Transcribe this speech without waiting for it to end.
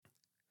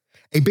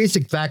A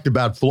basic fact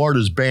about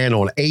Florida's ban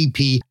on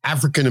AP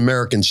African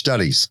American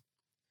Studies.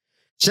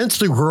 Since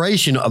the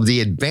creation of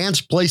the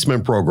Advanced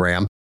Placement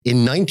Program in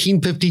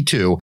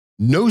 1952,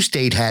 no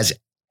state has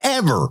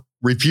ever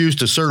refused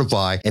to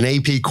certify an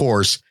AP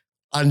course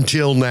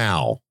until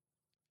now.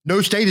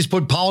 No state has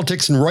put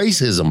politics and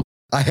racism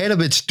ahead of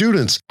its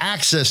students'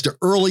 access to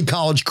early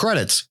college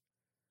credits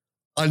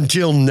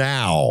until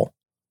now.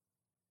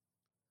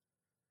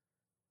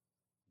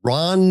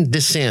 Ron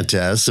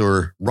DeSantis,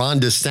 or Ron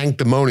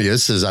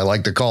DeSanctimonious, as I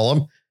like to call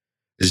him,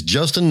 is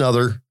just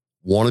another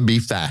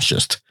wannabe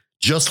fascist,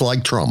 just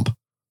like Trump.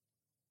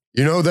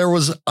 You know, there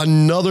was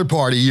another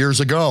party years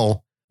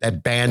ago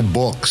that banned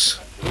books.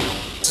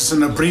 This is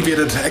an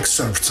abbreviated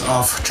excerpt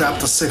of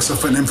chapter 6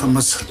 of an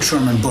infamous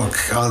German book.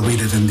 I'll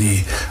read it in the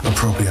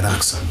appropriate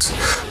accent.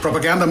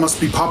 Propaganda must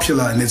be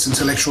popular and its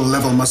intellectual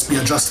level must be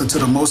adjusted to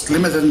the most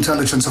limited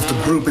intelligence of the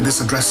group it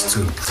is addressed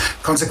to.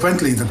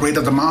 Consequently, the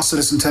greater the mass it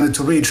is intended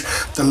to reach,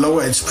 the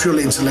lower its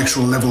purely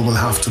intellectual level will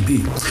have to be.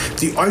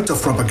 The art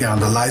of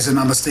propaganda lies in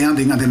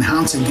understanding and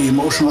enhancing the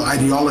emotional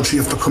ideology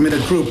of the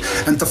committed group,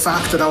 and the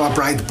fact that our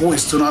bright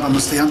boys do not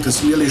understand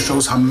this merely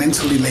shows how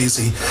mentally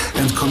lazy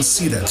and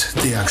conceited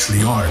they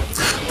actually are.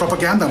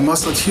 Propaganda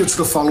must adhere to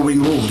the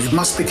following rule. It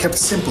must be kept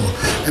simple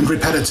and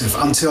repetitive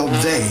until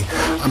they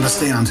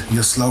understand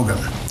your slogan.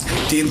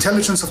 The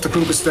intelligence of the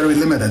group is very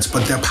limited,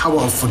 but their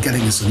power of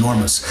forgetting is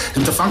enormous.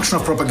 And the function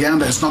of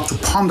propaganda is not to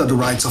ponder the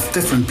rights of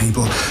different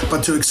people,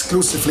 but to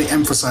exclusively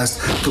emphasize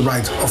the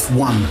right of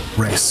one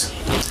race.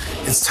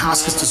 Its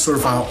task is to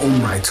serve our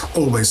own right,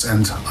 always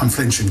and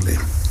unflinchingly.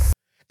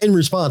 In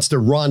response to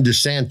Ron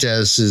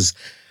DeSantis'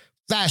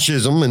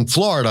 fascism in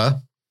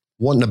Florida,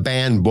 wanting to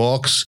ban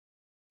books,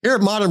 here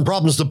at Modern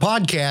Problems, the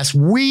podcast,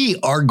 we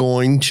are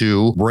going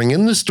to bring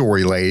in the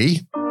story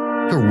lady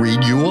to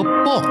read you a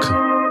book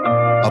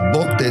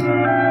that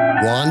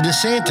Ron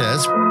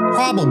DeSantis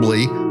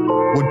probably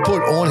would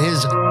put on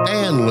his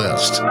ban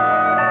list.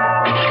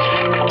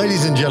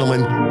 Ladies and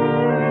gentlemen,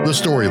 the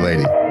story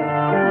lady.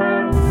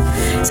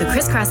 So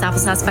crisscross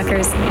applesauce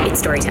fuckers,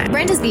 it's story time.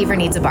 Brenda's beaver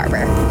needs a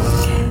barber.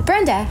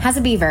 Brenda has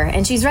a beaver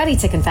and she's ready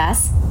to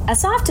confess. As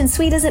soft and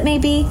sweet as it may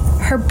be,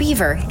 her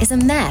beaver is a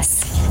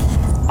mess.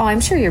 Oh,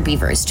 I'm sure your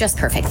beaver is just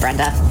perfect,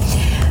 Brenda.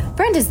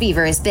 Brenda's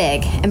beaver is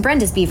big, and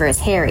Brenda's beaver is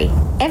hairy.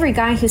 Every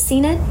guy who's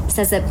seen it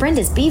says that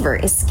Brenda's beaver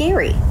is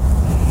scary.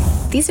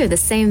 These are the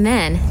same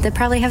men that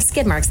probably have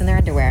skid marks in their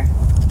underwear.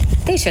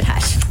 They should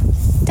hush,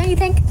 don't you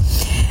think?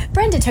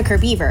 Brenda took her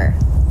beaver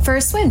for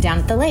a swim down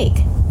at the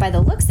lake. By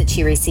the looks that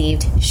she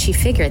received, she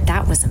figured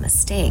that was a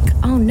mistake.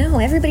 Oh no,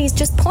 everybody's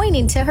just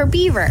pointing to her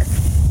beaver.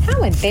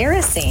 How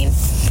embarrassing.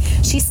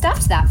 She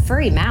stuffed that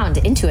furry mound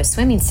into a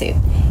swimming suit.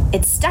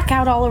 It stuck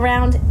out all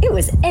around. It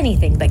was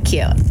anything but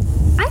cute.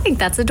 I think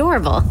that's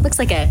adorable. Looks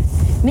like a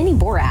mini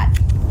Borat.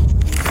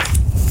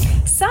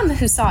 Some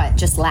who saw it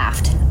just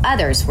laughed.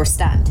 Others were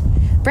stunned.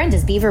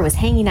 Brenda's beaver was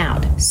hanging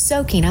out,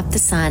 soaking up the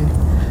sun,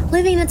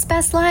 living its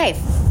best life.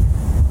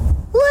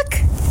 Look!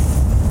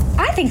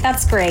 I think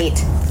that's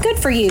great. Good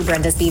for you,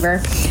 Brenda's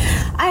beaver.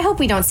 I hope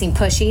we don't seem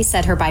pushy,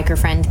 said her biker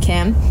friend,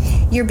 Kim.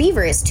 Your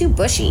beaver is too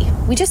bushy.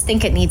 We just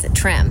think it needs a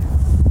trim.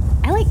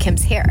 I like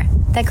Kim's hair.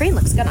 That green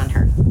looks good on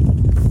her.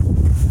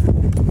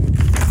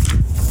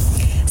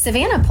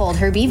 Savannah pulled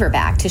her beaver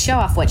back to show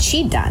off what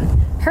she'd done.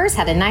 Hers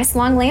had a nice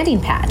long landing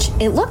patch.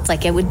 It looked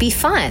like it would be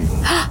fun.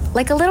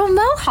 Like a little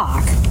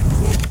mohawk.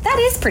 That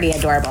is pretty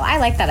adorable. I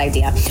like that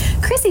idea.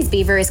 Chrissy's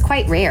beaver is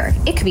quite rare.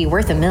 It could be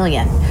worth $1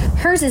 million.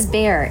 Hers is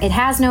bare. It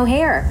has no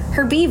hair.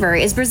 Her beaver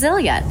is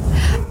Brazilian.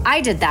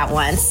 I did that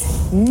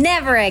once.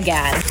 Never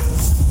again.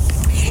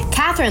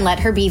 Catherine let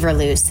her beaver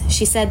loose.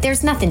 She said,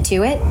 there's nothing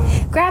to it.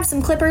 Grab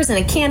some clippers and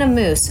a can of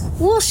mousse.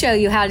 We'll show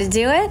you how to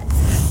do it.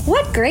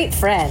 What great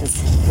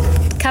friends.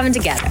 Coming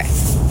together.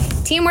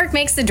 Teamwork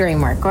makes the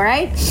dream work, all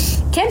right?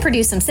 Ken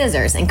produced some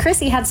scissors, and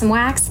Chrissy had some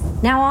wax.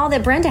 Now all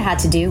that Brenda had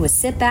to do was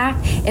sit back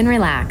and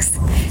relax,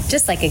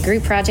 just like a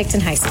group project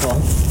in high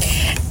school.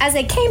 As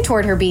they came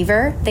toward her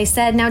beaver, they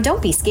said, now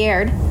don't be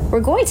scared.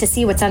 We're going to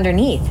see what's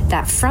underneath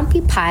that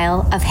frumpy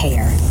pile of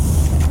hair.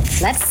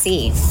 Let's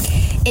see.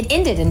 It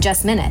ended in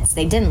just minutes.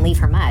 They didn't leave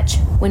her much.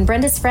 When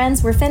Brenda's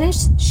friends were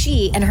finished,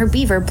 she and her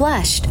beaver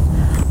blushed.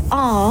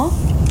 Aw.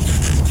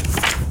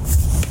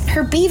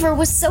 Her beaver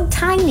was so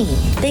tiny.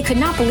 They could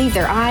not believe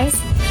their eyes.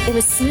 It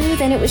was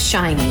smooth and it was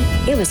shiny.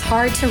 It was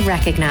hard to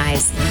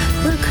recognize.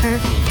 Look, her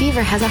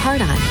beaver has a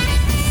heart on.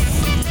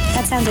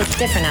 That sounded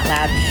different out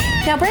loud.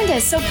 Now, Brenda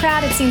is so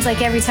proud it seems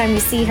like every time we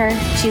see her,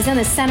 she's in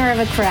the center of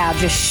a crowd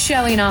just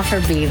showing off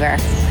her beaver.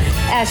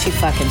 As she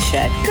fucking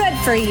should. Good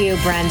for you,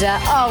 Brenda.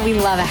 Oh, we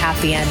love a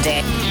happy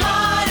ending.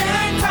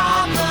 Modern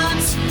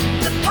Problems,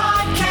 the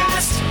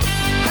podcast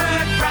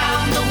heard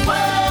round the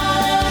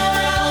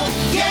world.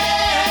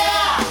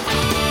 Yeah!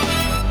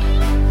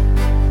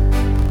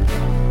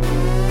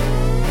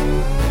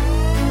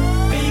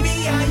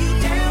 Baby, are you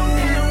down,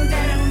 down,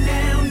 down,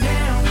 down,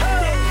 down, down,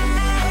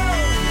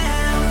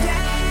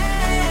 down?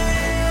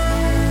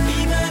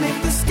 Even if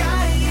the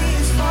sky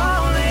is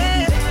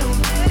falling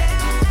down,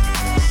 down,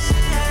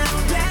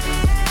 down.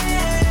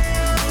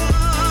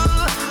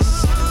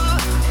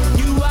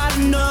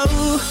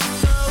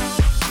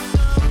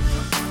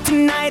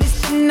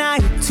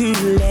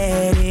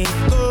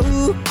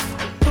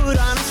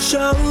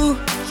 show.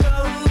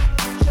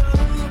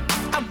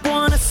 I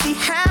wanna see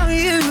how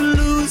you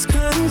lose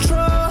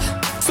control.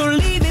 So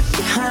leave it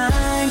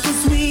behind,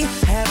 'cause we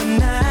have a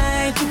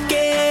night to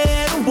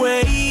get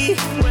away.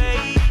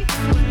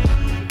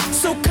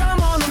 So come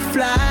on and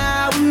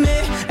fly with me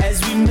as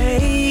we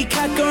make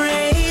our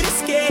great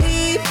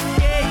escape.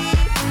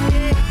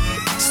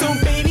 So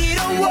baby,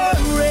 don't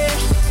worry,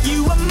 you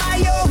are my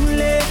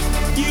only.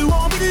 You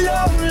won't be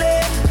lonely,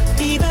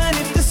 even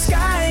if the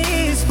sky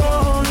is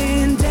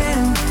falling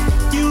down.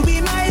 You'll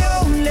be my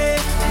only,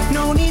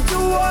 no need to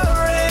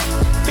worry.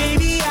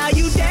 Baby, are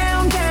you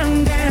down,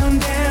 down, down,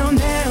 down,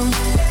 down?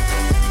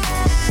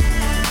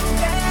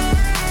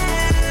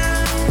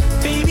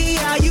 Baby,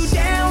 are you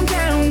down,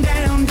 down,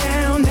 down,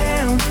 down,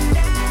 down?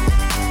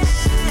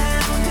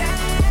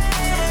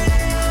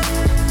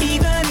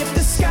 Even if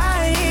the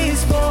sky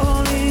is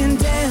falling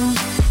down,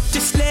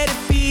 just let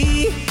it be.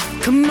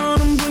 Come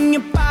on and bring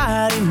your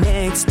body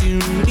next to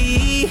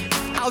me.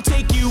 I'll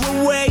take you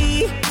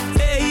away,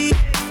 hey.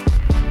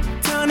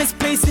 Turn this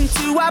place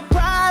into our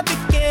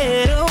private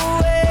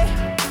getaway.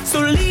 So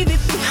leave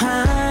it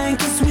behind,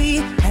 'cause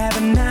we have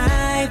a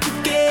night to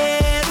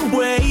get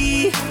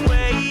away.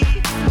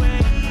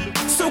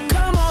 So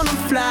come on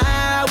and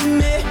fly with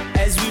me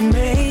as we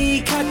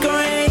make our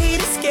great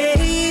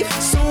escape.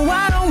 So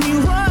why don't we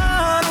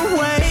run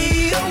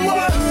away? Don't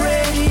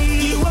worry,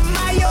 you are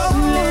my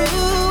only.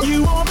 You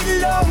won't be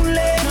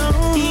lonely,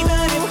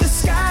 even if the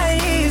sky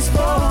is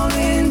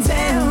falling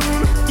down.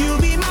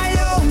 You'll be my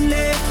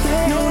only,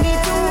 no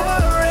need to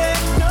worry.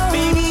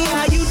 Baby,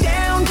 are you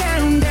down,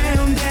 down,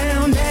 down,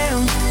 down, down?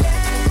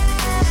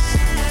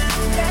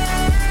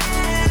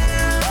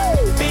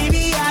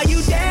 Baby, are you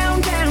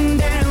down, down,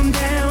 down,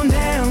 down,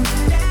 down?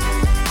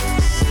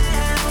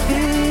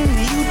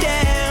 You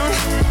down,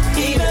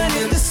 even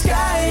if the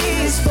sky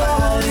is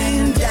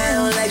falling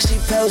down like she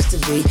supposed to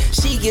be.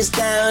 She gets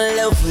down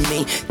low for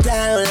me,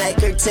 down like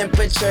her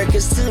temperature,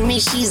 'cause to me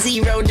she's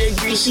 0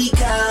 degrees. She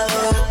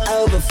cold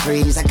over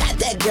freeze. I got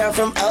that girl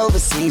from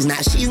overseas,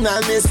 now she's my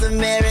Miss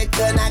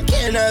America. Now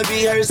can I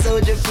be her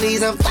soldier,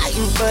 please? I'm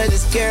fighting for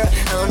this girl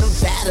on the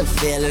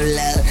battlefield of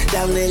love.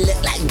 Don't it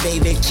look like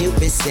baby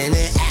Cupid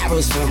sending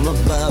arrows from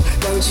above?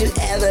 Don't you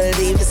ever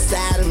leave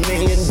beside of me,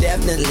 and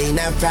definitely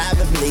not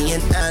probably,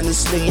 and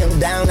honestly I'm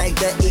down like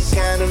the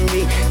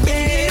economy.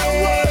 Baby, don't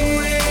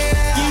worry,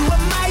 you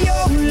are my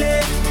only.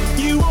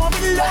 You won't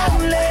be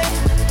lonely,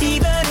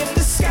 even if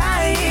the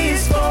sky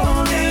is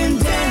falling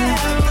down.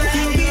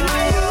 You'll be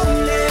my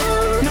only,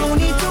 no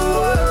need to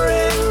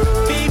worry.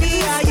 Baby,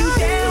 are you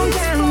down,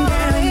 down,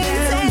 down,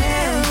 down,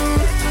 down?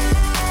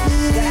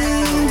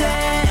 Down,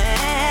 down.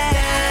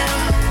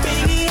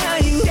 Baby,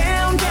 are you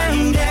down, down,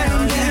 down,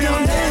 down,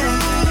 down?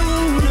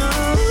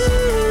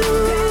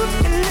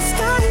 And the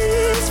sky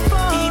is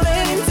falling,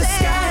 even if the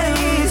sky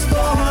is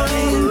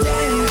falling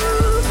down.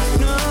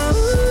 No.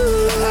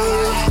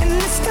 And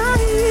the sky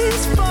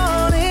is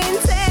falling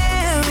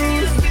down.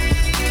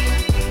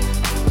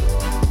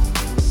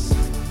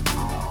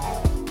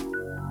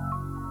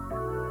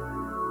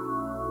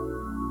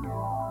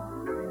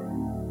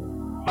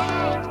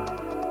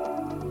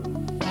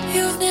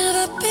 You've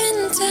never been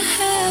to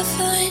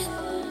heaven,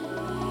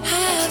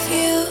 have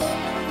you?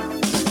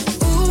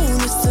 Ooh,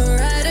 it's the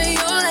ride of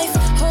your life.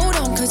 Hold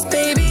on, 'cause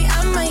baby,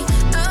 I might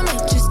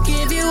just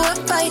give you a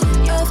bite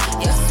of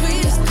your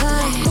sweetest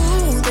pie.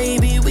 Ooh,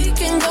 baby, we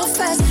can go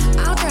fast.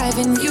 I'll drive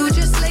and you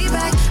just lay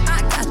back.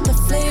 I got the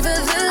flavor,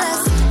 the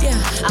last, yeah,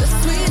 the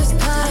sweetest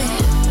pie.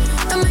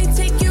 I might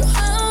take you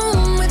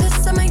home with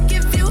us. I might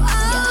give you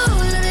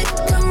all of it.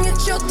 Come get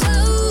your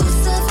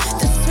dose of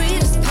the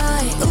sweetest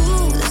pie.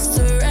 Ooh, that's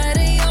the ride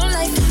of your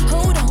life.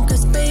 Hold on,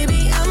 'cause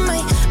baby, I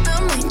might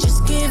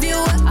just give you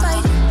a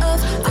bite of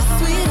the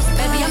sweetest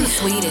pie. Baby, I'm the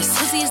sweetest.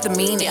 Pussy is the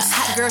meanest.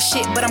 Hot girl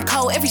shit, but I'm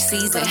cold every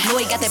season. Know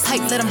he got that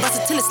pipe, let him bust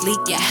it till it's leak.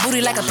 Yeah.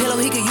 Booty like a pillow,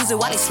 he could use it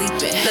while he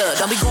sleeping. Look,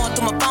 don't be going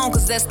through my phone,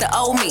 'cause that's the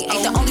old me.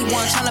 Ain't the only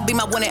one tryna be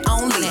my one and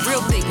only.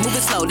 Real thick,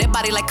 moving slow, that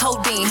body like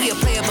codeine. He a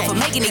player, but for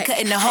making it,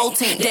 cutting the whole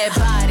team. That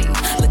body,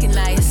 looking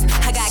nice.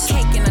 I got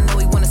cake and I know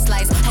he wanna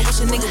slice. I wish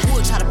a nigga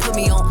would try to put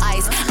me on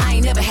ice. I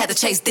ain't never had to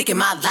chase dick in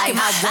my life.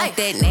 I want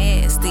that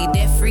nasty,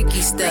 that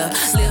freaky stuff.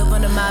 Live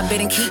under my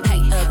bed and keep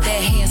me up.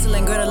 That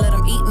hand-selling girl to let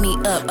him eat me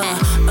up.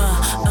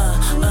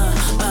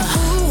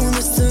 Ooh,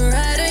 it's the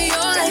ride of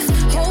your life.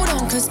 Hold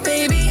on, 'cause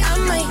baby, I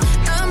might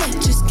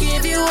just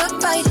give you a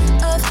bite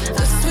of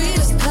the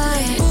sweetest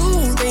pie.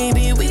 Ooh,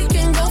 baby, we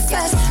can go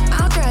fast.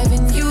 I'll drive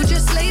and you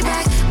just lay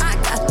back. I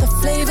got the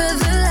flavor,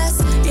 the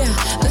last, yeah,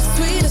 the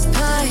sweetest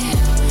pie.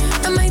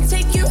 I might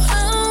take you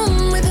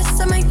home with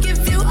us. I might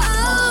give you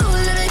all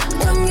of it.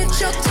 Come get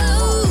your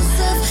dose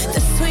of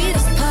the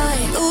sweetest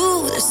pie.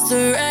 Ooh, it's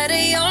the ride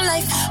of your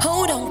life.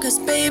 Hold on, 'cause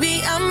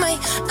baby, I might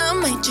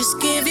just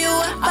give you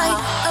a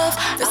bite of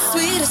the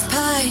sweetest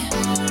pie.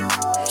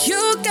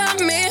 You got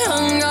me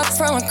hung up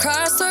from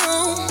across the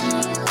room.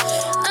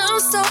 I'm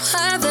so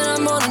high that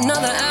I'm on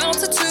another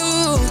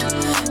altitude.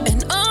 And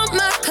on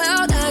my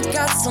cloud, I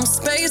got some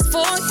space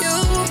for you.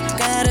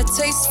 Got a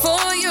taste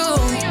for you.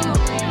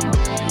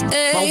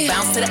 Hey. gon'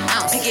 bounce to the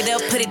ounce. Pick it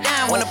up, put it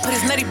down. Wanna put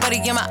his nutty buddy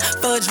in my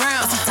fudge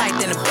round. He tight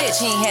than a bitch,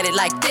 he ain't had it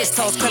like this.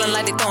 Toes curling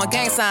like they throwing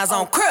gang signs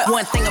on crib.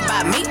 One thing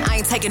about me, I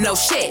ain't taking no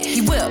shit.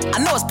 He will, I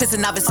know it's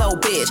pissing off his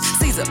old bitch.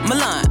 Caesar,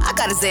 Milan, I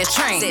got his ass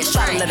trained.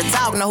 Try to let a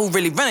dog know who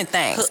really running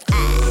things.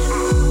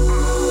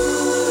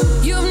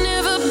 You've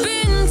never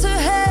been to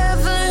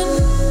heaven,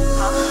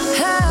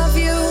 have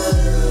you?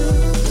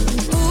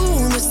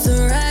 Ooh, this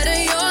the ride of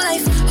your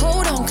life.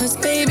 Hold on, cause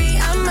baby,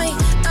 I might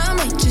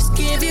just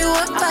give you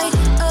a bite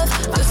of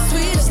the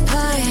sweetest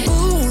pie.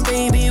 Ooh,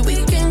 baby,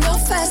 we can go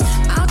fast.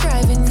 I'll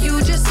drive and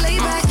you just lay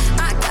back.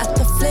 I got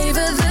the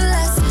flavor, the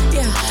last,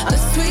 yeah, the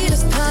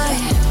sweetest pie.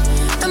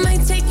 I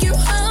might take you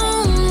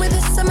home with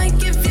us, I might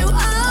give you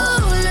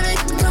all. Let me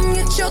come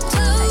get your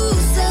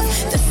toes up,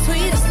 the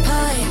sweetest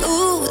pie.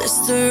 Ooh, this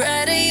the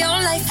ride of your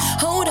life.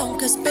 Hold on,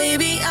 cause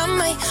baby, I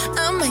might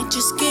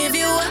just give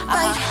you a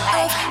bite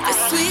of the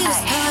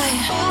sweetest pie.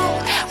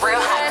 Real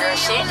hot girl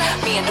shit.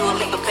 Me and Dua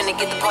Lipa finna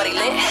get the party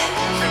lit.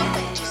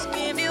 Just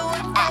give you a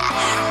sweetest pie.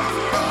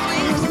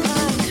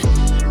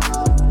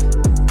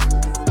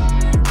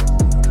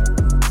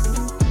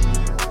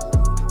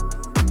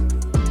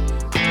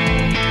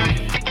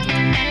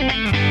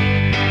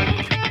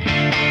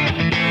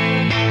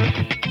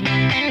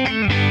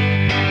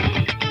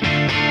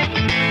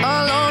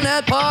 Alone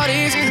at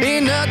parties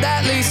in a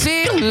deadly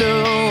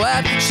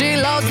silhouette. She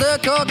loves the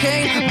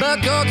cocaine,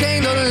 but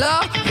cocaine don't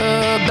love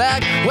her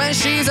back. When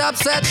she's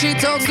upset, she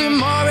talks to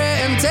Maury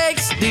and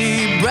takes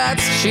deep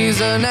breaths.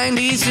 She's a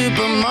 90s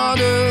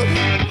supermodel.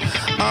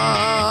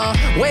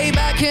 Way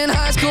back in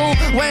high school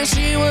when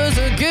she was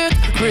a good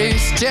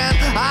Christian,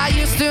 I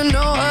used to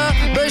know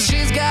her, but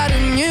she's got a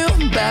new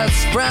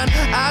best friend.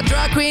 A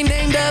drag queen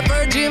named the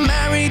Virgin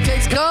Mary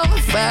takes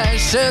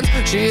confessions.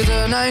 She's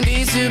a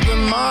 90s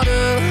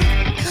supermodel.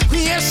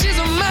 Yeah, she's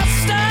a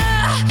master.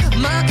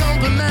 My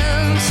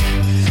compliments.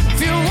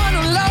 If you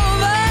wanna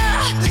love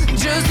her,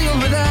 just deal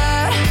with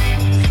that.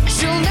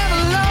 She'll never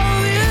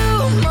love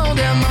you more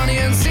than money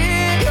and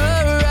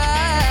cigarettes.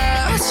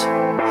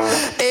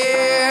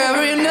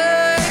 Every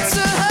night's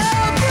a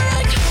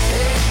heartbreak.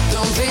 Hey,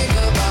 don't think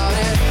about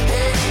it.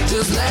 Hey,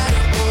 just let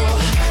it go.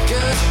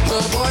 'Cause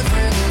her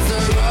boyfriend is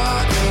a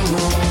rock and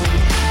roll.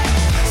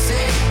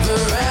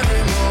 Savor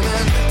every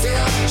moment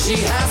till she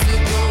has to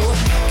go.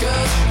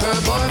 'Cause her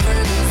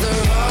boyfriend is a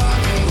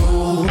rock and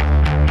roll.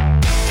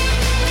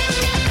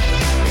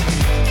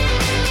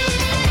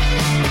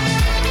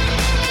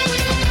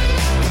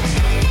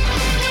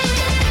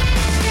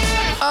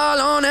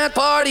 Alone at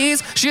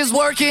parties, she's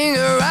working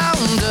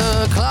around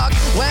the clock.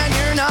 When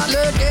you're not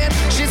looking,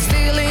 she's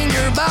stealing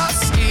your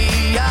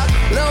bossy out.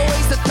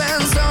 Low-waisted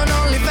pants on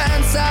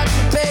OnlyFans, I'd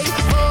pay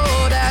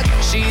for that.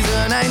 She's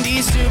a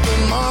 90s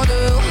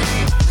supermodel.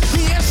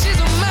 Yeah, she's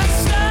a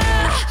master.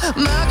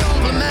 My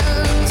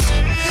compliments.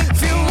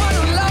 If you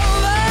wanna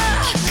love her,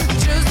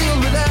 just deal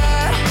with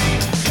that.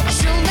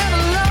 She'll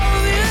never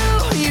love you.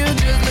 You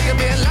just look a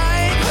bit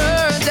like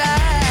her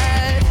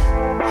dad.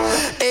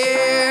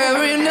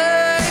 Every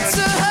night's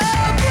a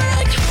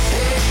heartbreak.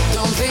 Hey,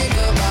 don't think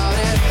about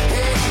it.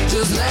 Hey,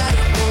 just let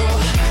it go.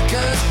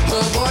 'Cause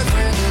her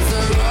boyfriend is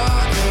a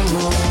rock and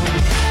roll.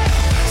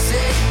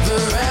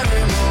 Savor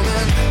every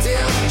moment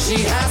till she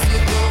has to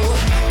go.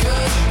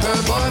 'Cause her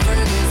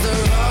boyfriend is a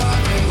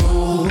rock and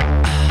roll.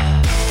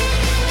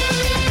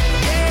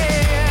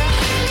 Yeah.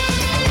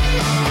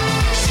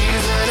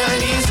 She's a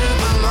 90s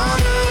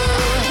supermodel.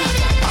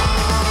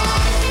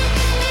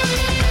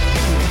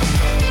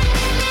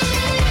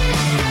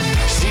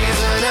 She's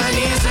a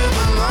 90s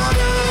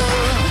supermodel.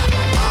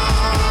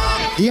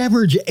 The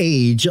average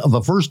age of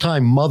a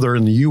first-time mother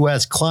in the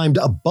U.S. climbed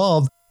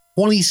above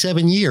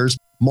 27 years,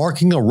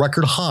 marking a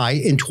record high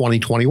in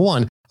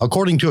 2021,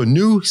 according to a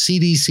new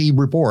CDC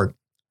report.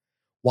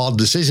 While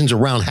decisions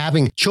around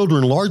having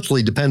children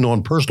largely depend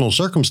on personal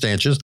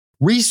circumstances,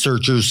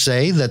 researchers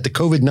say that the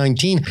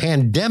COVID-19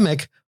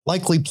 pandemic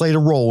likely played a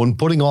role in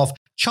putting off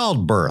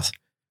childbirth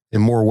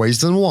in more ways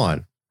than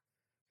one.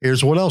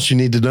 Here's what else you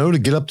need to know to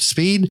get up to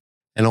speed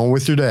and on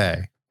with your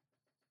day.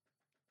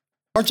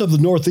 Parts of the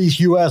Northeast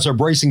U.S. are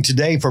bracing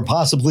today for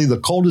possibly the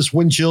coldest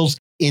wind chills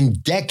in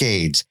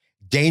decades.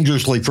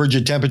 Dangerously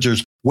frigid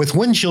temperatures with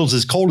wind chills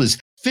as cold as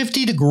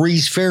 50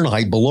 degrees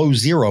Fahrenheit below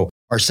zero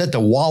are set to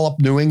wallop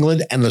New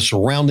England and the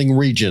surrounding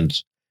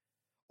regions.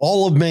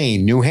 All of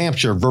Maine, New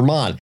Hampshire,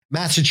 Vermont,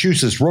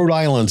 Massachusetts, Rhode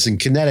Island, and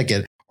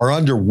Connecticut are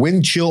under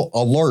wind chill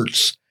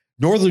alerts.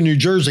 Northern New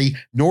Jersey,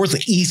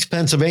 northeast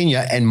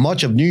Pennsylvania, and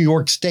much of New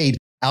York State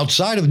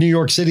outside of New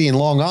York City and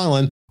Long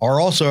Island are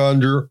also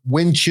under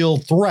wind chill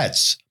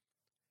threats.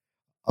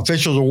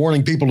 Officials are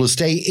warning people to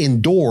stay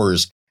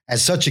indoors,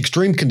 as such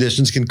extreme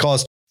conditions can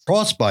cause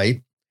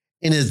frostbite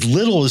in as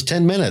little as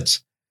 10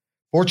 minutes.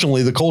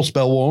 Fortunately, the cold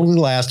spell will only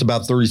last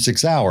about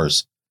 36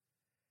 hours.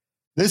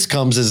 This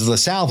comes as the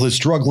South is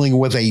struggling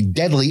with a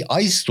deadly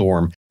ice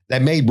storm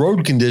that made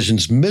road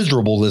conditions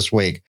miserable this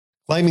week,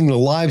 claiming the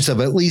lives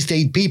of at least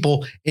 8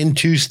 people in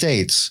 2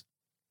 states.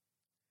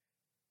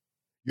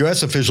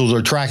 U.S. officials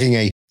are tracking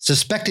a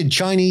suspected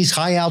Chinese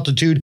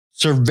high-altitude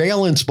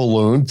surveillance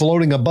balloon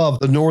floating above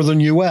the northern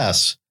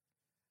U.S.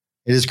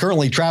 It is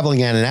currently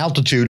traveling at an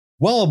altitude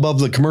well above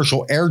the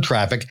commercial air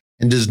traffic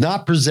and does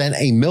not present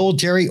a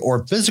military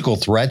or physical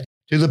threat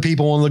to the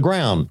people on the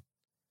ground.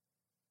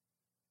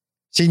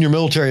 Senior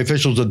military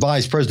officials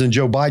advised President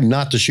Joe Biden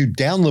not to shoot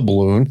down the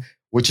balloon,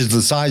 which is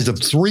the size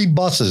of 3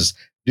 buses,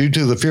 due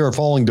to the fear of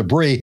falling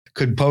debris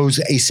could pose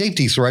a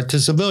safety threat to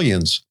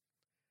civilians.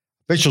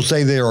 Officials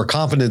say they are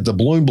confident the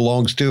balloon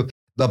belongs to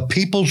the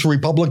People's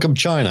Republic of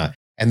China,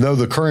 and though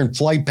the current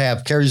flight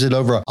path carries it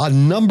over a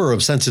number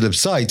of sensitive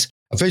sites,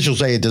 officials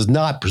say it does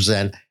not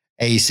present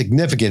a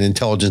significant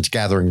intelligence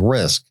gathering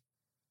risk.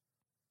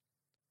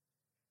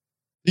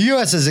 The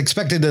U.S. is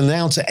expected to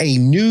announce a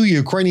new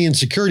Ukrainian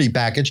security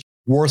package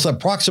worth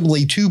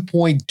approximately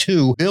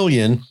 $2.2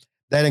 billion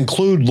that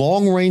include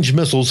long-range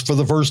missiles for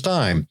the first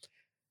time.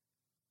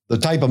 The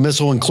type of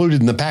missile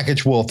included in the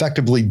package will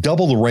effectively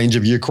double the range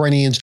of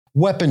Ukrainians'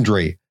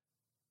 weaponry,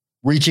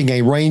 reaching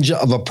a range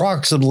of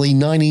approximately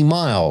 90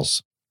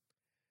 miles.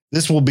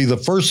 This will be the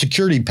first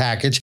security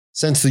package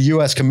since the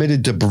U.S.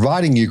 committed to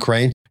providing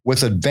Ukraine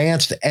with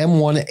advanced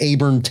M1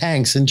 Abrams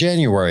tanks in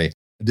January,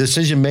 a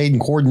decision made in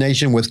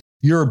coordination with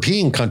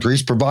European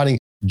countries providing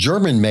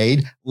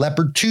German-made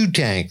Leopard 2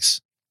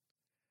 tanks.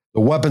 The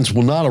weapons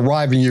will not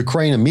arrive in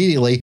Ukraine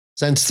immediately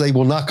since they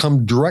will not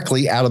come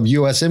directly out of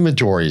U.S.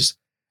 inventories.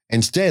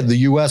 Instead, the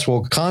U.S.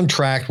 will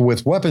contract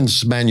with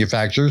weapons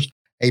manufacturers,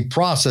 a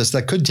process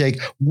that could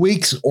take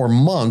weeks or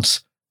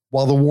months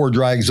while the war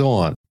drags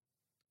on.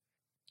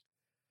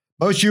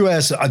 Most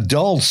U.S.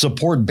 adults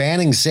support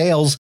banning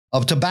sales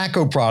of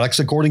tobacco products,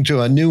 according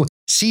to a new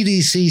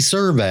CDC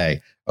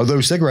survey.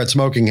 Although cigarette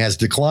smoking has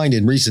declined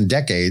in recent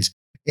decades,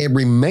 it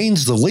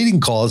remains the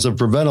leading cause of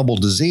preventable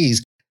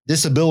disease,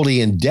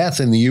 disability, and death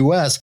in the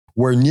U.S.,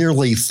 where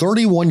nearly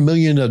 31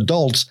 million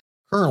adults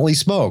currently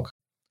smoke.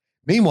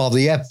 Meanwhile,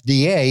 the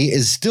FDA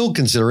is still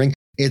considering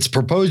its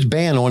proposed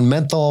ban on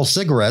menthol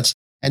cigarettes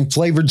and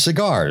flavored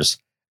cigars.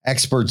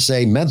 Experts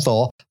say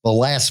menthol, the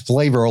last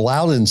flavor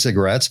allowed in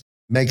cigarettes,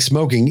 makes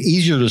smoking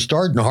easier to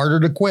start and harder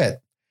to quit.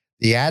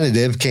 The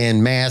additive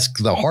can mask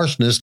the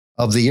harshness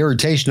of the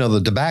irritation of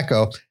the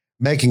tobacco,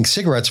 making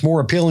cigarettes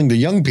more appealing to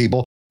young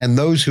people and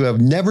those who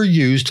have never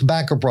used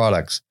tobacco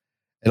products.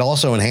 It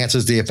also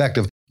enhances the effect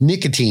of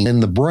nicotine in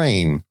the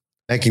brain,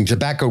 making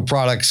tobacco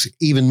products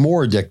even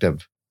more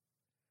addictive.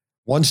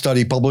 One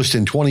study published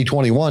in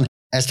 2021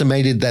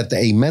 estimated that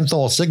a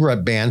menthol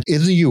cigarette ban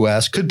in the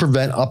U.S. could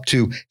prevent up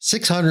to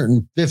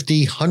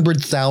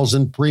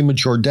 100,000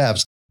 premature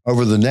deaths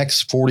over the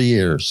next 40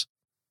 years.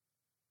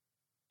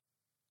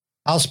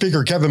 House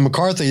Speaker Kevin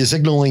McCarthy is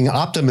signaling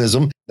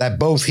optimism that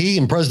both he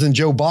and President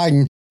Joe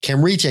Biden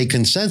can reach a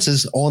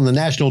consensus on the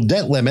national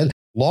debt limit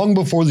long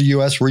before the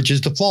U.S. reaches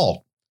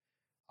default.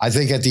 I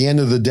think at the end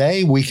of the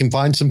day, we can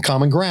find some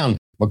common ground,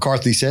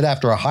 McCarthy said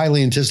after a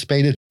highly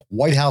anticipated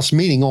White House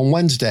meeting on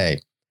Wednesday.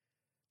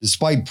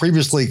 Despite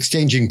previously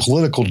exchanging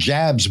political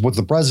jabs with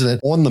the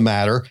president on the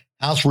matter,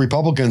 House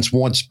Republicans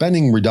want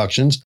spending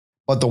reductions,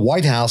 but the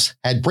White House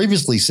had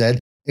previously said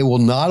it will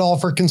not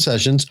offer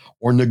concessions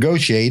or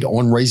negotiate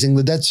on raising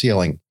the debt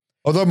ceiling.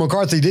 Although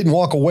McCarthy didn't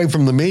walk away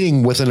from the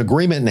meeting with an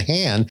agreement in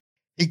hand,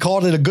 he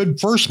called it a good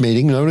first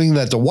meeting, noting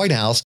that the White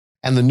House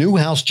and the new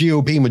House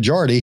GOP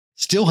majority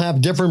still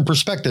have different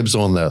perspectives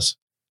on this.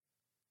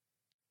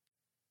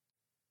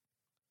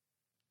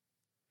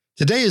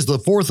 Today is the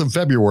 4th of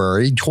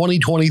February,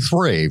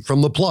 2023.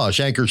 From the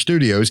Plush Anchor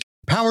Studios,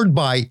 powered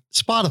by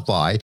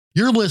Spotify,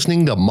 you're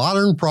listening to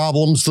Modern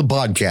Problems, the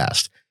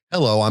podcast.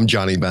 Hello, I'm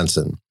Johnny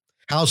Benson.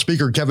 House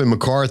Speaker Kevin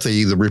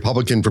McCarthy, the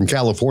Republican from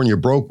California,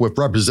 broke with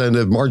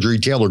Representative Marjorie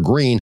Taylor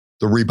Greene,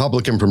 the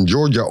Republican from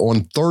Georgia,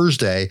 on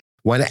Thursday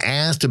when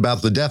asked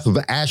about the death of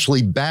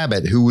Ashley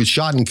Babbitt, who was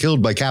shot and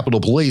killed by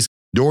Capitol Police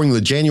during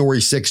the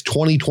January 6,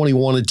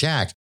 2021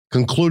 attack,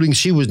 concluding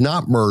she was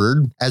not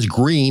murdered, as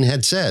Greene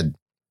had said.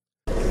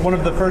 One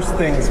of the first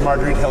things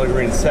Marjorie Taylor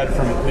Greene said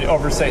from the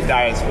oversight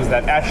dais was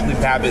that Ashley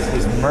Babbitt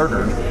was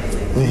murdered.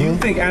 Do you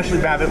think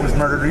Ashley Babbitt was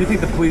murdered, or do you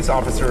think the police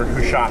officer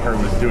who shot her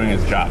was doing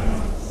his job?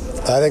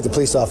 I think the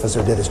police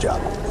officer did his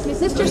job.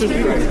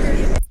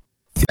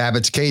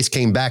 Babbitt's case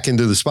came back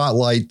into the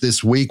spotlight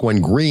this week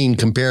when Greene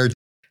compared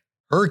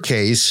her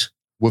case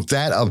with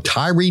that of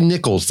Tyree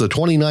Nichols, the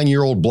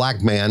 29-year-old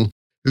black man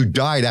who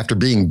died after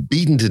being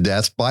beaten to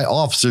death by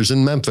officers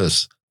in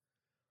Memphis.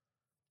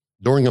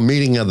 During a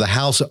meeting of the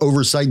House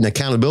Oversight and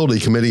Accountability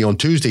Committee on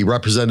Tuesday,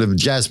 Representative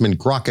Jasmine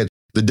Crockett,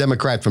 the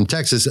Democrat from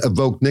Texas,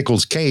 evoked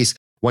Nichols' case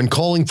when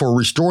calling for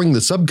restoring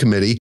the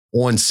subcommittee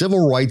on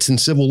civil rights and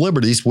civil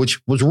liberties, which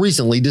was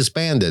recently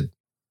disbanded.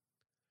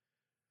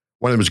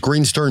 When it was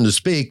Greene's turn to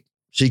speak,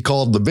 she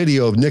called the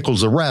video of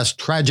Nichols' arrest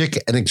tragic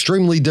and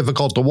extremely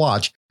difficult to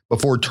watch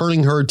before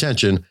turning her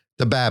attention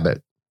to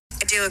Babbitt.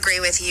 I do agree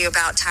with you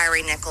about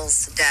Tyree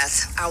Nichols'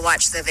 death. I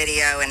watched the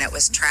video and it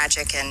was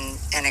tragic and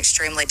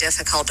extremely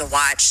difficult to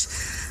watch.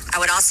 I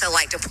would also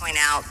like to point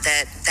out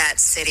that that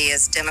city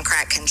is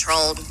Democrat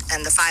controlled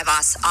and the 5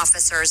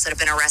 officers that have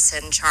been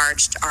arrested and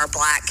charged are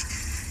black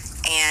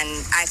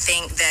And I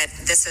think that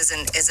this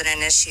isn't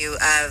an issue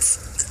of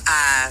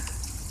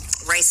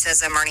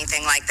racism or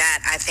anything like that.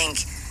 I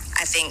think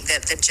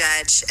that the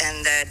judge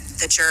and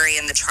the jury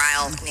and the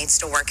trial needs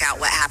to work out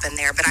what happened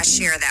there. But I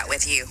share that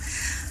with you.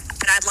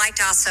 But I'd like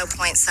to also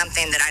point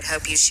something that I'd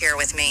hope you share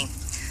with me.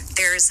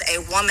 There's a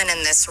woman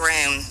in this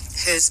room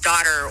whose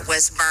daughter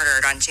was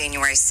murdered on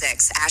January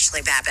 6th,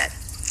 Ashley Babbitt.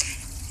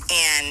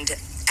 And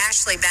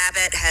Ashley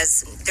Babbitt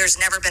there's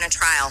never been a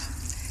trial.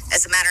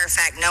 As a matter of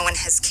fact, no one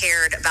has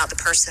cared about the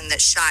person that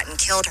shot and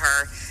killed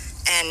her.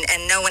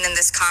 And no one in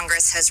this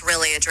Congress has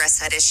really addressed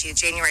that issue.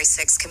 January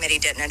 6th committee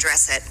didn't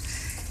address it.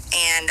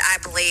 And I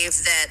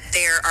believe that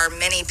there are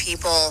many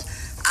people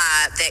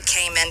that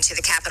came into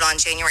the Capitol on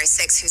January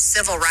 6th whose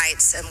civil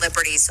rights and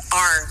liberties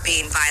are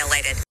being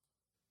violated.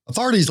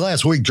 Authorities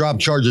last week dropped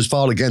charges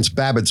filed against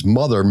Babbitt's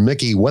mother,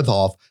 Mickey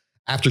Withoff,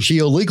 after she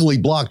illegally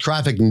blocked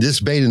traffic and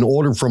disobeyed an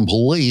order from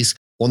police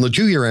on the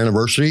 2-year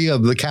anniversary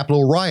of the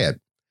Capitol riot.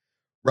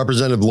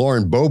 Representative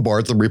Lauren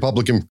Boebert, the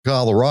Republican from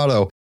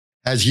Colorado,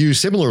 has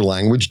used similar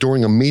language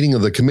during a meeting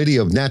of the Committee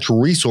of Natural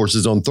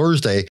Resources on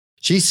Thursday.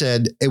 She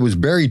said it was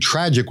very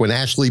tragic when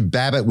Ashley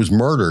Babbitt was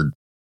murdered.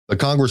 The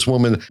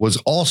Congresswoman was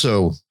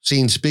also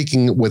seen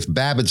speaking with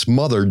Babbitt's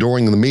mother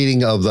during the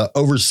meeting of the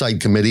Oversight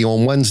Committee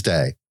on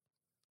Wednesday.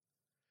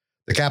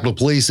 The Capitol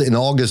Police in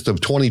August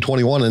of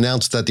 2021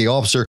 announced that the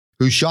officer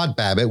who shot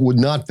Babbitt would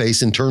not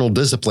face internal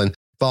discipline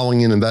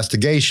following an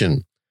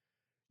investigation.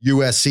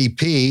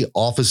 USCP,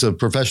 Office of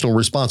Professional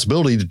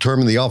Responsibility,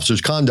 determined the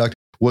officer's conduct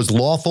was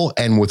lawful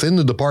and within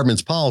the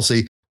department's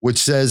policy, which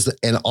says that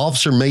an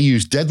officer may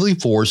use deadly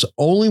force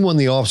only when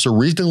the officer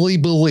reasonably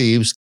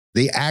believes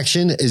the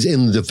action is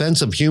in the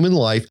defense of human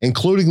life,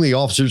 including the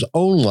officer's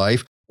own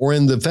life, or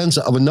in defense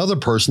of another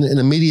person in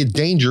immediate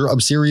danger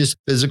of serious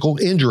physical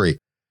injury.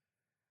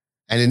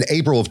 And in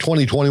April of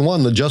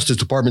 2021, the Justice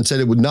Department said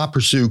it would not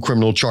pursue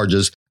criminal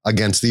charges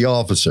against the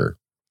officer.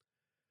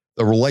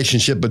 The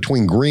relationship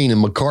between Green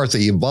and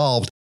McCarthy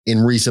evolved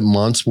in recent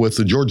months, with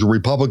the Georgia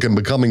Republican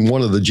becoming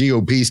one of the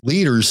GOP's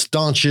leader's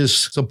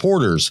staunchest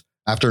supporters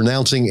after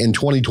announcing in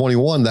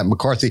 2021 that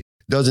McCarthy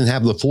doesn't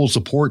have the full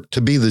support to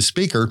be the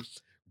speaker.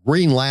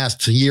 Green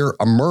last year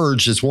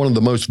emerged as one of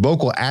the most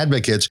vocal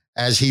advocates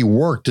as he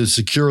worked to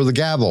secure the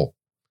gavel.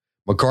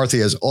 McCarthy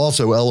has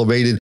also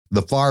elevated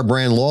the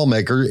firebrand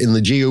lawmaker in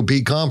the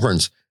GOP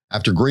conference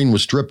after Green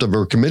was stripped of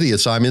her committee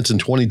assignments in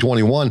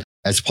 2021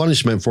 as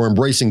punishment for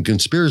embracing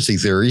conspiracy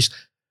theories.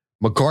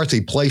 McCarthy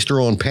placed her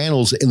on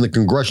panels in the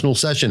congressional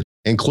session,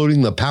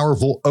 including the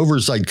powerful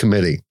Oversight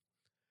Committee.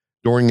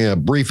 During a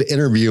brief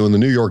interview in the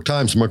New York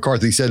Times,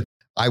 McCarthy said,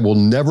 "I will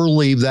never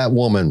leave that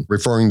woman,"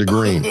 referring to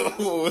Green.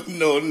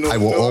 I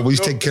will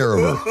always take care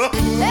of her.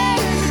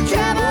 There's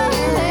trouble,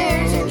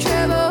 there's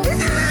trouble.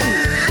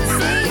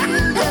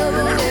 Singing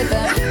double with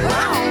the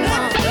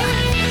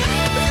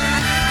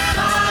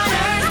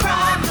Modern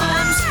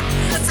Problems,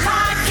 the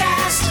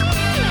podcast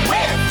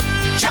with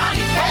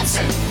Johnny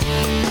Benson.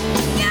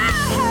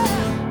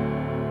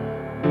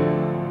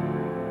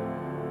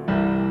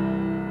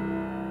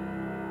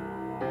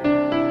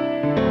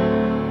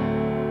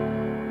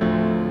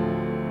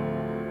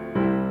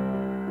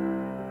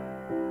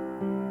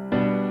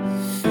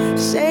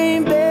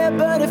 Same bed,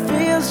 but it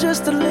feels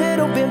just a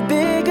little bit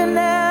bigger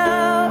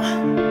now.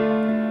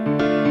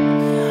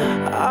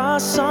 Our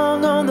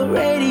song on the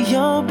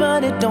radio,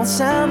 but it don't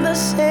sound the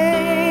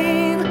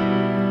same.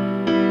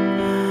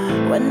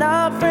 When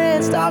our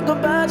friends talk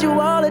about you,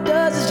 all it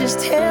does is just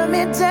tear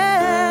me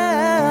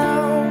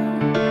down.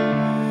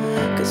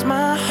 'Cause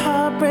my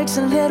heart breaks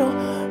a little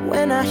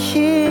when I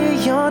hear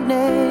your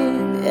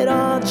name. It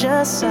all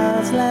just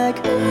sounds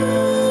like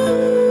ooh.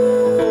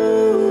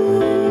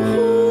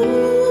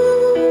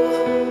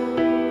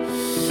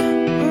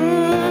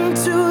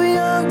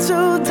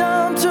 Too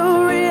dumb to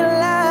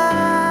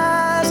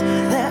realize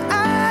that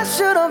I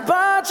should have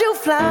bought you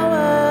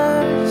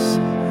flowers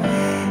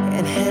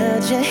and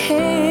held your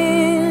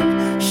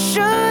hand.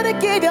 Should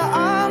have gave you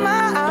all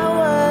my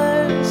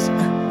hours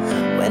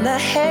when I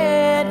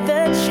had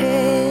the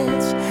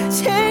chance.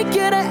 Take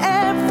you to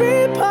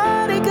every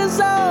party, 'cause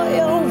all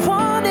you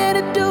wanted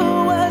to do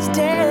was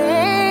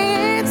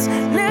dance.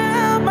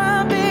 Now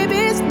my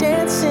baby's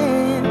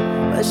dancing,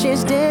 but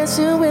she's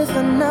dancing with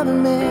another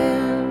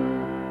man.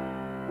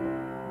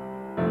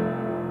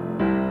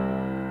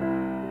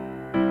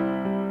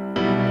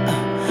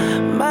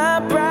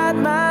 My pride,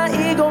 my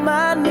ego,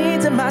 my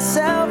needs, and my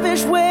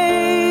selfish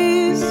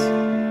ways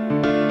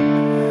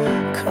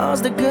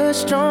caused a good,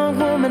 strong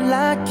woman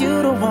like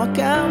you to walk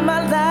out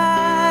my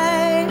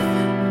life.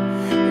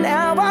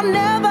 Now I'll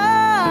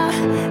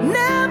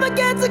never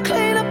get to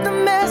clean up the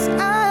mess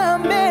I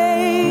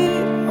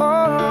made.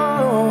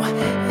 Oh,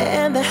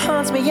 and that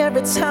haunts me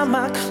every time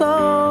I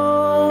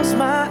close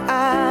my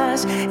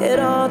eyes. It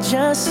all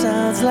just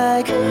sounds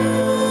like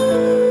ooh.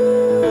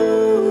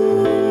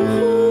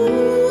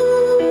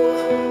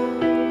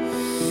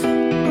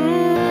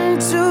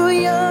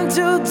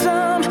 Too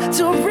dumb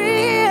to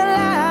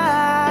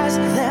realize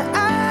that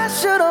I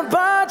should have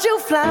bought you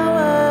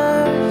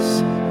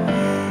flowers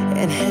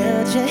and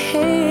held your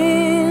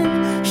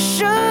hand.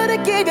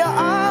 Should've gave you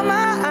all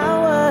my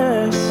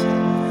hours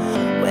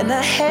when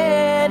I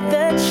had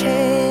the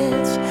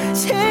chance.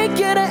 Take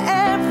you to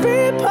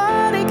every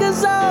party,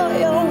 cause all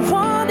you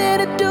wanted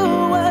to do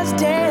was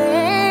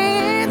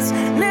dance.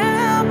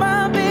 Now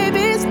my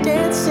baby's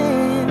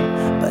dancing,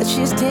 but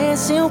she's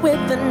dancing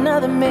with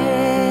another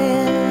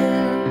man.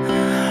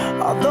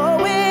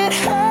 Although it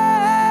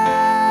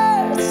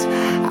hurts,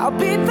 I'll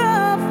be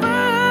the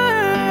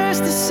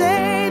first to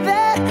say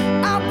that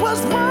I was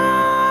wrong.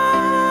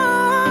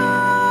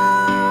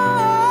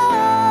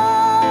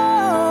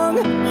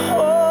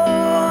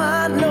 Oh,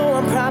 I know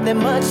I'm probably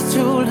much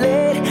too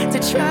late to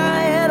try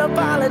and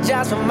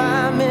apologize for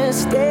my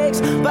mistakes,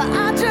 but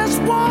I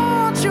just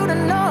want you to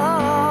know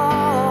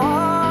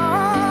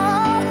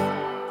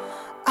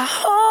I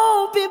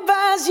hope he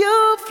buys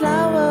you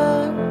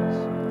flowers,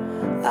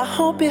 I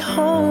hope he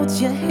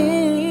holds your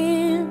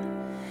hand,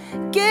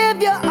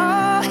 give you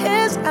all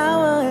his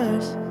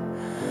hours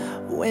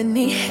when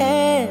he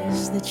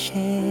has the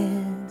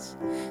chance.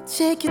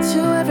 Take you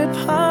to every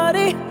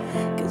party,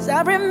 cause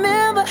I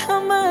remember how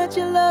much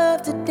you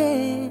love to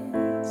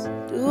dance.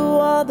 Do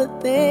all the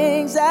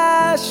things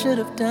I should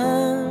have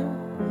done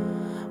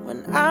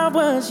when I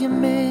was your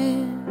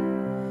man.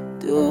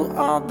 Do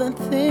all the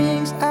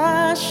things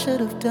I should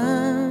have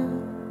done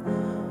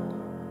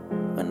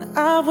when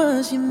I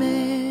was your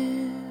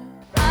man.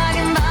 I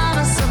can buy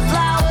myself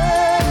flowers.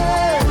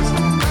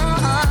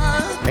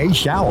 Hey,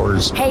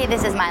 Showers Hey,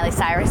 this is Miley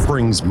Cyrus.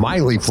 brings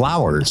Miley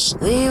flowers.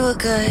 We were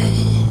good,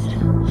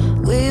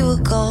 we were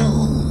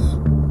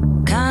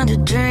gold, kind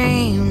of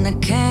dream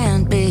that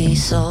can't be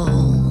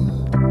sold.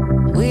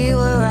 We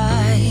were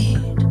right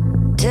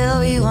till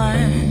we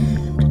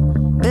weren't,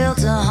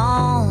 built a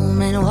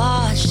home and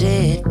watched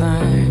it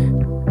burn.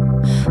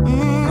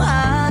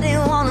 I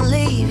didn't wanna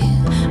leave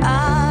you,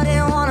 I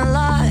didn't wanna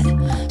lie.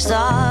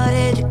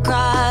 Started to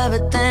cry,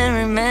 but then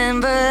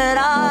remembered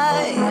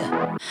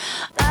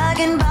I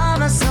can buy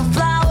myself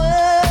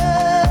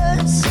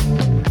flowers,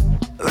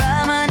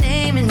 write my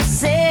name in the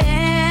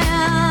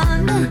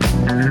sand,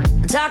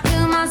 talk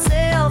to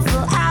myself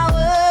for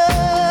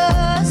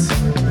hours,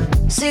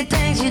 see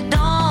things you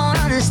don't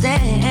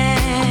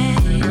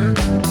understand.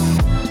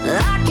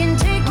 I can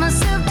take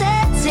myself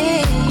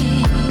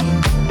dancing,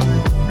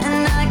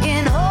 and I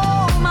can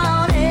hold my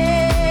own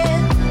head.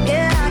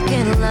 Yeah, I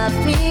can love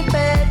me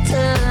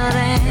better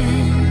than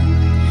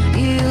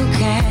you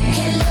can.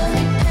 Can love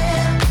me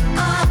better,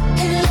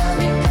 can love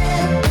me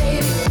better,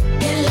 baby.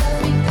 Can love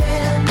me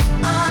better,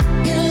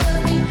 can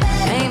love me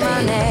better. Paint my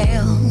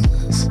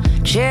nails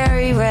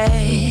cherry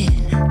red,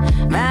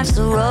 match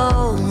the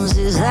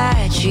roses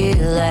that you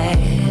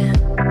laid.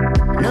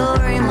 No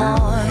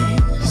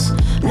remorse,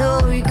 no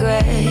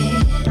regret,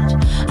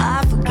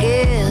 I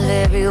forgive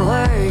every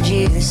word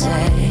you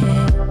say.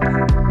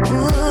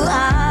 Ooh,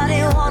 I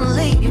didn't wanna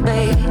leave,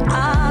 babe,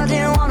 I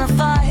didn't wanna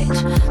fight.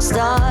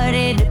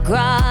 Started to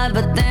cry,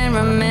 but then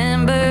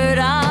remembered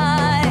I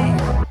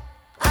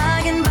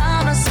can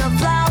buy myself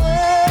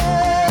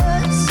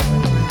flowers,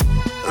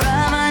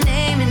 write my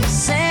name in the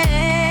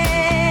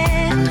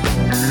sand,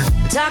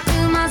 talk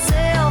to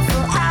myself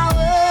for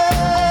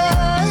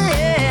hours,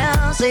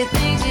 yeah, say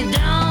things you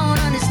don't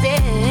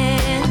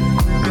understand.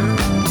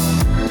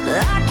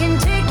 I can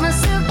take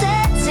myself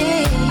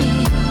dancing,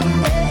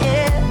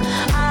 yeah,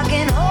 I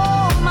can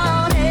hold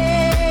my own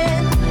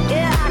head,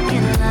 yeah, I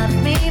can love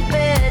me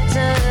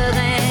better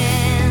than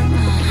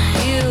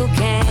you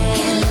can.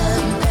 Can love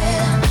me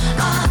better,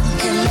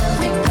 can love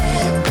me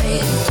better,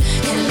 baby.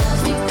 Can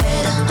love me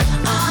better,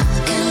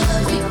 can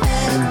love me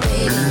better,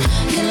 baby.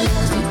 Can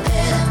love me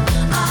better,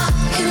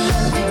 can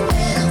love me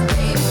better,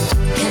 baby.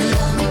 Can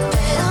love me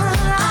better.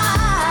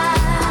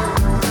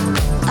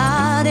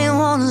 I didn't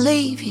wanna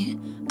leave you,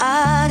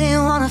 I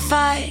didn't wanna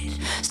fight.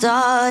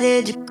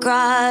 Started to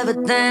cry, but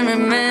then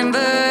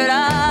remembered I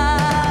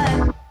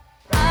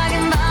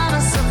can buy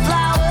myself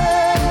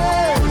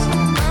flowers,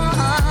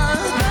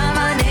 write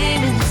my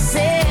name in the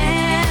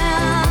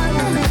sand,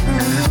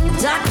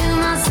 talk to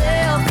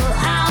myself for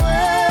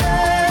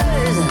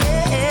hours,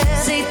 yeah,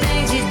 say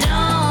things you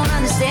don't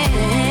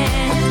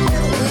understand.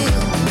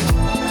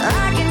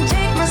 I can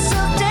take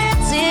myself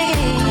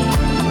dancing,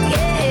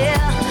 yeah,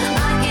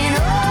 I can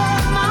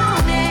hold my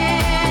own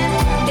hand,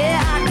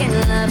 yeah, I can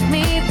love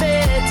me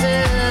better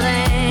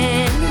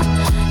than,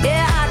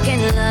 yeah, I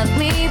can love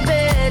me better.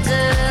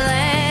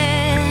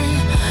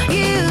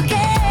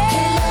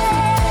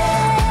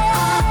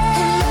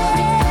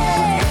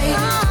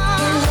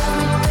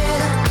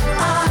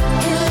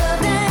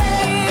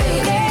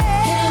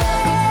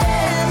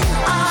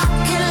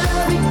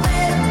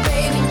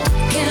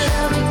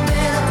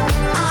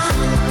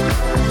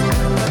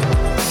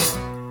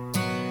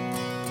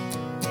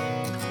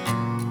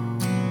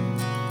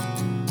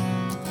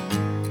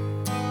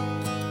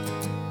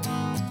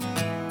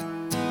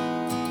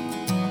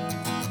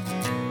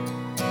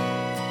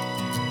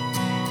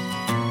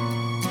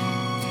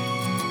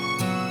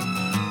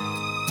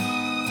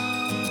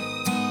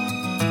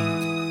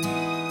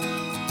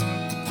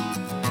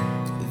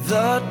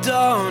 The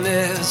dawn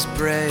is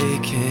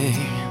breaking,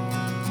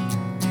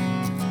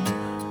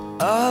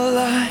 a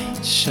light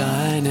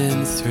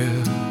shining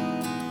through.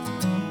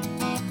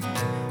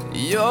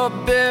 You're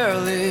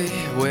barely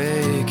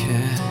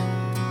waking,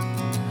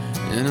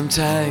 and I'm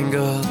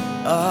tangled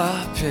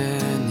up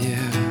in you.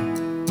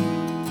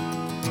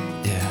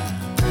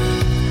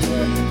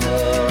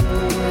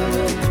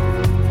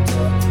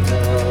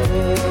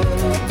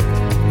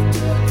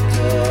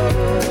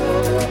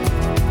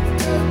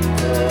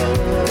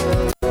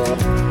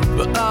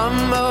 But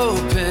I'm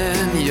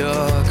open,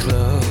 you're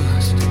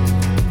closed.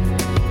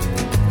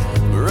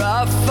 Where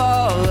I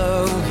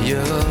follow,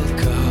 you'll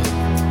go.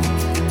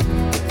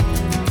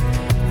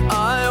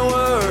 I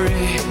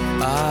worry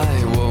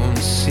I won't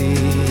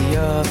see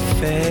your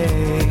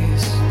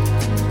face.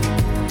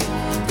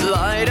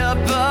 Light up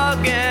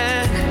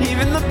again,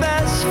 even the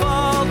best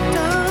fall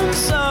down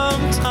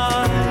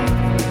sometime.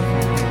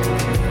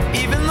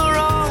 Even the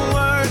wrong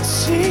words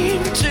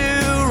seem to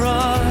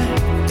rhyme.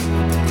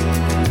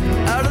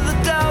 Out of the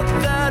doubt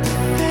that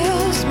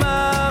fills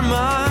my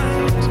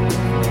mind,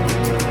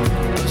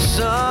 I'll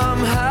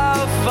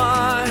somehow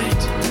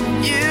find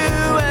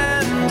you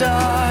and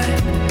I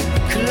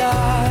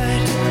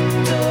collide.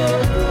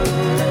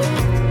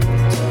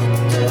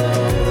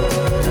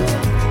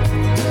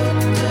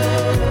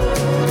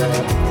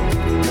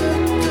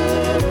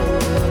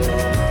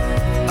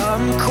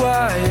 I'm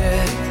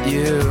quiet,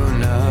 you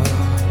know.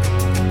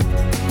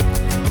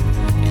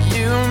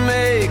 You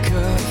make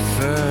a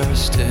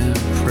first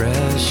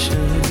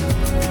impression.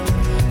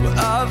 Well,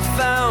 I've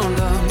found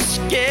I'm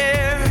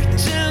scared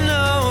to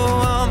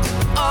know I'm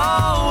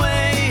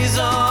always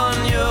on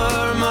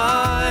your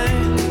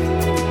mind.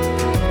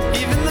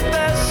 Even the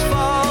best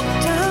fall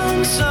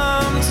down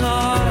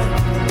sometime.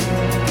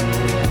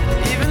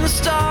 Even the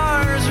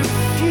stars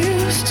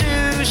refuse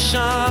to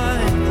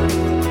shine.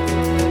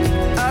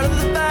 Out of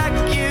the back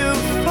you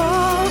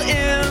fall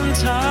in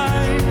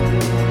time.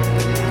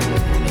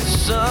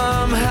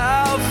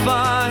 Somehow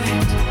find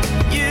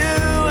you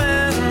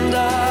and I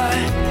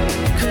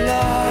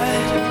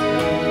collide.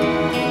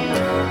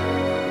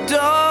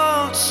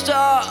 Don't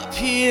stop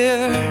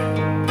here.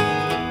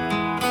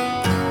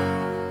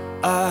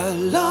 I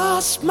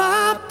lost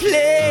my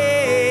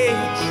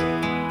place.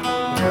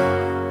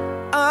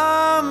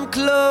 I'm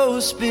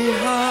close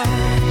behind.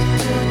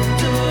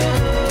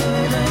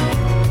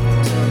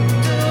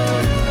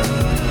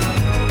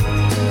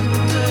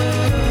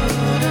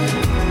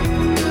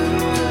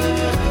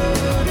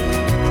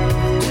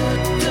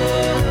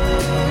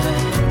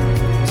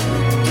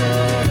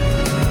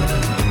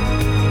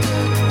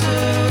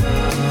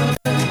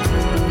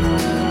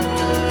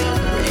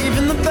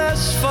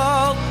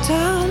 Fall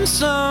down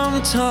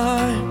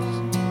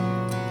sometimes.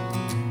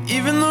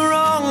 Even the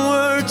wrong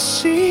words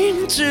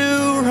seem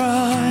to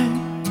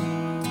rhyme.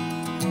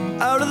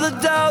 Out of the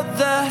doubt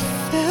that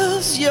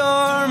fills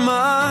your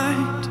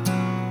mind,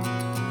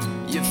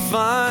 you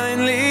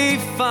finally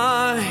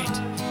find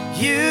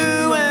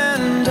you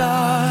and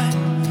I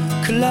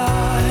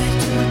collide.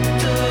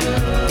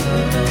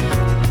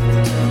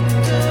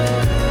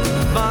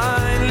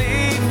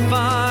 Finally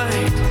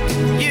find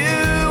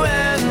you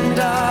and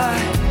I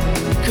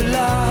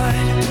collide.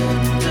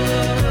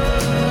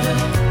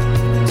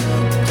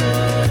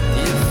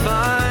 You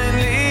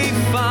finally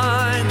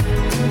find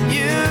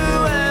you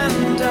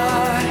and I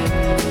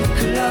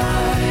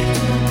collide.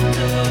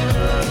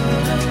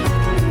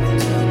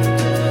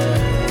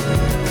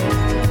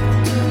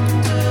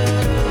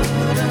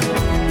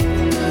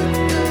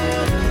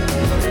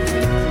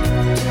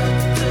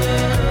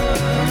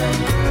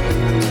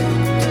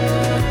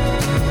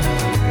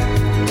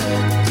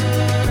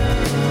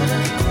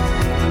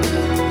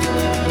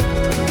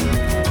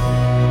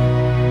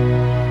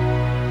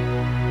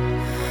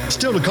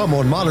 Still to come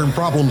on Modern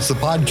Problems, the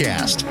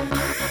podcast.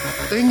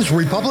 Things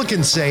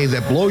Republicans say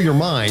that blow your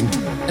mind,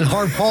 and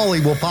Hard Pauly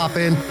will pop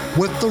in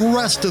with the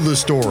rest of the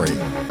story.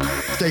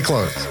 Stay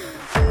close.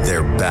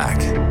 They're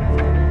back.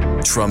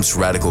 Trump's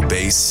radical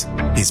base,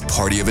 his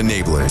party of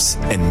enablers,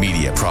 and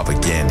media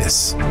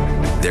propagandists.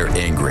 They're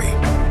angry,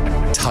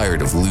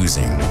 tired of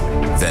losing,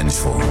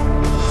 vengeful,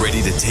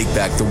 ready to take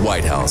back the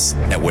White House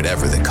at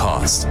whatever the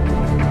cost.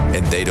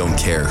 And they don't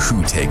care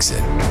who takes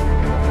it.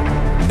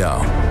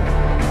 No.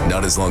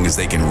 Not as long as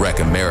they can wreck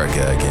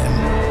America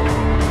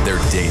again.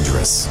 They're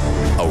dangerous,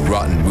 a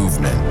rotten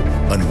movement,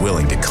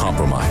 unwilling to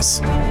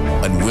compromise,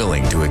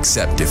 unwilling to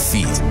accept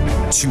defeat,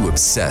 too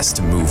obsessed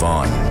to move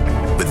on.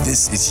 But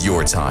this is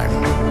your time,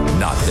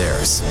 not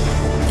theirs.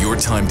 Your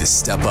time to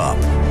step up,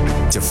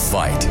 to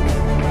fight,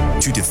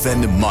 to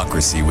defend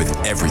democracy with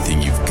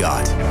everything you've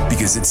got.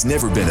 Because it's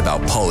never been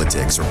about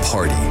politics or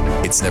party.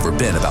 It's never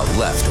been about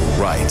left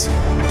or right,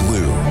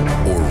 blue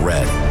or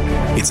red.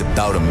 It's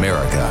about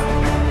America.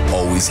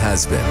 Always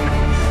has been.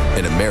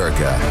 An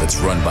America that's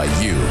run by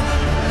you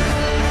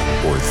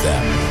or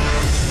them.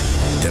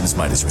 Dems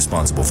Might is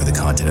responsible for the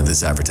content of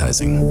this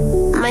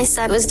advertising. My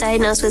son was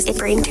diagnosed with a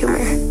brain tumor,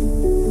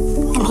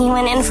 and he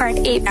went in for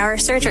an 8-hour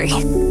surgery.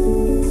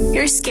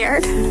 You're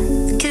scared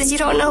because you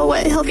don't know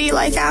what he'll be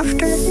like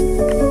after. You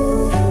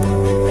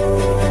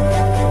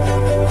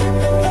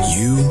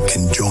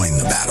can join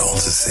the battle to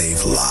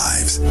save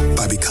lives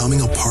by becoming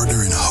a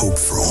partner in hope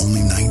for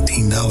only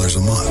 $19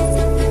 a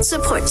month.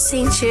 Support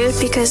St. Jude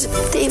because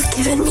they've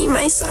given me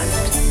my son.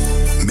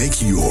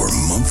 Make your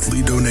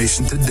monthly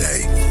donation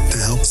today to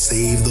help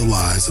save the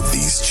lives of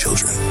these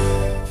children.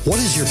 What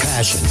is your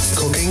passion?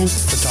 Cooking,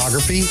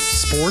 photography,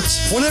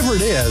 sports? Whatever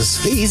it is,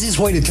 the easiest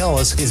way to tell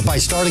us is by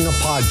starting a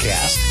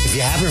podcast. If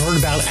you haven't heard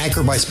about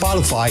Anchor by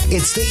Spotify,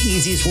 it's the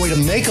easiest way to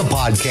make a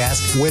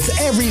podcast with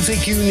everything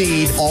you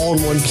need all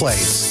in one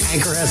place.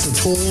 Anchor has the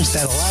tools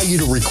that allow you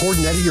to record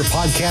and edit your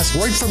podcast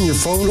right from your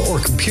phone or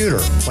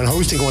computer. When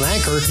hosting on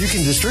Anchor, you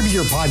can distribute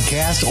your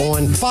podcast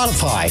on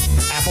Spotify,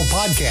 Apple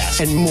Podcasts,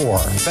 and more.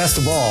 Best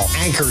of all,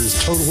 Anchor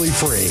is totally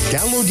free.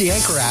 Download the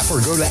Anchor app or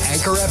go to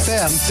Anchor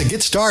FM to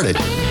get started.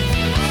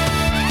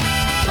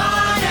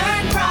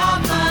 Modern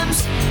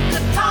Problems, the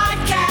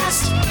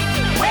podcast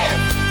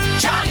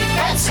with Johnny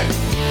Benson.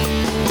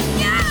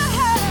 Yeah!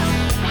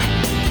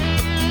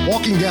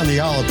 Walking down the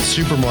aisle at the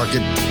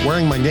supermarket,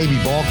 wearing my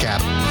Navy ball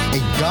cap, a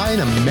guy in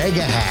a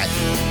mega hat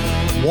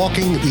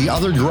walking the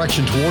other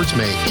direction towards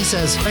me. He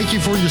says, "Thank you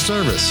for your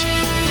service."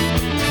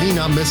 Me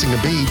not missing a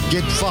beat.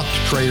 Get fucked,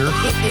 traitor.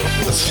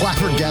 The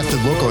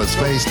flabbergasted look on his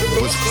face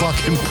was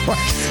fucking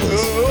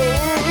priceless.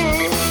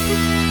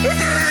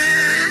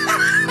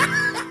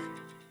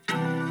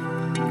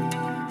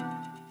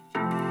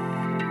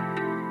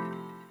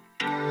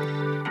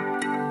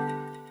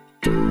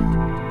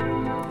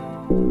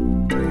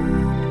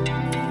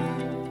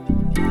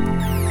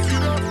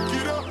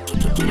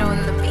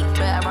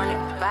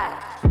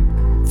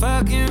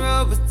 Fucking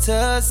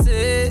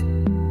Robitussin.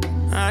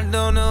 I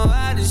don't know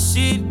how this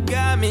shit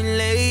got me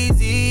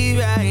lazy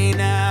right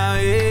now,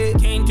 yeah.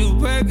 Can't do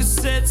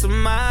Percocets on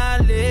my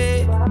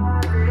leg.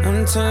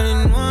 I'm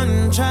turning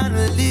one, trying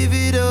to live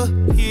it up.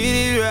 Hit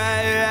it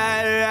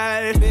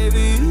right,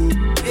 baby,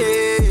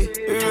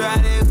 yeah.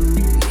 Ride it,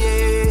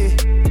 yeah.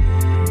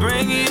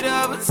 Bring it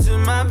over to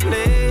my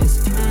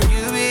place.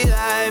 You be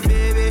like,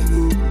 baby,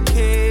 who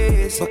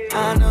cares? But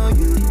I know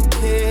you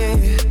care.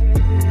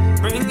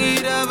 Bring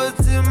it over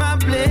to my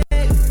place.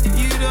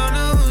 You don't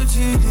know what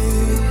you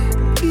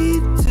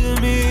did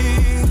to me.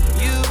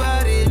 Your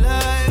body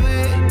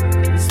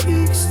language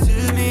speaks to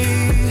me.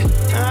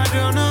 I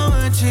don't know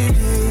what you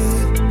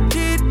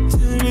did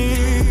to me.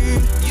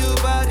 Your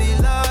body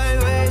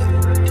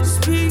language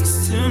speaks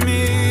to me.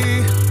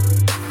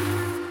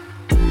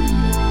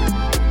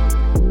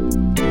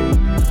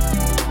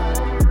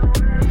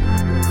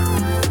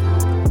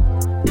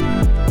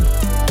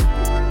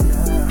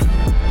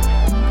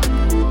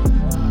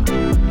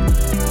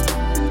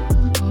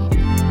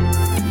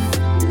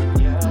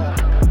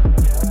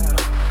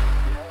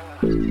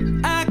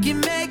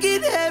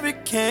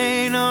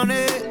 Hurricane on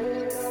it,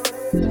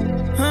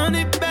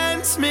 100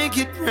 bands make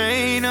it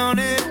rain on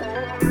it.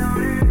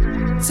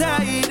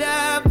 Tie it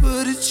up,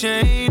 put a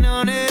chain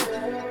on it.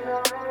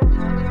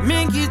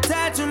 Make you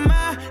tattoo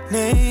my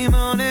name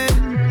on it.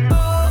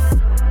 Oh,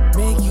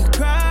 make you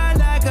cry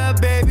like a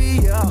baby,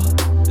 yo.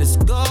 Let's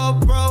go,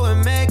 bro,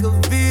 and make a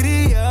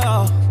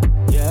video,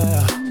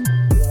 yeah.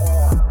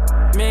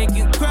 Make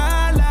you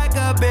cry like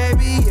a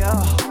baby,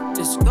 yo.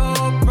 Let's go,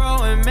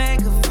 bro, and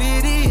make a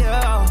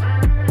video.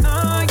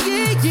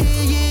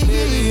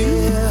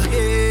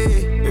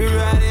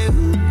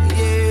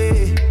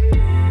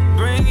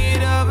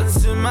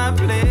 My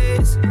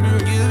place,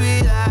 and you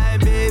be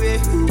like, baby,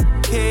 who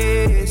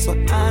cares? So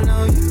I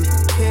know you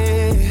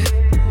care.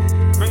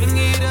 Bring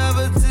it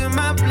over to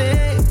my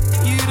place.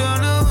 You don't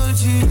know what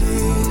you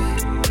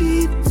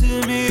did to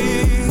me.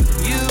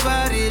 Your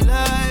body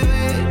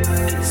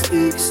language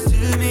speaks to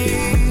me.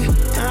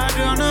 I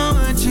don't know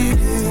what you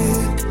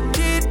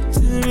did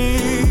to me.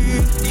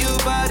 Your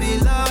body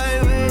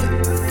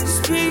language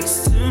speaks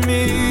to me.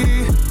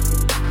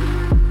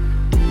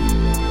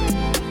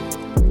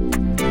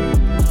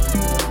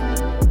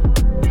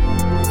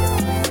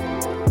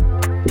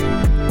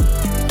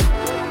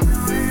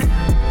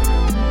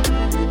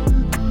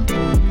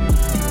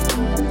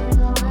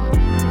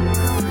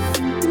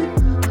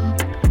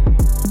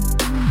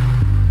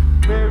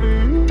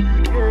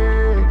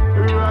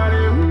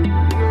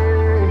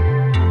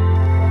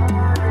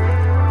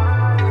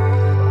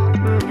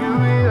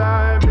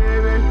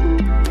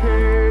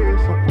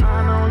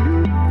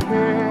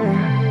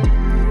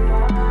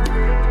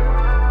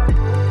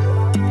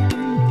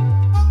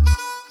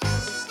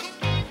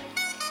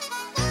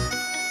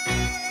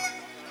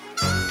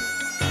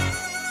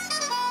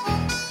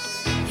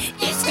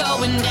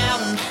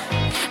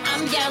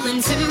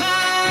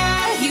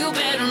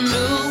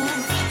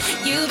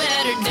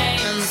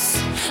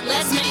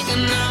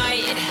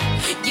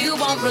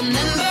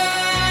 Remember,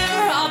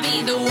 I'll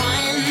be the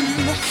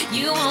one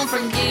you won't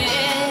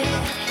forget.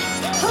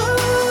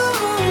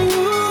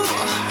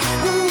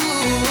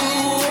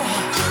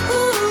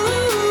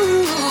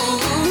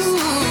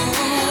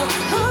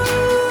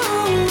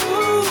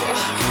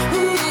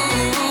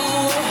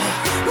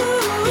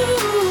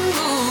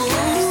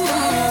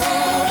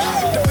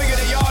 The bigger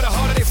they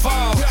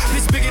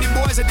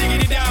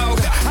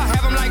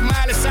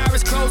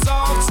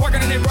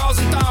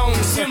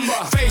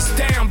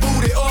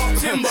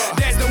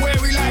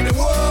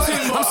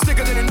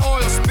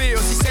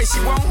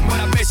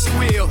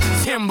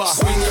Timber.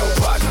 Swing your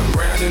partner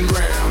round and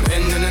round,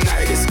 and then the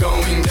night is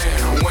going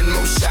down. One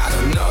more shot,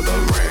 another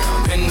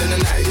round, and then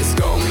the night is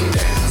going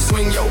down.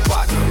 Swing your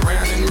partner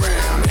round and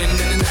round, and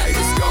then the night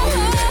is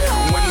going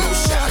down. One more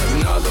shot,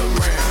 another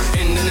round,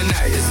 and then the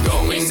night is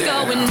going It's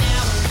down. going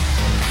down.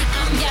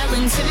 I'm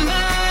yelling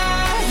timber.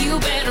 You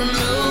better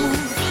move.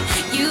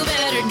 You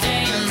better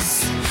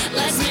dance.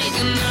 Let's make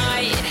a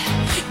night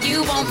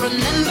you won't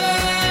remember.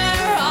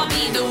 I'll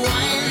be the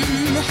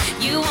one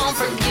you won't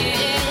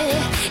forget.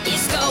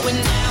 It's going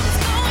down. It's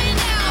going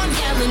down. I'm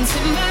yelling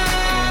timber.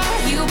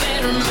 You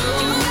better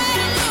move.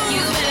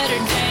 You better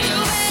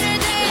dance.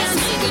 Let's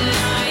make a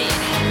night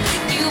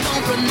you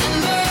won't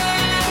remember.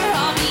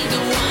 I'll be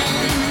the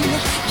one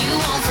you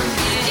won't forget.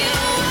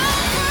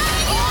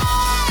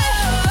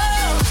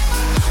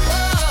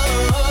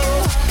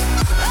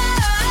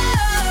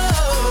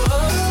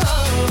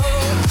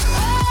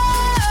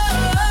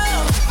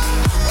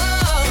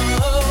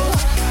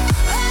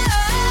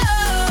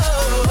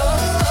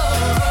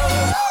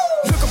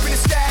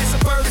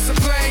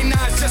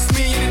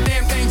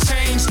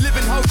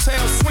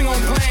 Hotels, swing on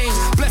planes,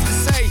 blessed to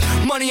say,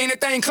 money ain't a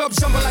thing, club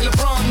jumping like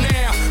LeBron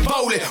now,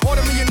 bowl it,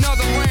 order me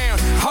another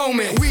round,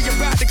 homie, we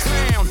about to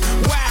clown,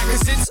 why,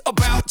 cause it's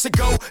about to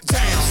go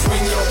down.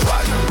 Swing your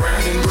partner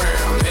round and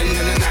round, and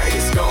then the night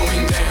is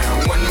going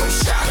down, one more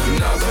shot,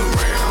 another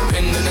round,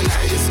 and then the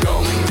night is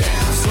going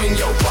down. Swing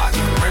your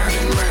partner round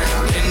and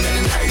round, and then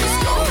the night is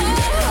going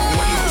down,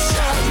 one more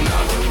shot,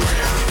 another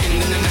round, and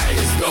then the night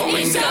is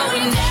going It's down.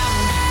 going down.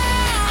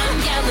 I'm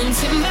yelling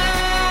timber.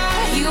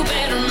 You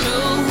better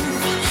move.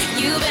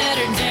 You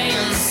better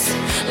dance.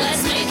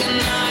 Let's make a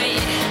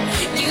night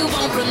you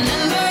won't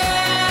remember.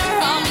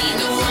 I'll be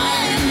the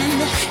one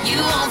you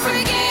won't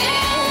forget.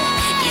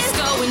 It's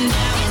going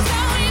down. It's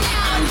going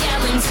down. I'm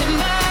yelling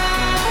timber.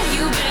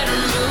 You better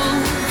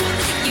move.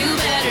 You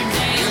better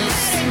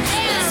dance.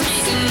 Let's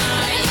make a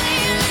night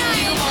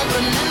you won't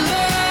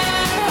remember.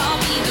 I'll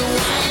be the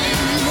one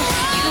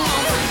you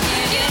won't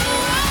forget.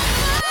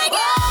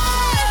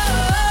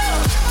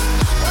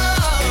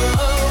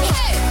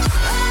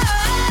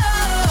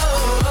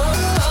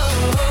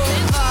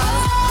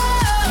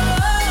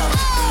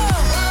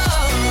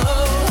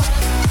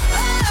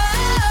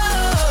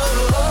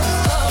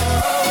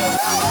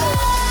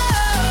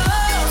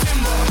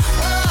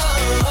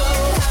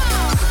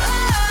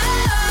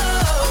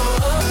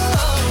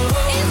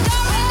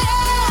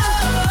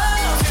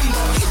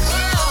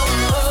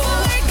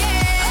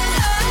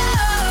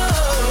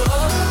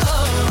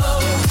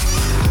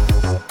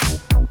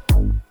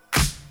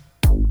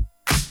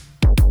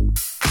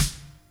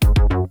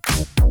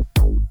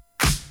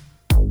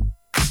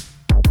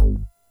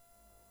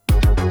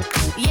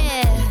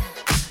 Yeah,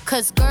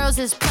 cause girls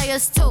is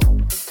players too.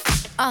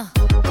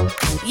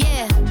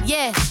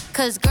 Yeah,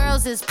 cause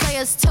girls is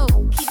players too.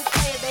 Keep it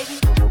playing, baby.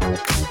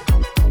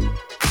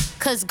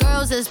 Cause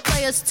girls is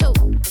players too.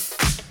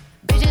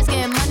 Bitches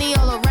getting money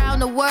all around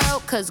the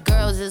world, cause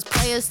girls is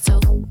players too.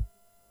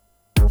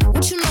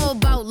 What you know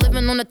about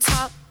living on the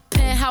top?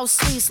 Penthouse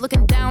suites,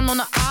 looking down on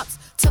the ops.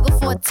 Took her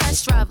for a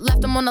test drive,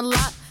 left them on the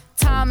lot.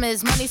 Time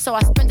is money, so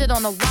I spend it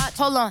on a watch.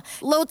 Hold on,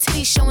 little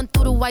titty showing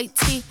through the white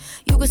tee.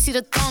 You can see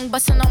the thong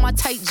busting on my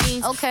tight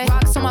jeans. Okay,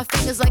 rocks on my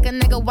fingers like a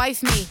nigga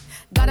wife me.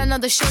 Got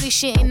another shorty,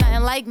 she ain't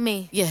nothing like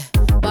me. Yeah,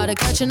 about to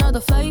catch another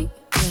flight.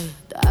 Yeah,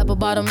 the apple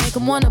bottom make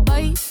him wanna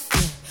bite.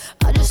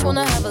 Yeah, I just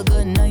wanna have a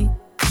good night.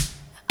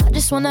 I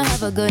just wanna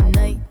have a good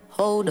night.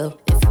 Hold up,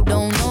 if you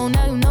don't know,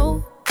 now you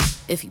know.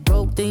 If you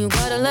broke, then you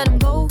gotta let him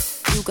go.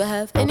 You could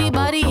have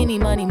anybody, any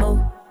money,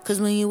 mo. Cause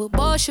when you a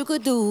boss, you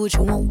could do what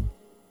you want.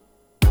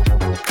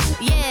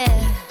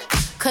 Yeah,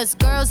 cause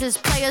girls is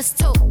players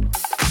too.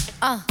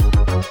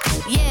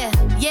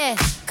 Yeah,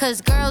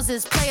 cause girls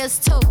is players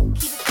too.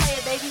 Keep it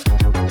playing, baby.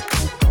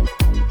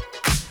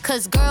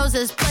 Cause girls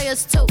is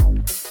players too.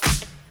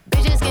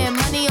 Bitches getting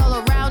money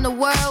all around the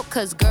world,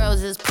 cause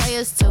girls is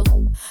players too.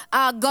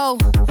 I go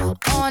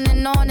on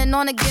and on and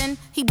on again.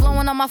 He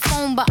blowing on my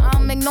phone, but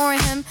I'm ignoring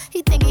him.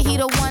 He thinking he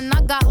the one,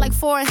 I got like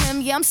 4 of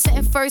him. Yeah, I'm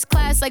sitting first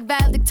class like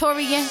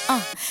valedictorian.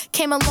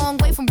 Came a long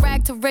way from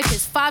rag to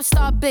riches.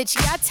 5-star bitch,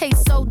 yeah, I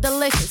taste so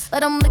delicious.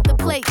 Let him lick the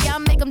plate, yeah, I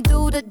make him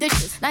do the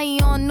dishes. Now he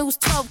on News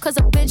 12, cause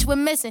a bitch we're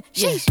missing.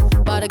 Sheesh,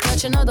 about to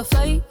catch another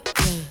flight.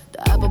 Yeah,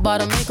 the apple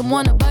bottom make him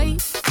wanna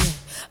bite.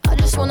 Yeah, I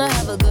just wanna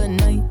have a good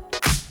night.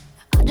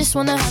 I just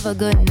wanna have a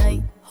good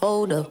night.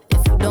 Hold up,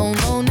 if you don't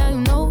know, now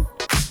you know.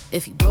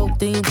 If you broke,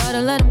 then you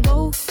gotta let him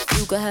go.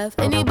 You could have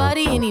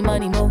anybody, any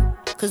money, mo.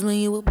 Cause when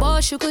you a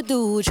boss, you could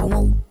do what you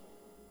want.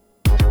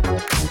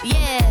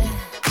 Yeah,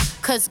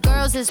 cause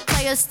girls is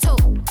players too.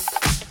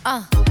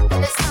 And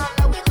it's time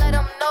that we let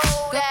them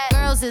know that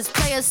girls is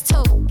players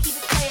too. Keep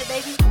it playing,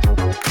 baby.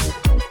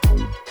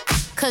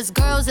 Cause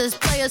girls is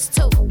players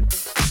too.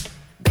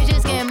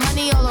 Bitches getting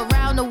money all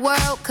around the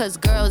world, cause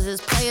girls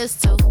is players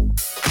too.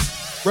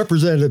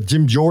 Representative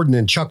Jim Jordan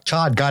and Chuck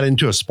Todd got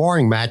into a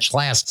sparring match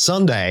last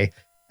Sunday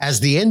as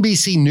the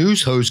NBC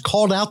News host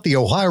called out the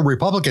Ohio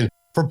Republican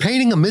for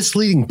painting a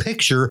misleading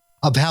picture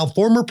of how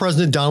former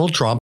President Donald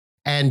Trump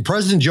and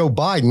President Joe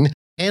Biden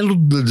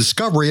handled the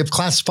discovery of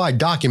classified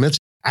documents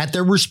at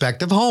their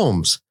respective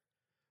homes.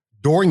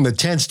 During the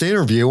tense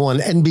interview on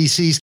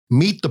NBC's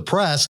Meet the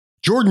Press,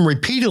 Jordan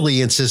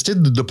repeatedly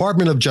insisted the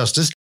Department of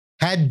Justice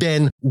had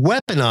been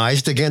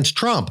weaponized against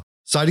Trump,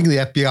 citing the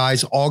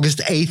FBI's August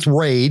 8th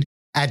raid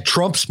at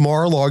Trump's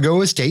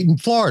Mar-a-Lago estate in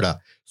Florida.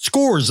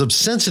 Scores of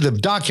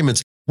sensitive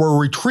documents were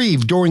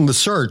retrieved during the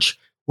search,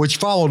 which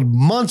followed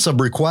months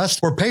of requests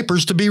for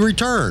papers to be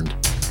returned.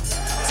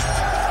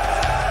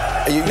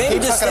 You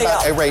keep talking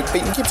about a raid,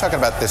 but you keep talking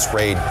about this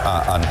raid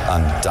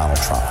on Donald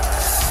Trump.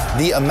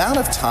 The amount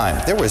of time,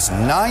 there was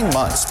 9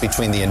 months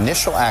between the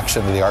initial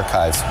action the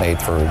archives made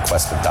for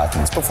requested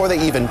documents before they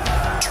even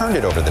turned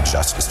it over to the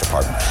Justice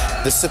Department.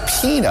 The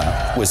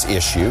subpoena was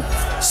issued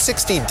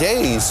 60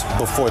 days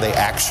before they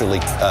actually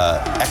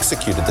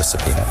executed the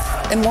subpoena.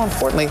 And more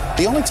importantly,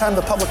 the only time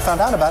the public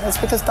found out about it is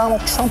because Donald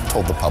Trump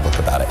told the public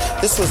about it.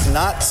 This was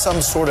not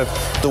some sort of,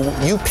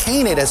 you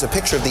paint it as a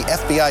picture of the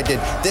FBI did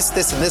this,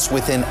 and this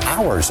within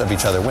hours of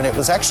each other, when it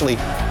was actually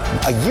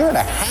a year and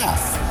a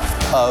half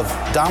of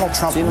Donald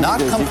Trump not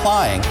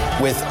complying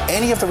with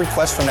any of the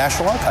requests from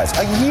National Archives.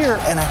 A year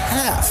and a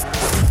half.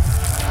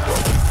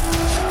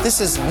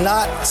 This is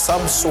not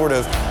some sort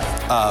of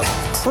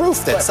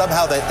proof that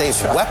somehow that they've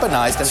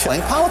weaponized and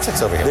playing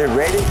politics over here.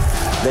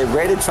 They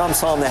raided Trump's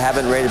home. They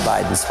haven't raided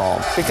Biden's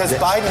home. Because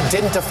Biden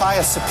didn't defy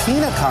a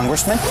subpoena,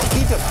 Congressman.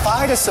 He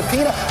defied a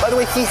subpoena. By the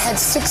way, he had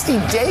 60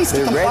 days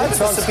to comply with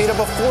the subpoena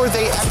before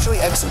they actually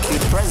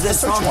executed. President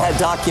Trump had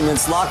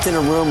documents locked in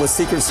a room with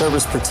Secret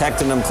Service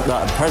protecting them.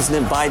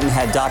 President Biden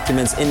had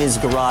documents in his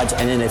garage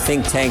and in a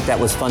think tank that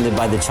was funded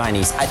by the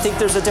Chinese. I think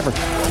there's a difference.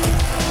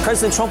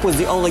 President Trump was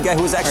the only guy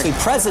who was actually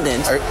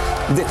president.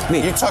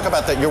 You talk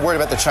about that. You're worried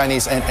about the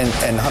Chinese and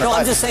Hunter Biden.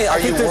 I'm just saying. Are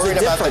you worried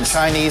about the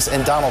Chinese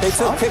and Donald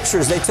Trump?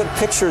 They took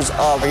pictures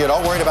of. Are you at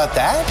all worried about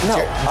that?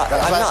 No,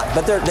 I'm not.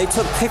 But they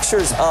took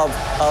pictures of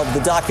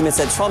the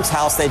documents at Trump's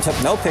house. They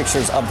took no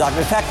pictures of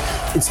documents. In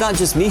fact, it's not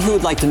just me who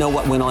would like to know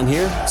what went on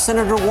here.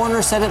 Senator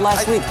Warner said it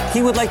last week.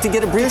 He would like to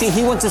get a briefing.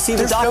 He wants to see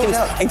the documents.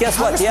 And guess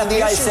what? The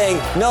FBI is saying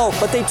no,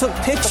 but they took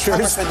pictures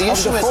of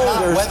the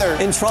folders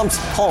in Trump's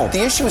home.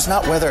 The issue is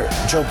not whether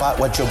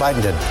what Joe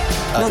Biden did.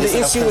 No, the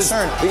issue is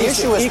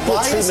equal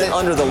treatment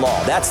under the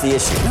law. That's the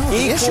issue. No,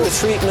 the issue is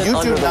treatment under the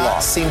law. You do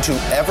not seem to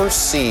ever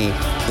see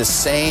the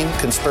same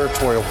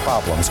conspiratorial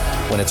problems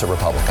when it's a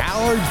Republican.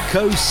 Howard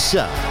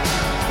Cosell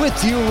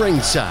with you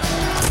ringside.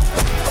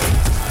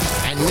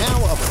 And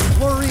now a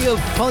flurry of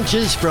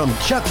punches from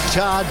Chuck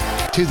Todd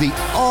to the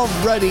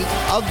already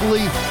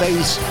ugly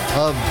face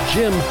of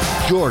Jim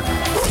Jordan.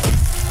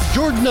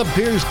 Jordan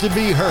appears to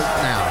be hurt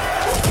now.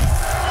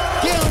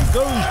 Down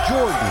goes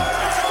Jordan.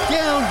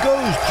 Down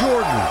goes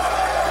Jordan.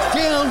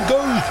 Down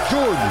goes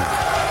Jordan.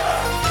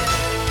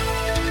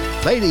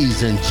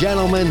 Ladies and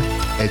gentlemen,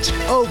 it's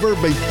over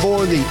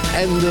before the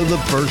end of the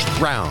first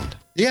round.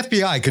 The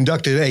FBI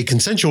conducted a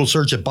consensual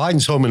search at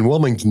Biden's home in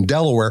Wilmington,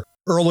 Delaware,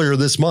 earlier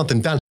this month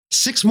and found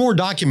 6 more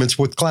documents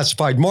with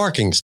classified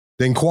markings.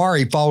 The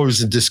inquiry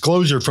follows a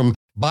disclosure from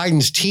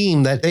Biden's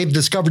team that they've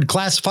discovered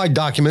classified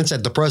documents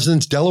at the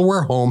president's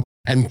Delaware home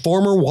and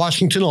former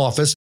Washington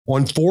office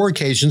on 4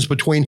 occasions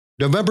between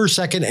November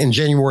 2nd and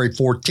January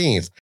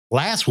 14th.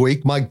 Last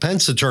week, Mike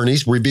Pence's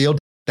attorneys revealed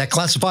that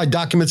classified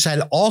documents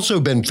had also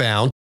been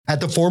found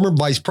at the former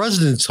vice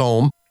president's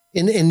home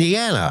in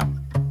Indiana.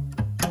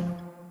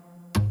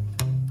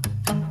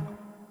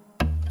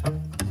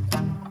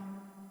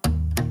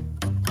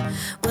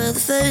 Well, the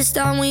first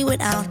time we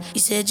went out,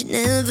 you said you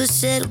never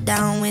settled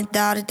down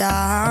without a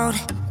doubt.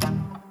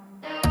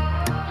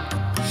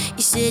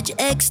 You said your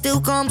ex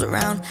still comes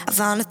around. I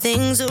found the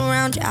things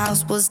around your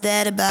house, what's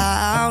that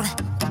about?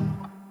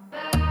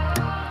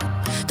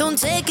 Don't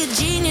take a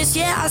genius,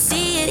 yeah, I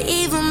see it.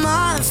 Even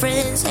my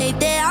friends hate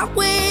that I'm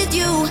with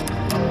you.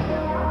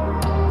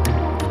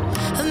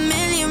 A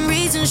million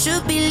reasons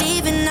should be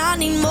leaving. I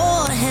need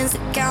more hands to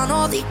count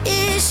all the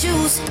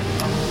issues.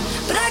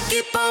 But I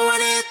keep on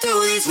running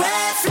through these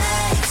red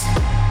flags.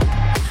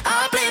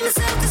 I blame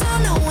myself cause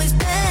I know it's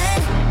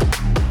bad.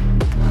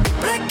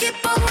 But I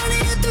keep on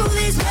running through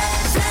these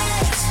red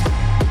flags.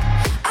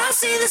 I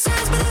see the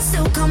signs but I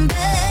still come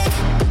back.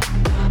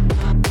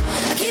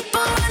 I keep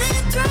on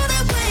running through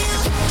the wheel,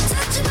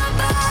 touching my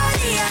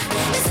body,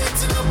 listen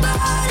to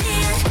nobody,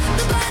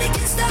 nobody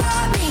can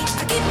stop me.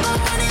 I keep on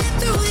running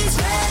through these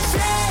red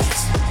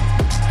flags.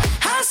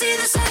 I see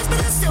the signs but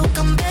I still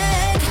come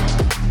back.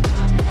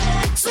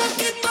 So I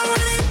keep on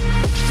running.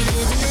 You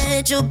living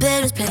at your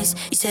parents' place.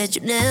 You said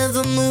you'd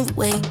never move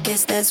away.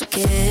 Guess that's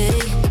okay.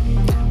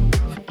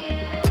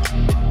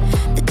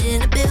 The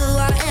dinner bill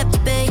I have to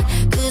pay.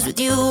 Cause with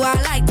you I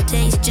like the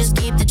taste. Just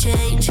keep the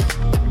change.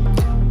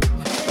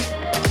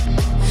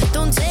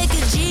 Don't take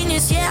a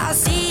genius, yeah, I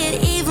see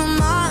it. Even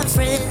my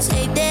friends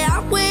hate that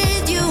I'm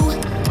with you.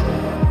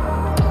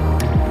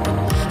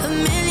 A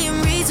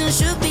million reasons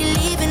should be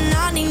leaving.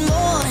 I need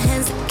more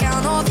hands to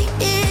count all the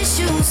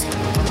issues.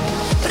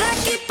 But I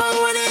keep on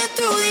running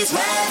through these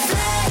red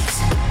flags.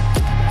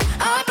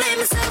 I blame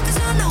myself cause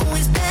I know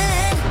it's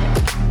bad.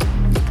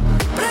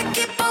 But I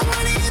keep on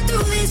running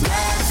through these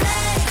red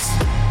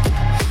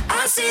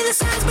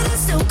the signs, but I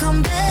still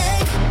come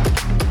back.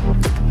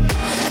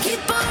 I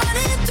keep on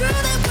running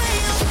through the way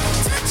you're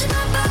touching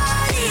my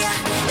body.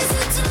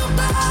 Listen to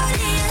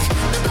nobody,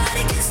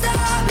 nobody can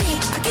stop me.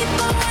 I keep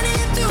on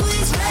running through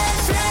these red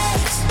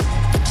flags.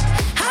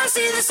 I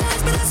see the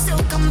signs, but I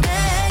still come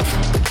back.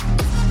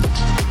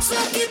 So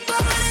I keep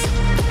on running.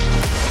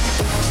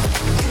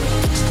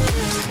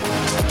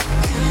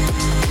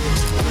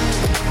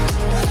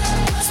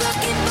 So I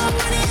keep on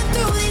running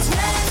through these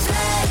red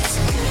flags.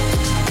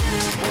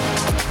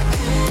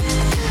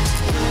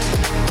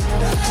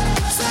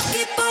 So I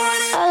keep on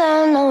running. All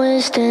I know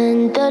is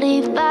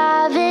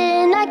 10:35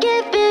 and I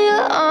can feel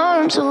your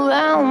arms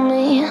around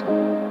me.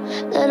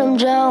 Let them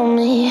drown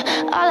me.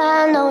 All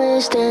I know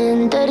is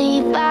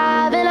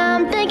 10:35 and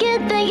I'm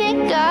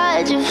thinking,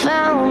 God, you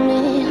found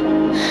me.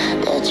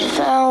 That you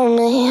found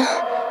me.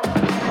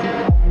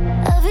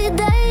 Every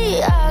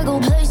day I go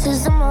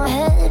places in my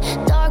head.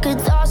 Darker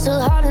thoughts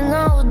are hard to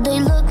know. They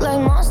look like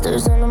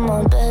monsters under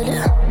my bed.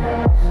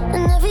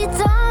 And every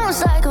time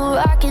it's like a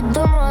rocket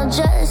through my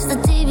chest. The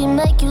TV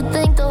make you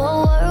think the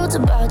whole world's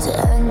about to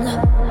end.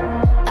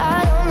 I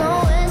don't know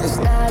where this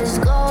night is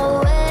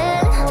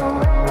going,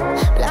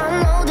 but I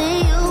know that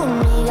you and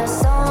me got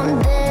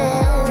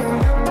something.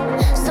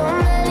 So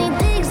many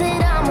things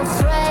that I'm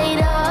afraid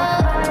of,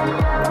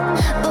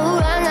 but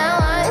right now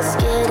I ain't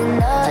scared of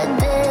nothing.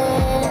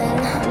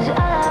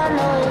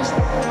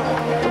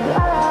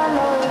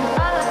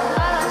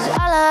 'Cause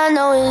all I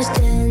know is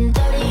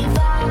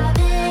 10:35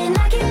 and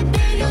I can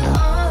feel your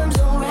arms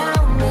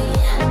around me.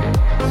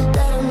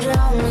 Let them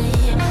drown me.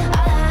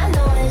 All I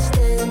know is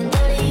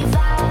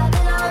 10:35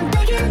 and I'm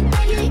thinking,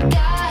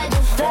 God,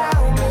 you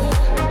found me.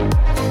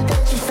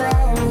 That you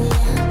found me.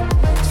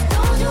 So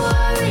don't you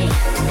worry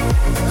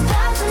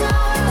about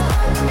tomorrow.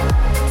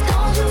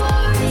 Don't you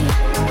worry,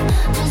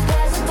 just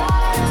pass the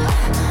bottle.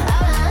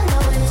 All I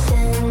know is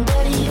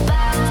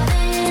 10:35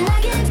 and I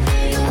can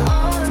feel your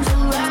arms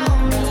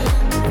around me.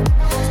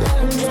 Let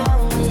them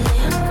drown me.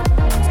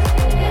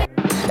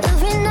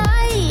 Every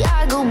night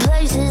I go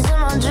places in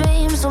my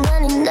dreams, so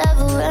many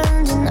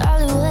never-ending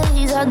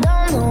alleyways. I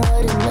don't know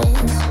what it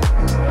means,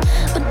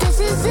 but this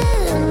is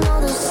it. I know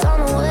the sun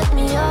will wake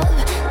me up.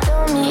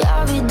 Tell me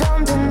I'll be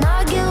done to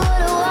not get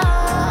what I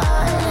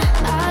want.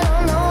 I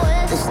don't know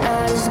where this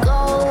night is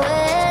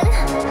going,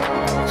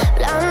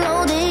 but I know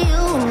that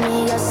you and me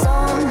got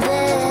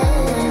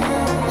something.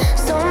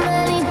 So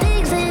many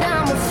things that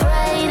I'm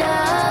afraid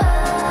of,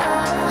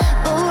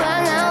 but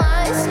right now I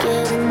ain't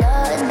scared of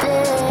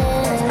nothing.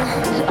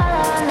 'Cause all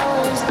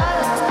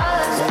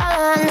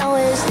I know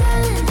is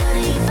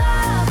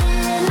 10:35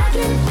 and I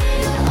can feel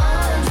your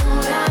arms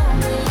around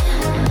me.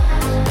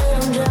 Let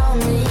them drown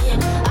me.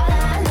 All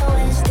I know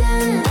is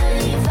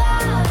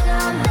 10:35 and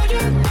I'm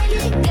thinking,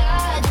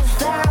 God, you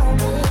found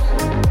me.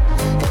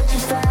 That you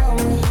found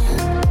me.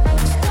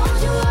 So don't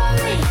you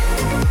worry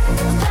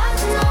about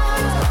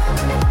tomorrow.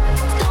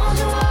 Don't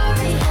you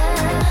worry,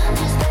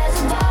 just pass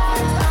the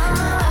bottle.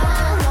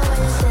 I know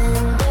it's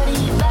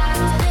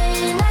 10:35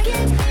 and I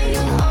can feel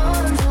your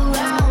arms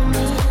around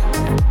me.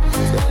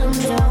 Let them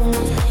drown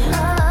me.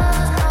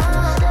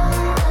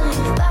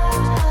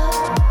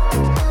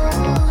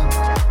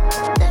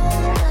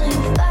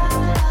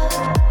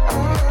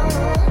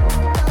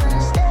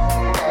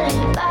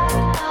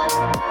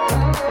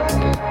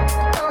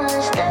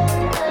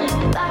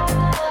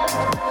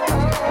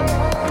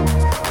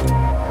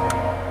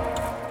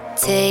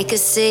 Take a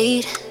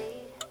seat,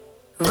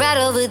 right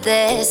over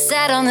there.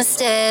 Sat on the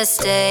stairs,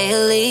 stay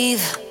or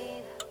leave.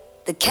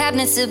 The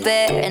cabinets are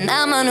bare, and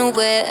I'm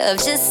unaware of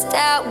just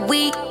how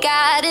we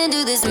got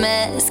into this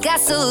mess. Got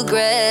so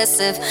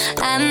aggressive.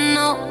 I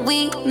know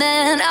we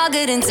meant all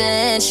good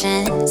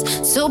intentions.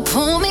 So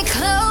pull me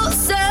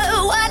closer.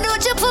 Why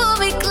don't you pull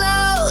me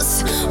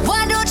close?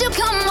 Why don't you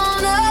come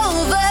on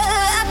over?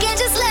 I can't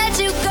just let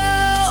you go.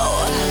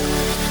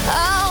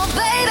 Oh,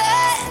 baby,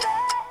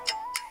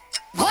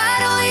 why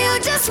don't you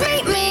just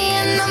meet me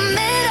in the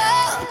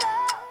middle?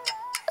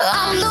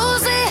 I'm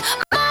losing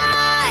my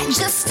mind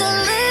just a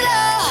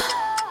little.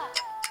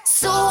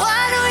 So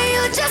why don't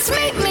you just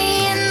meet me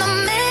in the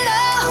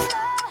middle?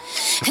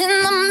 In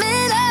the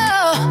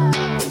middle,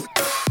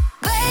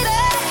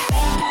 baby.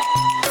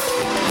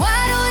 Why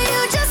don't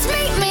you just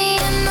meet me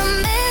in the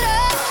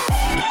middle?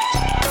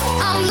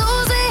 I'm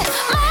losing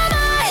my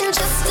mind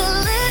just a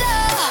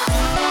little.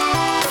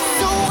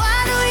 So why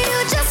don't you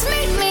just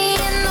meet me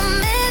in the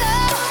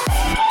middle?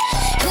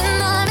 In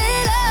the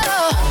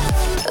middle.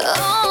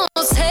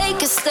 Oh, take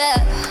a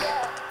step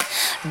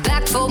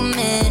back for a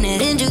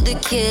minute into the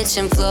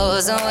kitchen.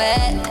 Floors are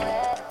wet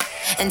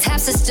and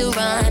taps are still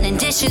running,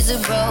 dishes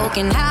are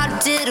broken. How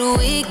did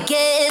we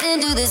get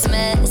into this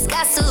mess?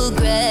 Got so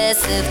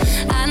aggressive.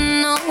 I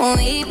know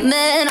we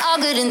meant all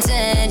good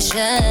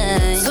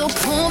intentions. So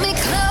pull me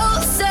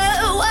closer.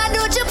 Why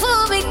don't you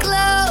pull me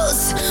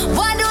close?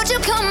 Why don't you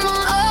come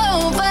on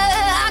over?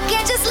 I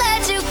can't just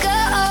let you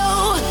go.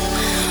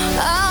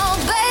 Oh,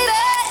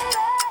 baby,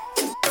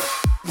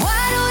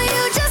 why don't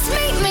you just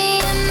meet me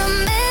in the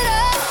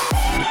middle?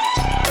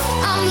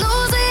 I'm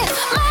losing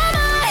my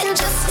mind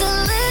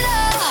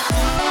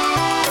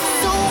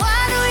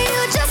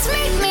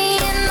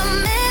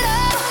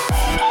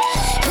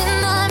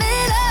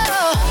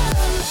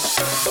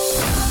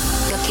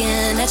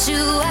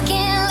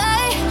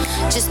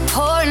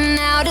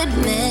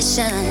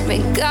admission,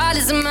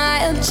 regardless of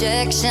my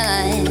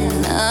objection.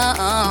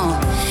 Oh,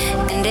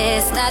 and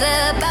it's not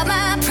about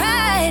my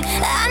pride.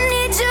 I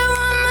need you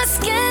on my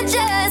skin,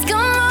 just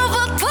come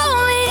over, pull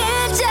me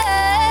in,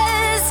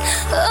 just.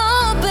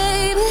 Oh,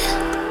 baby,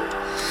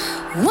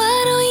 why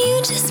don't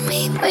you just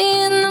meet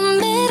me in the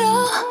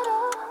middle?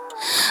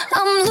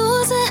 I'm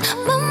losing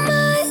my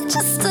mind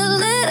just a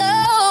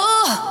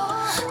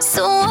little.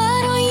 So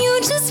why don't you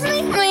just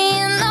meet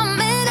me in the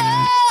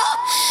middle?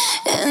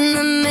 In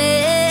the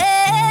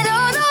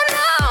middle, no,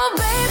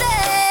 baby.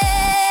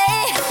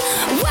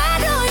 Why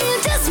don't you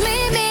just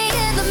meet me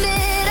in the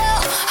middle?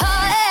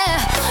 Oh yeah,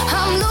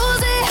 I'm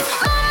losing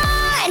my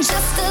mind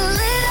just a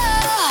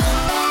little.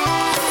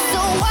 So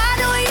why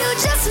don't you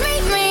just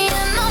meet me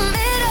in the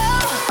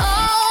middle?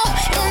 Oh,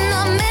 in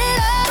the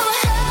middle,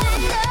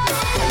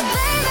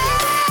 baby.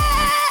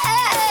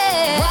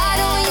 Why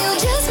don't you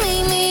just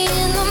meet me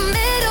in the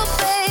middle,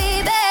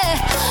 baby?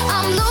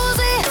 I'm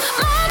losing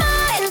my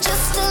mind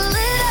just a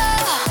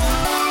little.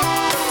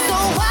 So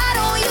why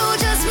don't you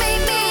just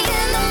meet me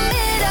in the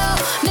middle,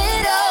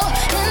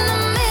 in the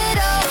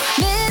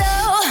middle.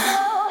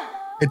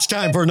 It's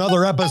time for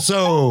another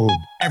episode.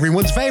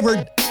 Everyone's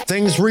favorite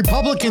things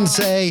Republicans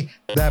say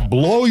that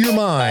blow your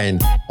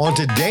mind. On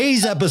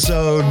today's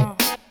episode,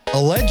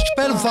 alleged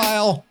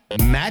pedophile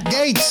Matt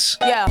Gaetz.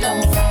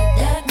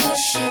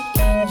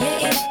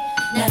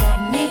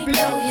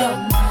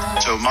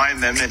 So my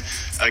amendment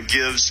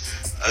gives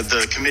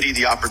the committee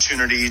the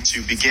opportunity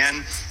to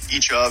begin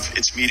each of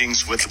its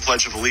meetings with the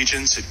Pledge of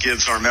Allegiance. It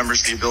gives our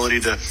members the ability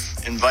to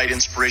invite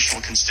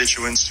inspirational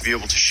constituents to be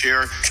able to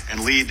share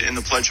and lead in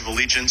the Pledge of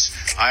Allegiance.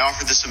 I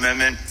offered this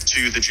amendment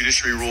to the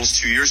judiciary rules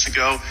 2 years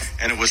ago,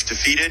 and it was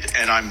defeated,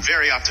 and I'm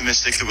very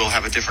optimistic that we'll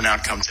have a different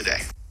outcome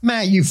today.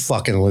 Matt, you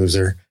fucking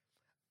loser.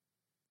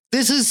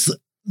 This is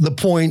the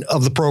point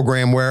of the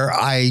program where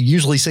I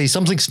usually say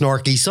something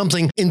snarky,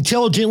 something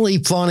intelligently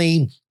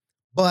funny,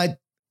 but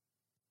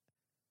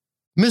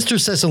Mr.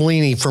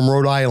 Cicilline from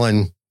Rhode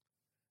Island,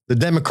 the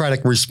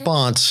Democratic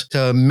response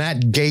to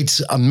Matt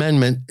Gaetz'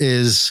 amendment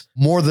is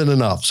more than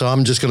enough. So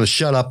I'm just going to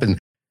shut up and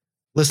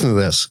listen to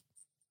this.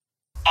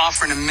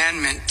 Offer an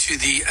amendment to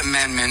the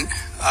amendment,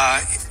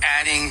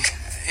 adding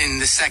in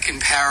the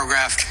second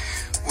paragraph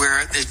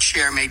where the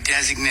chair may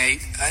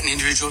designate an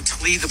individual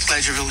to lead the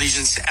Pledge of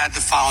Allegiance to add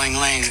the following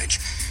language.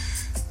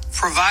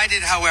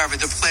 Provided, however,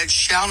 the pledge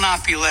shall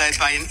not be led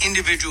by an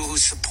individual who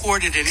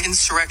supported an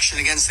insurrection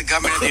against the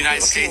government of the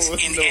United States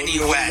in any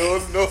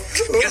way.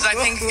 Because I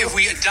think if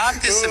we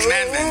adopt this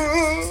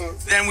amendment,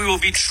 then we will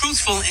be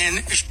truthful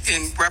in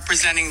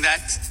representing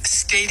that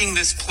stating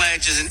this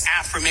pledge is an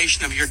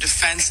affirmation of your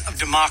defense of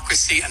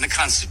democracy and the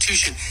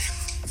Constitution.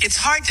 It's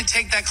hard to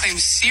take that claim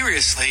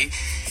seriously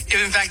if,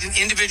 in fact, an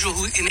individual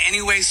who in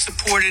any way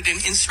supported an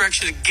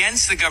insurrection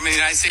against the government of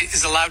the United States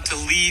is allowed to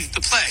lead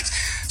the pledge.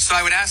 So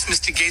I would ask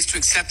Mr. Gaetz to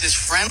accept this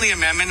friendly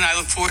amendment, and I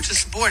look forward to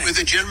supporting it. Would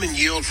the gentleman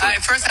yield for I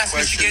first ask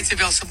Mr. Gaetz if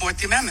he'll support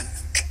the amendment.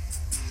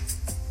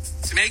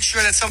 To make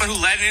sure that someone who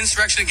led an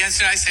insurrection against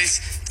the United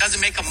States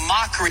doesn't make a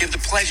mockery of the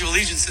Pledge of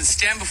Allegiance and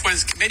stand before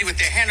this committee with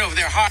their hand over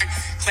their heart,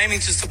 claiming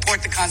to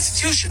support the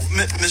Constitution.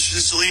 Mr.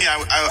 Cicilline,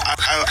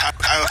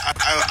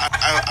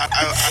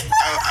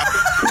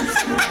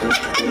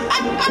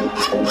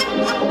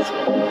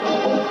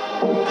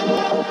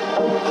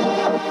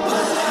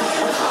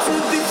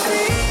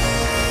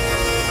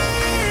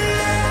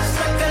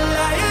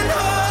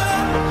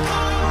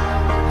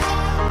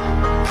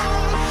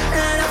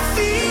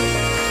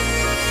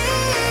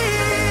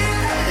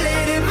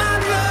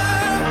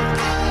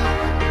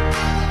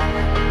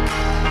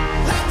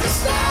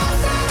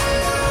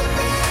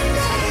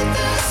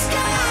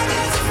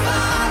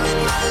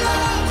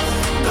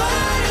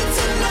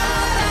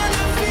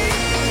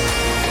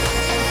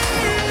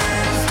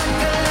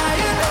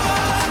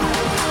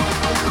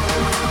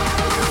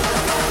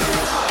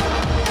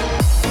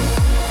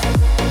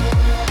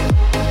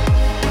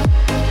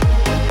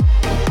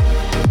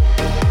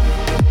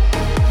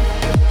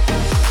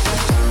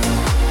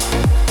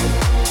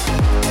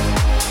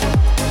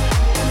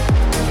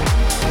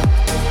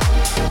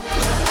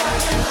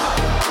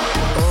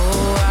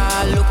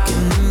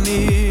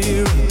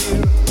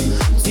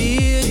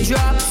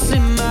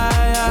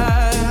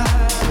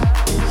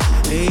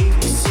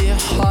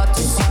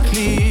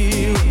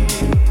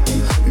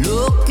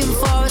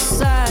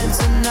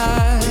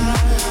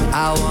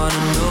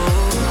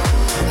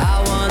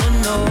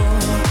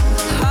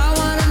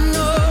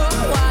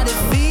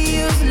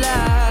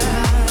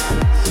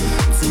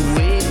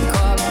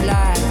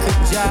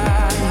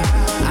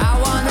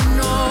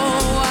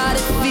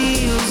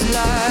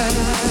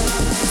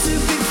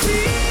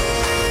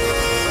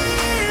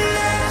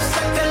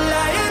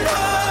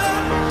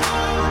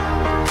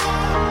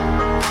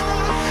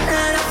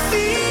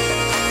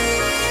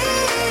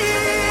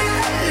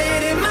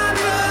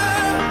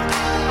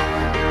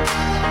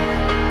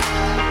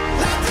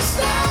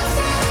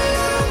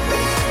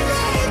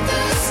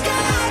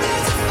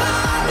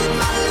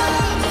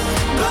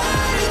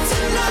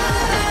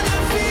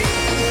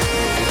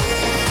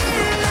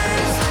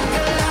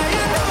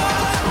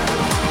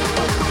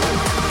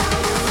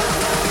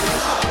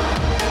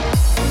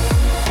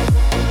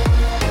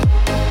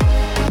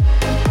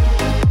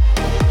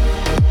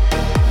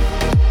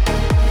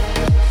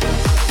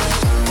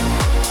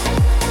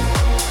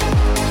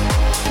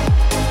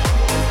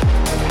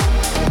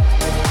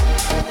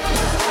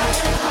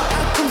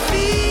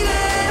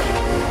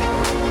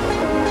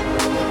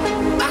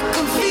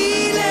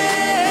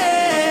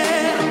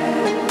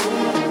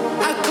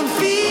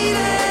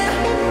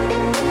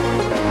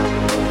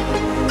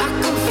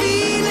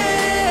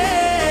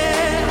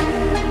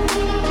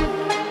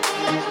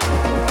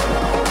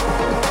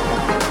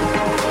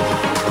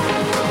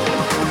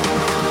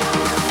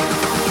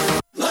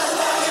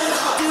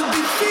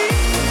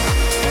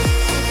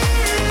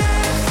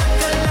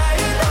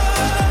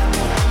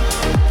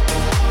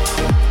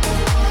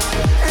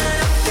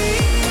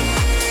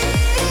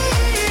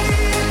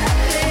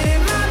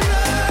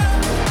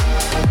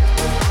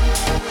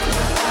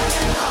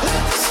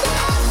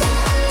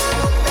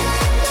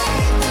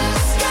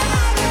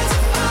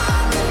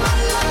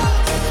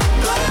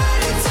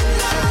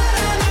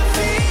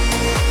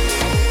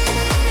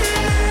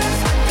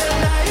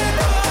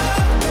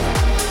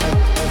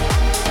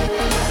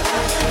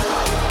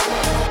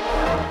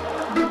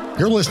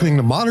 You're listening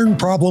to Modern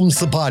Problems,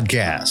 the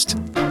podcast.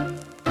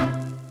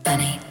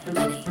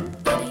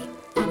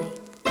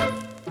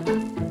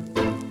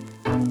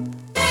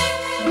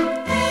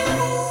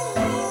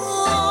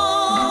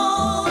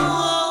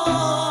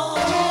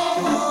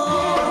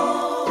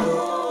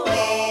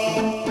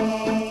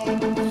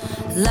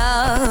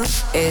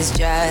 Love is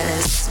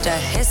just a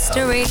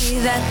history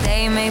that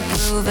they may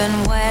prove,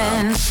 and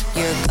when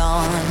you're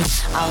gone,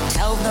 I'll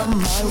tell them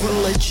my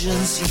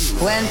religion's you.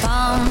 When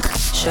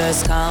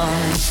punctures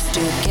come to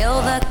kill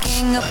the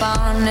king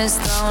upon his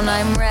throne,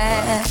 I'm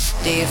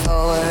ready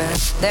for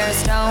their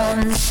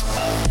stones.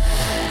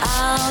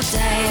 I'll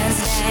dance,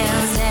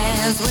 dance,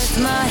 dance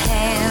with my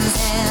hands,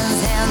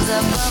 hands, hands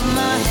above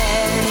my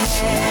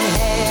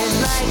head,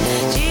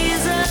 like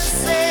Jesus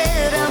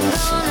said. I'm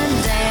gonna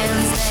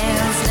dance,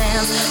 dance,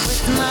 dance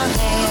with my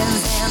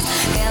hands, hands,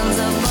 hands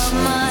above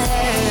my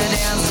head.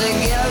 Dance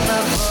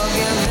together,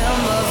 forgive him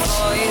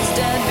before he's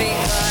dead,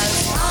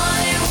 because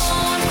I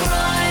won't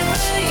cry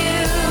for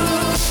you.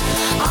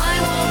 I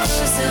won't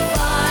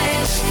crucify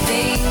the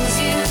things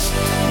you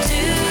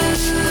do.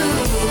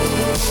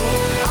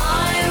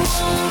 I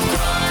won't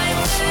cry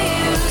for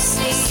you.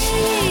 See,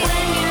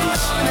 when you're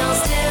gone, I'll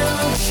still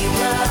be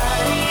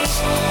bloody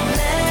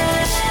Mary.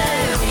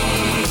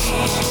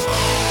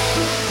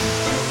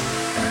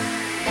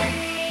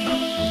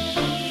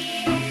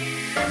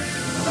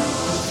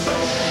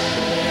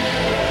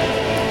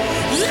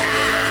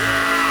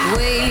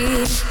 We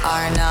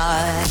are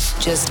not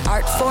just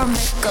art for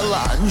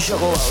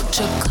Michelangelo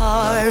to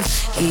carve.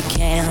 He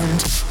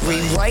can't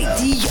rewrite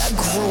the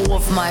aggro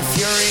of my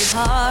fury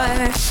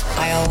heart.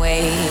 I'll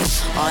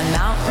wait on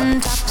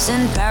mountaintops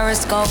in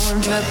Paris,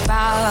 Gondra,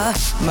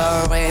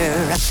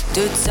 Maria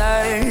to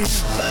turn.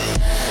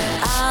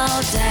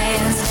 I'll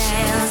dance,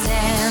 dance,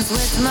 dance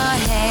with my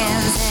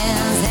hands,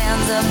 hands,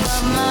 hands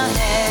above my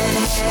head,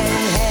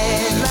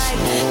 like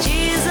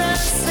Jesus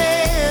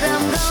said.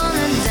 I'm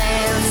gonna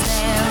dance,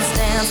 dance,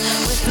 dance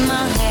with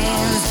my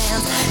hands,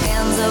 hands,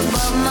 hands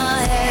above my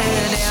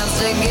head. Dance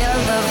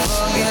together,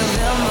 forgive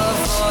him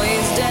before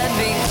he's dead,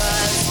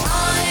 because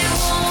I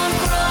won't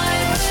cry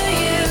for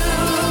you.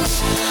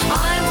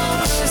 I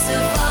won't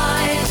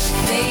crucify the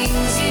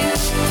things you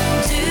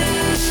do.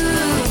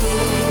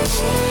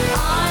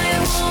 I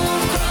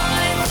won't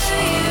cry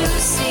for you.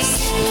 See,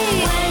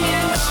 when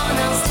you're gone,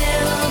 I'll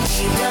still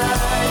be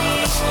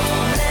bloody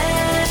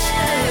Mary.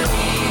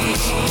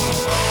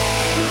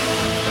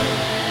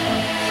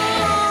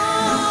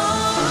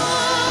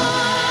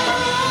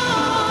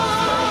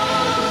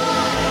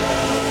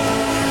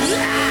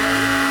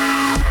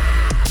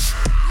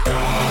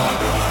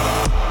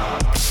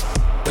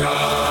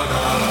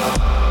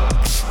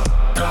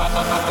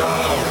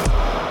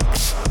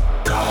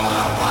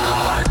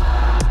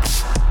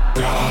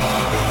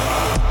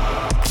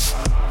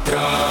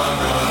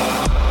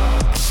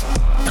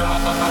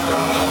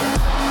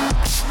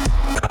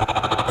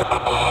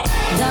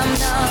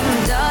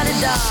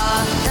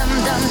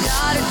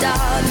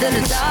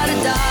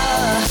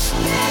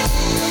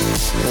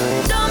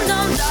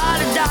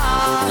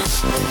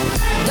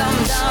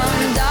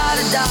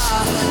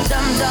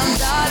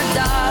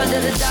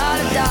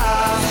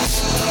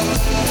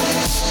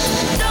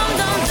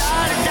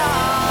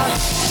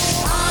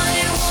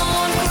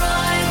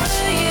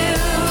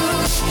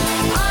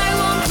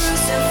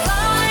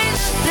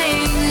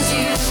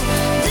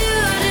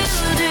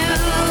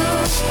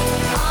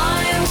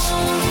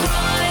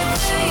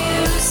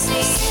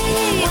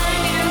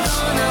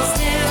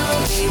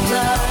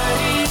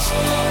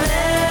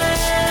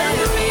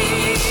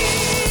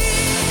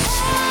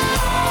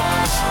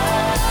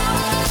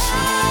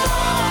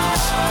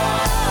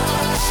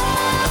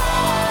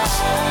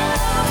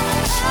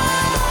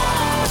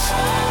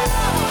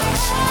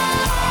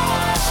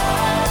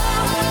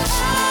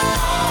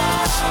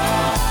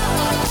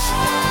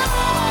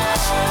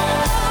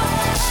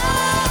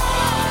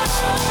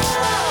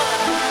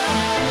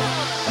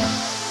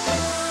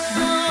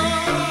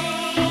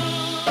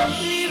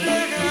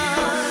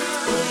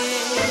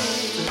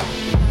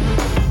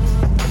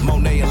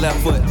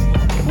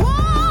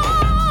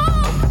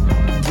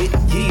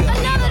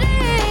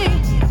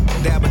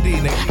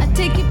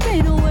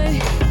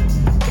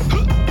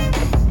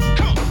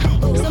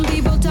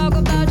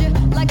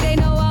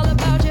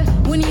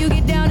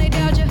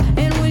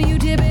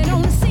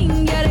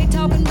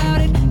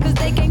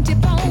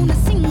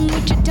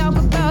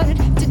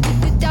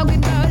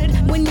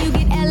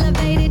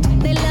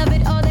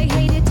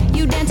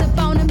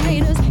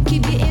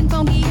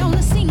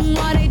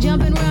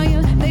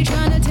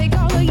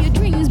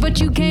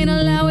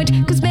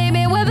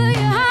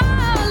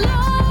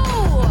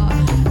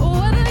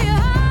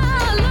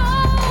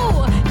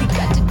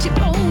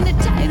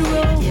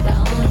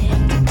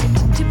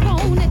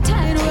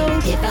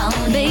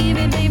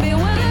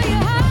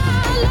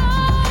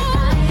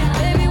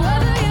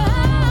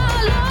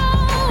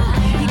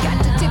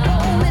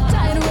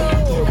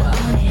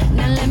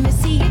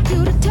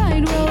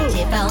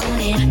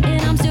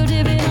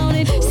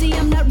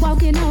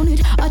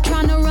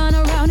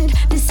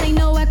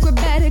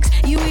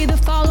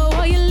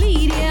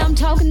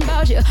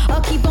 you.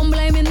 Or keep on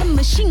blaming the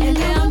machine.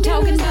 Yeah, I'm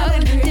talking about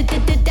it.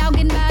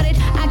 Talking about it.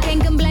 I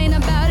can't complain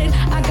about it.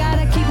 I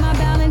gotta keep my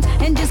balance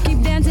and just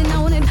keep dancing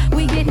on it.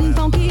 We getting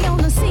funky on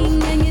the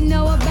scene, and you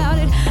know about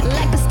it.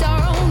 Like a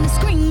star on the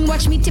screen,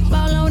 watch me tip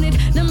all on it.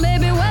 Now,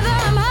 baby, whether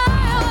I'm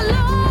high or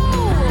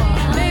low,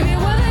 baby,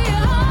 whether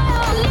you're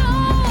high or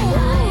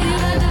low, you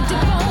got to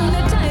tip on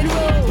the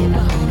tightrope.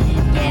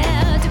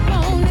 Yeah, tip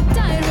on the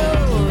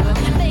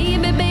tightrope.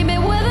 Baby, baby,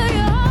 whether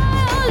you're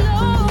high or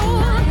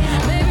low,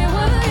 baby,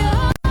 whether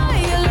you're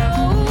high or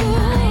low,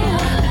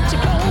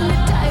 tip on the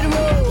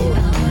tightrope.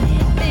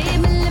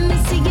 Baby, let me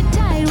see your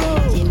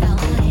tightrope.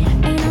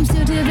 And I'm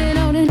still tipping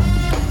on it.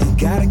 You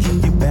gotta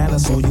keep your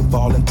balance or you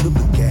fall into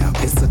the gap.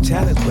 It's a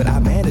challenge, but I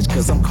manage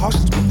cause I'm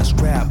cautious with the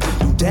strap.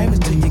 Do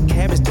damage to your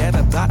cabbage that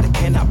a doctor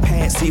cannot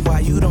pass. See why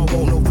you don't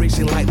want no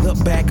friction like the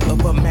back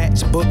of a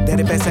matchbook. That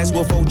FSS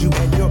will fold you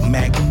and your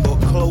MacBook.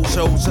 Close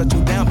shows shut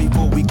you down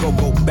before we go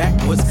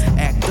backwards.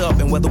 Act up,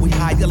 and whether we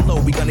high or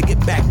low, we gonna get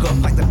back up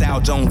like the Dow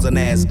Jones and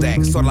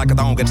NASDAQ. Sort of like a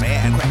thong at your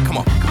hand crack. Come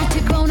on. I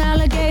tip on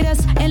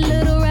alligators and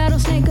little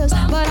rattlesnakers,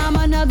 but I'm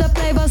another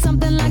flavor,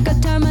 something like a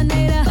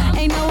Terminator.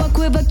 Ain't no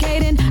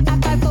equivocating. I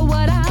fight for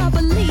what I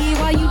believe.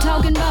 Why you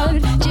talking about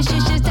it? Just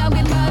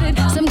talking about it.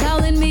 Some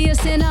calling me a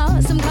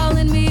sinner, some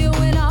calling me a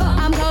winner.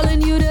 I'm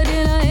calling you to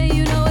dinner, and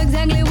you know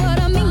exactly what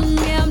I mean.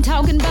 Yeah, I'm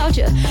talking about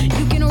you.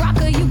 You can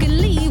rock or you can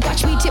leave.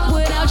 Watch me tip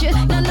without you. No,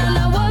 whether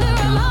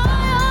I'm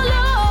high or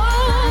low,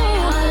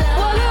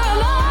 whether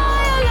I'm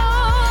high or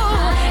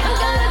low, I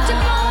gotta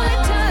tip on the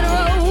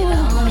tightrope.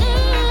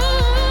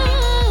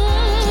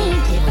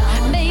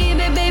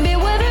 Baby,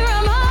 whether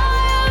I'm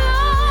high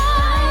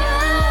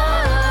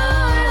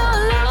or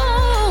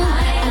low,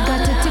 I got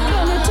to tip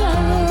on the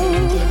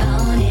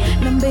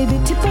tightrope. Now, baby,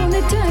 tip on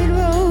the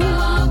tightrope.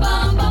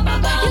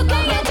 You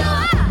can't get too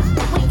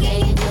high. We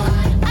can't get too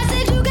high. I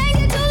said you can't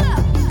get too low.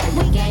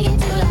 We can't get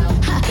too low.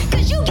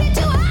 Cause you get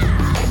too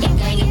high. You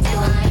can't get too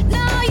high.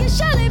 No, you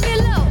surely be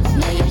low.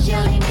 No, you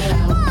surely be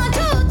low. 1,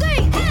 2,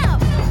 3,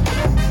 help.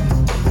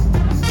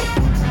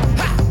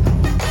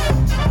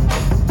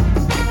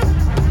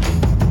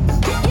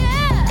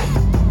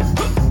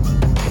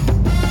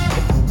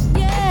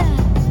 Yeah.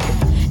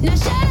 Now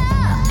shut up.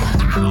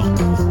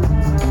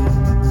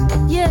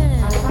 Yeah.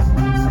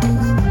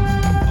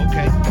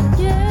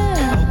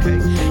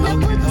 Now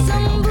put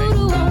some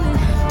voodoo on it.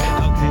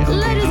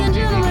 Ladies and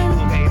gentlemen,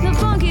 the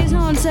funkiest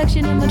horn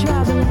section in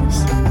Metropolis.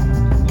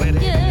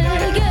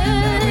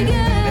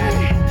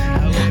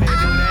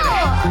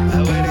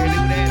 Oh!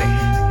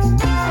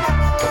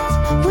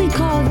 We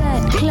call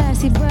that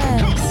classy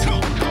brass.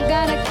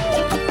 Gotta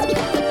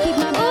keep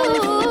my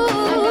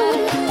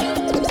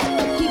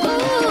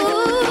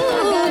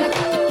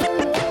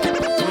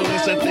Well,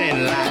 it's a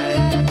thin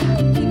line.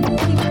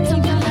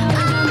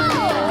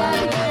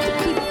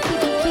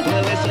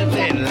 Well, it's a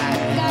thin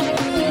line.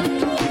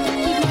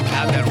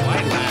 Now that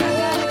white line.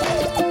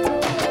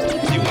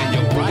 You in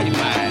your right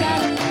mind.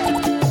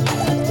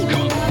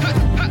 Come on.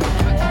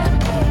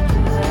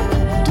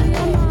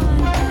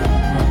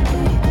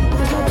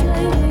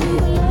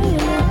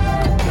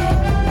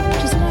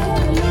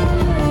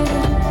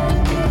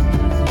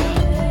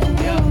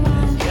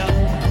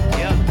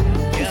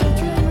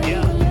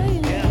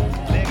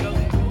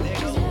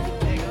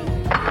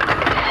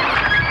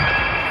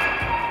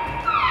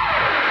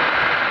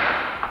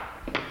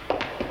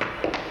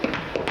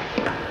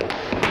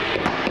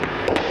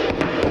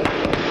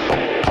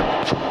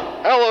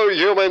 Hello,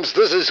 humans.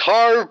 This is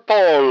Harv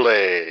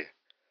Pauly.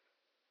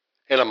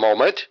 In a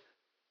moment,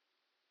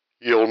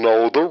 you'll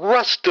know the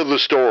rest of the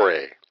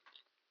story.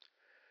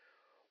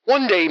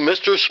 One day,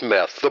 Mr.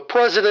 Smith, the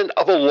president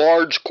of a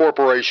large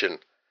corporation,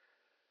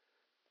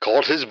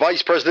 called his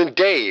vice president,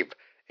 Dave,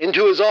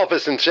 into his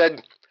office and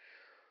said,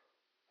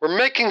 "We're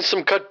making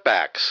some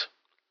cutbacks,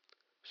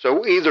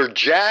 so either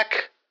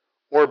Jack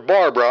or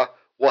Barbara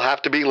will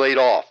have to be laid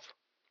off."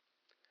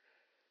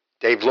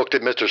 Dave looked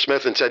at Mr.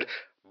 Smith and said,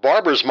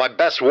 "Barbara's my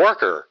best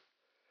worker,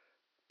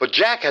 but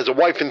Jack has a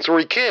wife and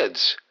 3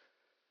 kids.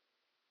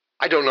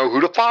 I don't know who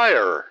to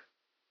fire."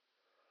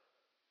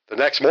 The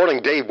next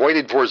morning, Dave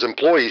waited for his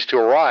employees to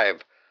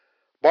arrive.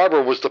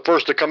 Barbara was the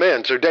first to come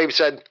in, so Dave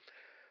said,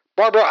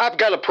 "Barbara, I've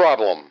got a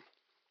problem.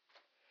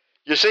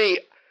 You see,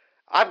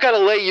 I've got to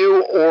lay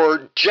you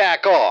or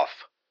Jack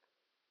off,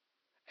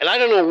 and I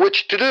don't know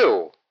which to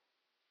do."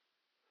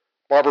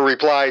 Barbara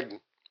replied,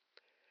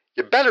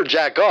 "You better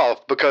jack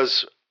off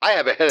because I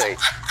have a headache."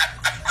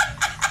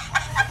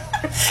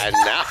 And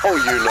now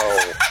you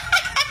know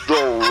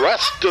the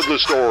rest of the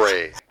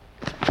story.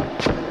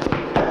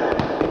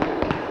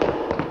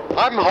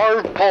 I'm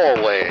Harv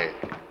Pauly.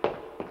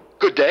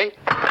 Good day.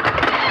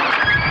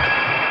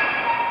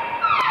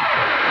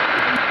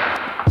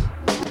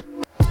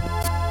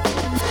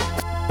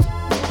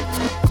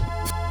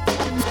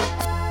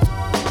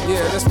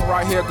 Yeah, this one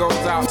right here goes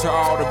out to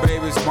all the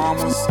babies,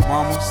 mamas.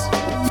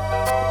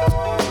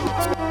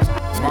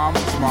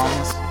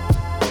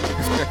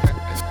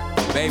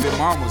 Baby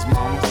mamas.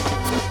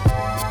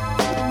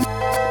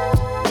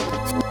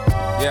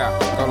 Yeah,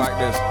 go like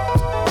this.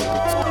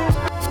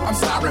 I I'm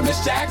sorry,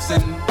 Miss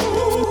Jackson.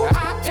 Ooh,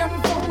 I am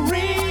for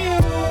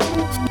real.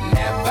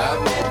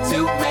 Never meant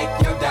to make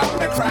your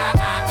daughter cry.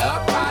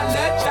 I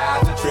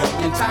apologize a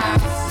trillion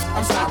times.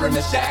 I'm sorry,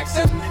 Miss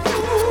Jackson.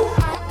 Ooh,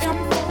 I am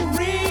for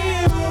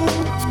real.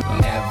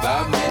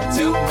 Never meant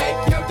to make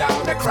your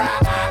daughter cry.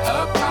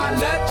 I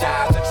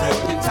apologize a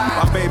trillion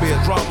times. My baby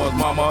is drama,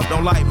 mama,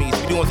 don't like me.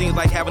 She doing things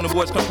like having the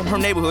boys come from her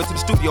neighborhood to the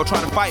studio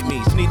trying to fight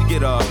me. She need to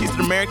get a piece of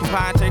American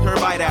pie and take her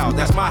bite out.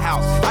 That's my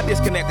house. I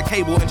disconnect the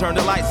cable and turn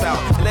the lights out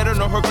and let her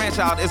know her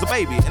grandchild is a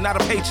baby and not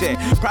a paycheck.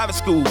 Private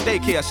school,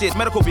 daycare, shit,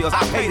 medical bills,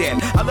 I pay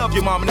that. I love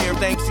your mom and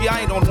everything. See,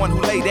 I ain't the one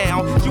who lay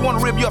down. She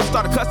wanna rip you up,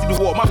 start a custody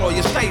war. My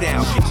lawyer, stay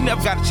down. She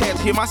never got a chance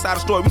to hear my side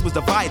of the story. We was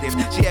divided.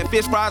 She had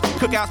fish fries and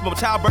cookouts for my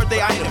child's birthday.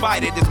 I ain't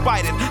invited.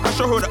 Despite it, I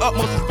show her the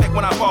utmost respect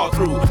when I fall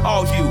through.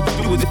 All you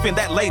do is defend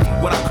that lady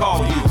when I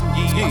call you.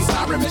 Yeah. I'm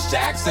sorry, Miss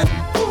Jackson.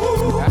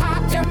 Ooh, I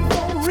am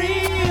for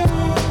real.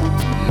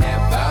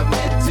 Never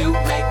meant to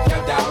make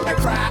your daughter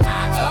cry. I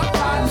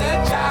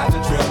apologize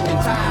a trillion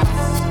times.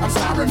 I'm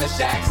sorry, Miss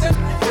Jackson.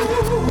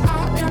 Ooh, I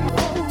am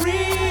for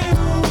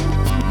real.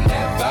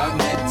 Never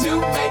meant to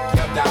make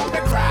your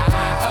daughter cry.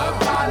 I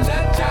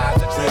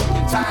apologize a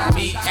trillion times.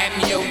 Me and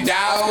your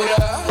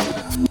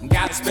daughter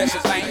got a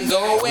special thing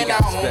going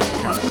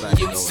on.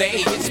 You say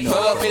it's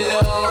puppy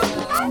love.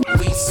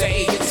 We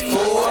say it's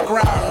full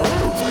grown.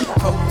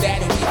 Hope that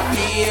we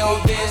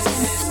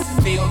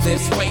feel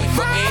this way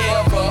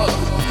forever.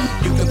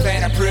 You can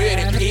plan a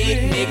pretty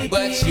picnic,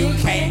 but you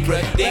can't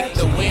predict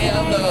the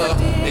weather.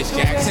 It's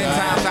Jackson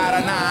times out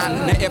of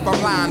 9. Now if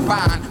I'm lying,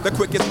 fine. The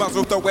quickest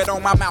muzzle, throw it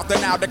on my mouth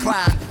and I'll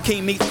decline.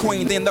 King meets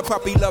queen, then the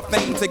puppy love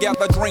thing.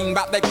 Together dream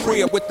about that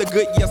crib with the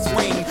Goodyear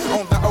swing.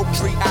 On the oak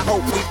tree, I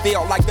hope we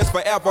feel like this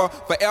forever.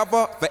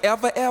 Forever,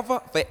 forever,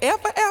 ever,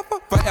 forever, ever.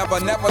 Forever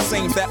never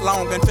seems that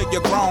long until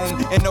you're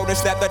grown. And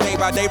notice that the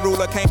day-by-day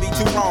ruler can't be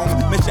too wrong.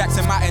 Miss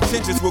Jackson, my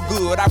intentions were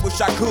good. I wish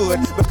I could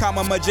become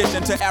a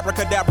magician to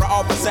abracadabra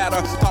all the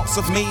sadder. Thoughts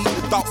of me,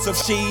 thoughts of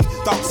she,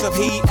 thoughts of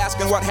he.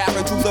 Asking what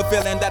happened to the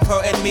feeling that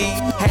her and me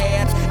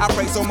had. I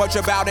pray so much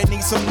about it,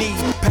 need some knee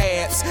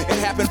pads. It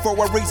happened for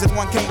a reason,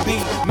 one can't be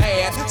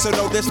mad. So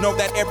know this, know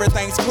that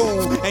everything's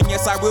cool. And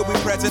yes, I will be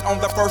present on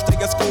the first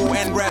day of school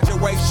and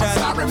graduation.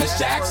 I'm sorry, Miss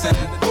Jackson.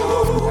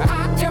 Ooh,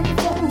 I am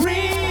for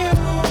real.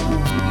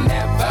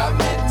 Never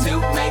meant to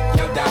make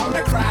your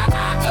daughter cry.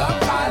 I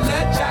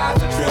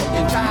apologize a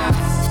trillion times.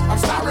 I'm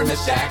sorry,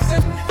 Miss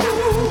Jackson.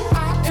 Ooh,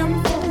 I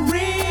am for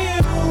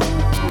real.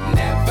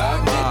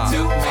 Never meant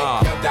to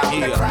make your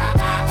daughter cry. I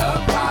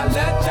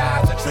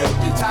apologize a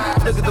trillion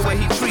times. Look at the way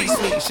he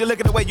treats me. Shit, look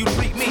at the way you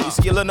treat me.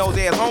 Skillin' nose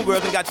ass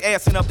homegirls and got your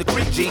ass sent up the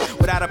creek, G.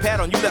 Without a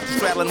pad on, you left the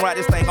straddle and ride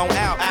this thing on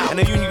out. And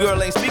the union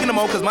girl ain't speaking no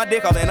more, cause my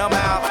dick all in, I'm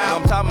out.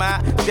 I'm talking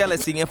about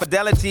jealousy,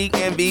 infidelity,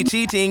 envy,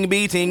 cheating,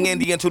 beating,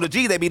 and the N to the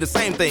G, they be the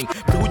same thing.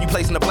 But who you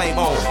placing the blame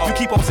on? You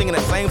keep on singing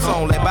that same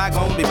song. Let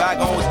bygones be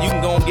bygones. You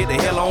can go and get the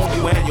hell on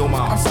you and your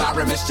mom. I'm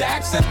sorry, Miss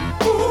Jackson.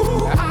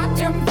 Ooh, I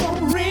am for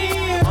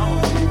real.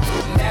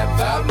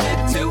 Never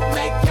meant to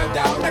make your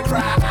daughter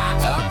cry.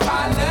 I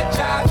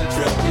apologize a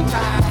trillion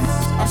times.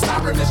 I'm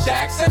sorry, Miss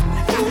Jackson.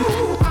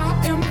 Ooh, I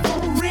am for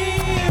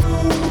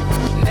real.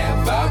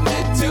 Never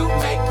meant to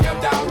make your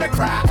daughter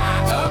cry. I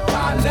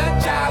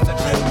apologize a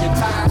trillion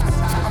times.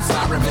 I'm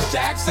sorry, Miss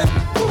Jackson.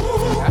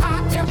 Ooh,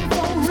 I am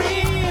for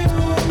real.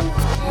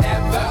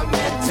 Never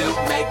meant to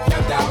make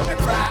your daughter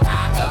cry. I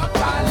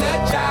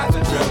apologize a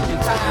trillion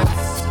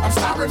times. I'm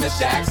sorry, Miss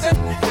Jackson.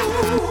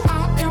 Ooh, I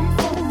am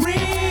for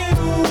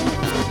real.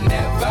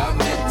 Never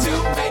meant to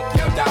make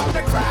your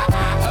daughter cry. I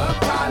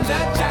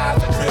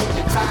apologize a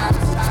trillion times.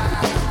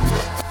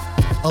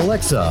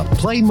 Alexa,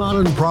 play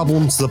Modern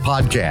Problems, the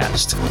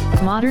podcast.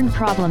 Modern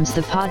Problems,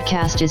 the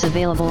podcast is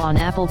available on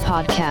Apple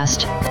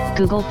Podcast,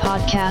 Google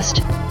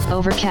Podcast,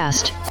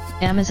 Overcast,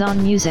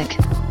 Amazon Music,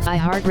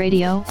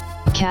 iHeartRadio,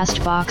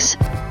 Castbox,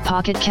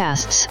 Pocket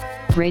Casts,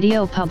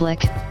 Radio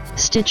Public,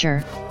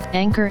 Stitcher,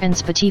 Anchor, and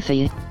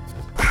Spotify.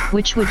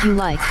 Which would you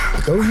like?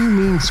 Don't you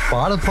mean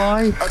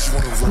Spotify?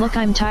 Look,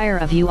 I'm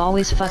tired of you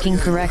always fucking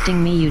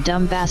correcting me, you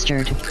dumb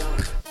bastard.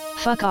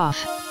 Fuck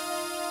off.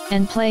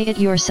 And play it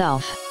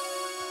yourself.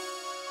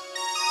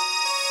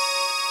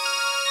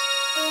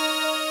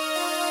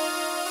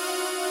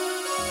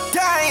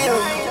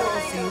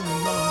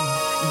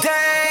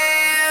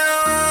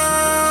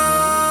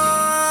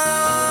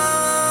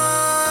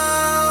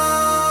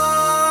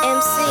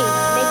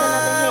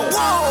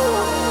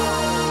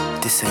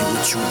 This ain't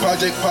what you want.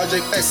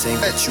 Project X. This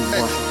ain't what you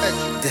want.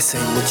 This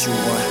ain't what you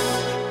want.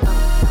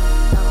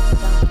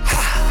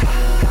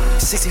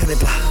 1600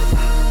 block.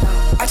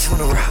 I just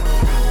wanna rock.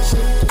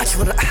 I just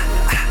wanna.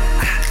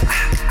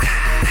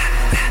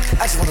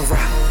 I just wanna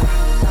rock.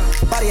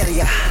 Body yada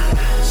yada.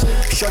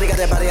 Shorty got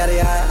that body yada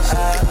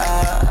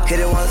yada. Hit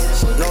it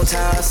once, no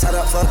time. Side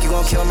up, fuck, you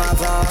gon' kill my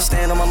vibe.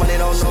 Stand on my money,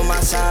 don't know my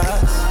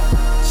size.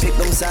 Pick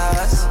them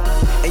sides,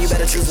 and you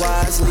better choose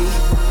wisely.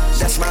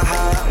 That's my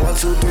high. 1,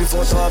 2, 3,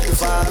 4, throw up to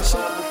 5.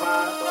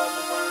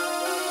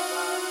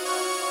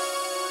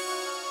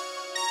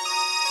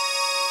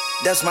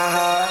 That's my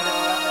high.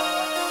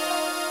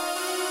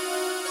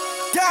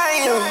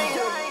 Damn.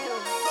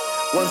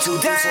 1, 2,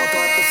 3, 4,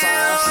 throw up the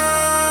files.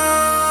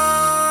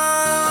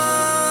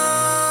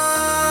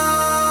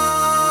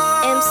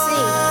 MC,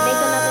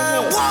 make another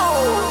hit.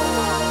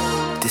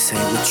 Whoa. This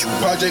ain't what you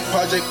want. Project.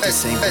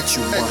 This ain't what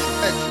you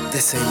want.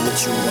 This ain't what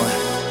you want.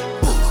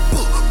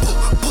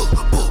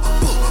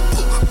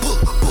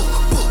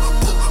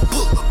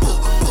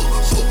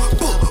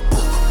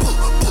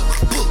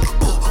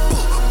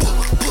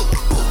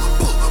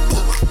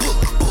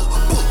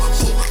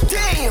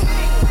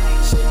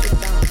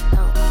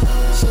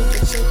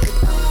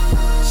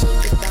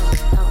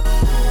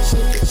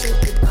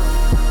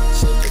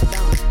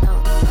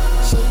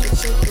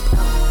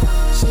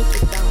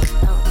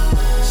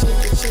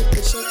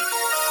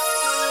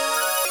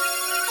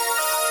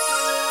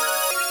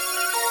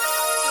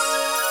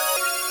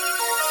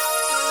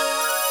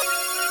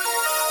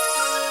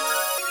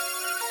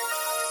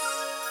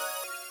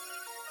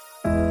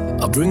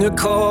 Bring her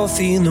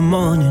coffee in the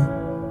morning.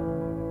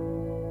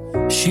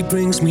 She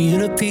brings me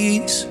inner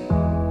peace.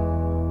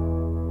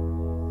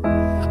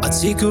 I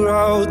take her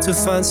out to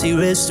fancy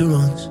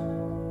restaurants.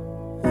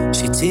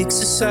 She takes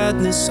the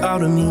sadness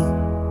out of me.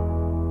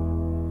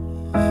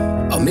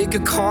 I make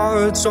her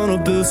cards on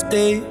her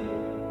birthday.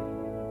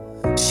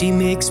 She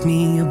makes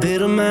me a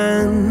better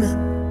man.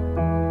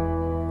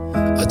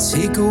 I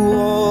take her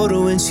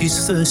water when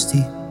she's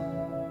thirsty.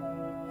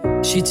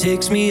 She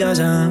takes me as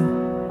I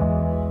am.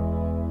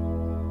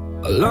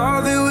 I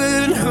love it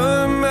when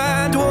her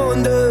mind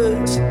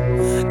wanders,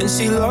 and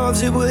she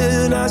loves it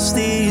when I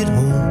stay at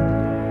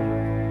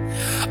home.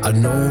 I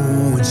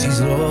know when she's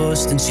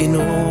lost, and she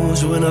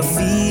knows when I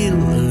feel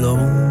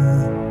alone.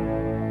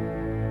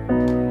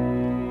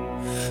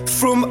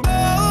 From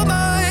all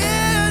my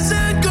airs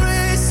and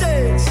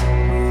graces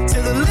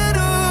to the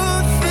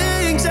little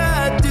things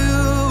I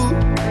do,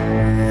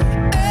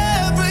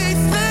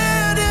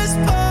 everything is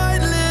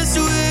pointless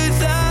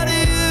without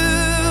you.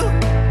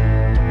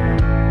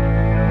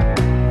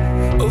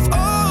 Of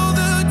all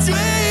the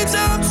dreams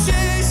I'm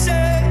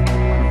chasing,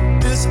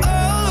 there's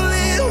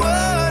only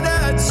one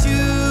I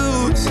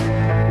choose.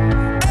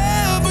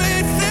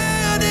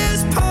 Everything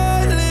is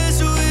pointless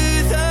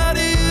without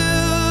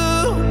you.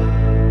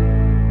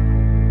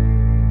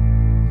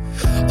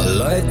 I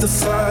light the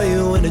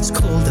fire when it's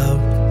cold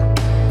out,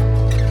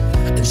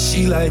 and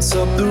she lights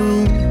up the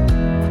room.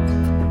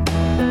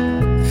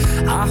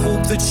 I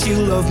hope that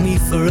she'll love me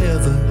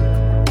forever.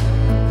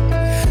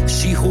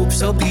 She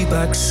hopes I'll be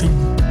back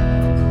soon.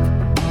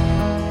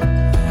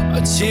 I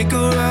take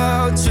her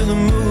out to the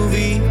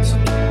movies.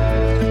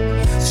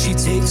 She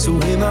takes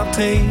away my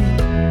pain.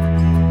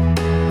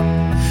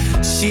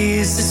 She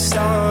is the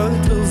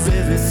start of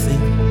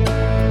everything,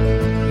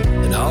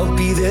 and I'll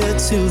be there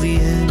till the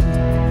end.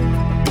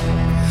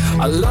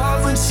 I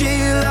love when she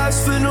laughs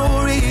for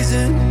no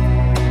reason,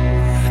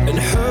 and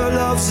her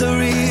love's the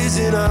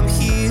reason I'm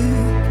here.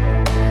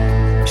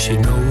 She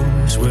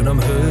knows when I'm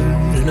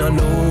hurt, and I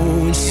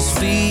know when she's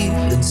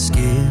feeling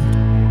scared.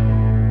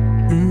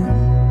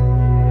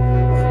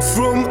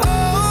 From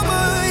all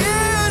my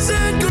years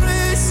and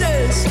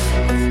graces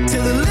to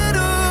the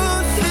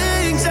little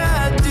things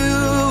I do,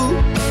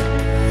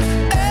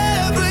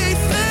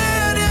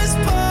 everything is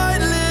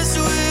pointless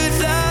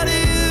without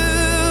you.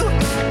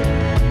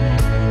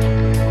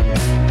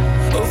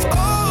 Of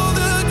all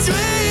the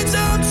dreams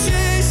I'm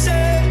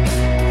chasing,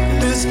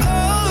 there's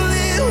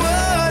only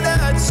one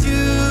I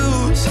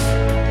choose.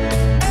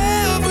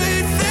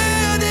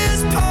 Everything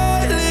is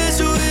pointless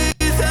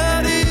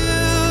without you.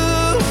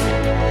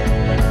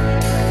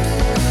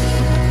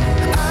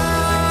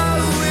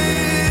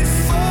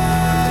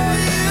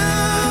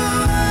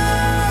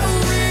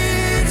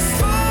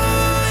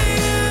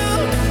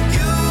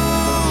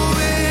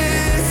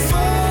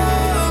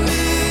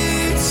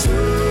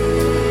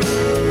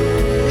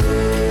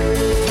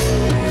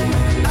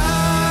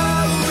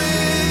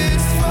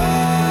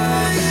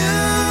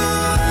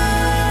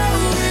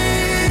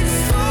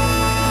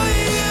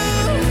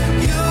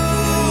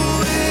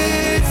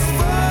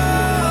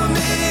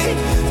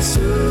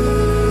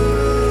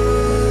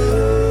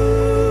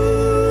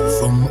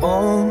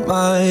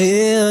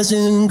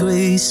 And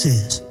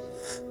graces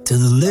to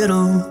the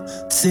little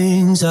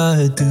things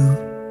I do,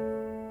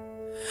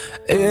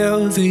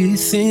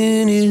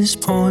 everything is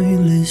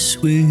pointless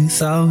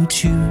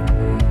without you.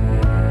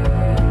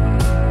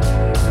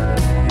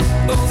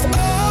 Of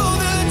all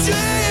the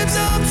dreams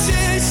I'm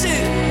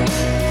chasing,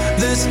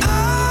 there's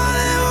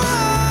only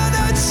one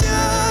I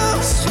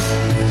choose.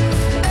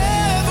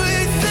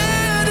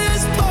 Everything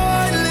is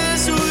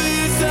pointless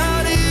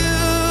without you.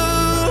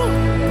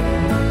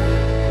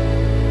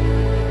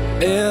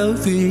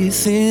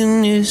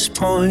 Everything is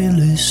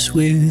pointless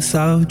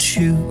without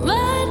you.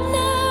 Right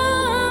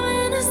now I'm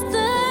in a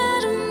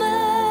state of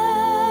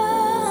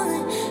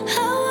mind. I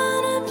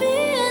wanna be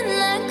in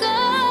like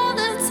all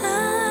the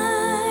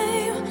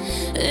time.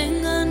 Ain't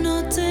got no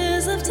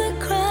tears left to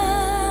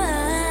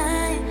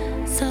cry.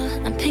 So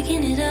I'm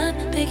picking it up.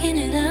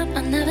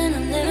 I'm loving,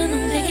 I'm living,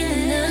 I'm picking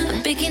it up.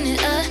 I'm picking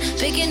it up.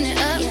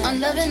 I'm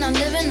loving, I'm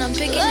living, I'm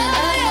picking it up.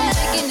 I'm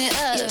picking it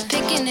up.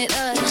 picking it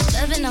up.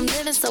 Loving, I'm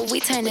living, so we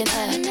turn it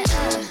up.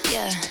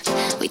 Yeah,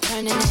 we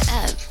turning it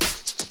up.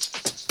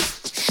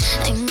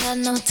 Ain't got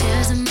no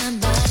tears in my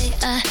body.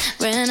 I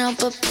ran out,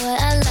 but boy,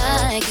 I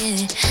like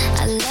it.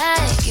 I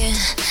like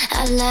it.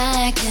 I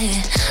like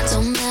it.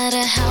 Don't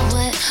matter how,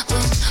 what,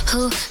 when,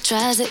 who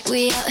tries it.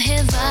 We out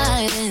here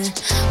vibing.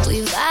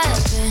 We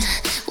vibing.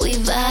 We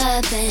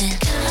vibing.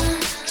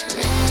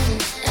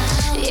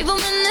 Even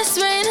when it's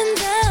raining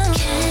down.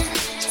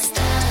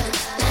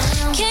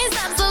 Can't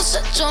stop, so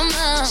shut your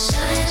mouth.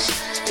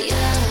 Shut your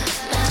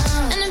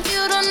mouth. And if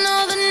you don't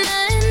know, then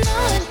I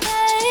know it,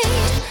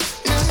 babe.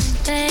 Know it,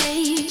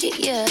 babe.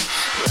 Yeah.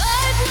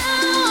 Right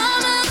now,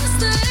 I'm in a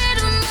state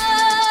of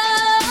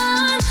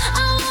mind.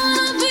 I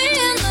wanna be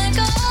in like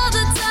all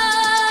the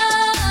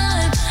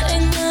time.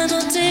 Ain't got no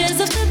tears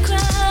left to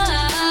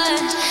cry.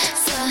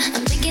 So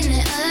I'm picking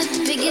it up,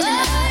 picking it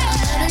up.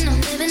 I'm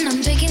living, I'm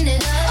picking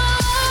it up. Oh,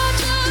 I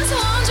just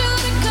want you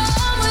to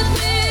come with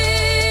me.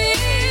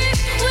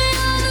 We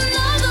on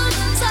another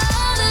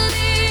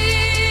mentality.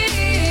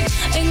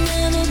 Ain't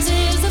got no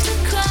tears left to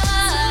cry.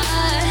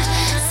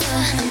 So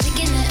I'm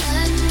picking it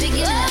up,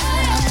 picking it up.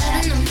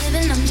 I'm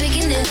living, I'm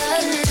picking it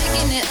up,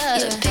 picking it up.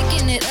 Yeah,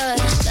 picking it up.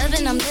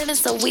 Loving, I'm living,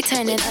 so we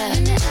turn it up.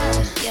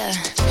 Yeah,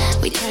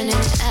 we turning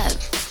it up.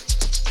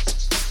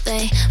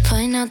 They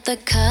point out the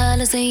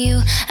colors in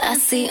you. I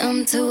see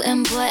them too,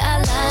 and boy, I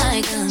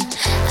like them.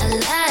 I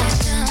like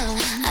them.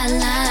 I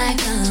like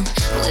them.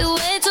 We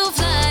way too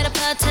fly to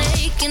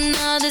partake in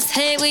all this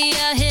hate. We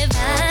out here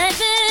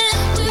vibing.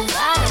 We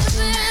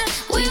vibing.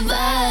 We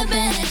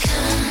vibing.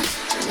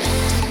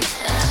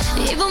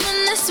 Even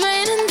when it's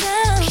raining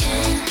down.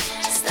 Can't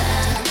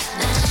stop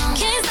now.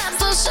 Can't stop,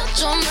 so shut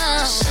your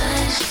mouth.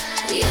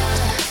 Shut your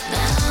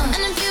mouth.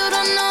 And if you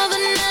don't know,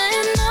 then I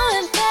know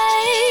it,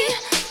 babe.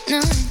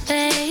 Know it,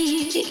 babe.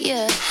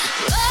 Yeah.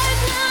 Right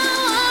now,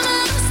 I'm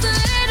in a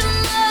state of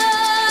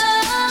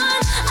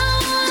mind. I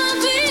wanna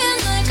be in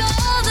like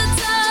all the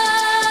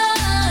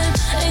time.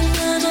 Ain't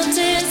got no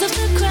tears left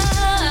to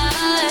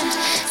cry.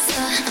 So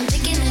I'm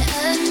picking it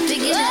up,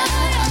 picking it up.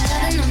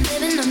 I'm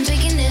living, I'm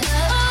picking it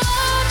up. Oh,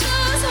 I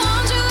just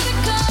want you to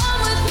come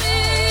with me.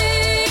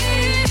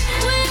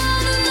 We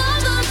on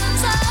another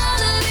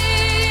mentality.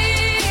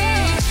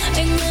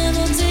 Ain't got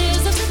no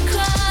tears left to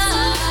cry.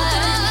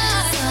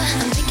 So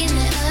I'm picking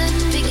it up,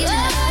 picking it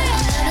up.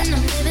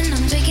 I'm living,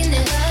 I'm picking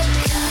it up.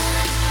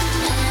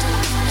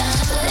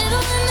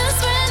 Little when it's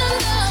raining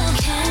down.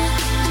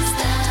 Can't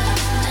stop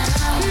now.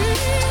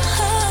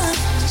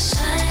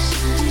 Shut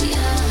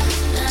your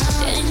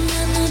mouth. Ain't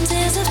got no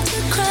tears left to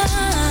cry.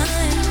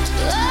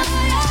 I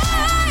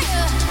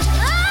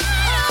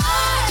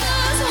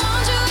just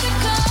want you to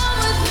come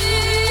with me.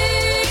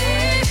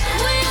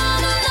 We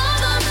on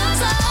another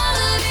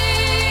mentality.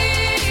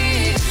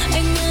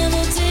 Ain't got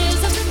no tears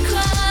left to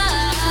cry.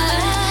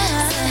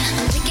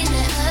 I'm picking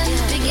it up,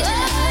 picking it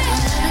up.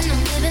 I'm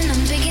living,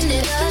 I'm picking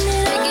it up,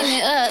 picking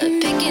it up,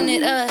 picking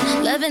it up.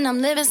 Loving, I'm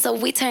living, so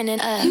we turn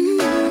it up.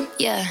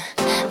 Yeah,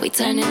 we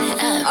turning it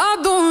up. I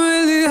don't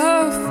really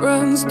have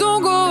friends,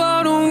 don't go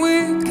out on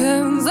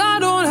weekends. I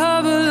don't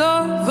have a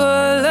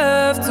lover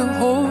left to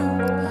hold.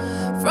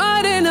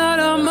 Friday night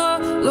I'm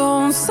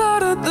alone,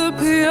 sat at the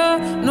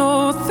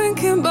piano,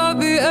 thinking about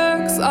the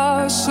ex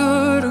I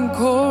shouldn't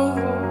call.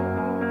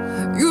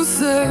 You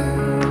say,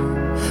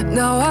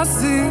 now I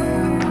see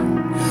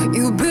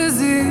you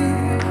busy,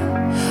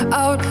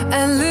 out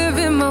and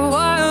living my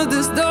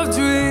wildest of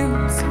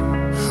dreams,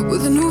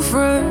 with new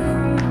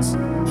friends,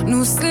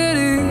 new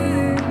cities.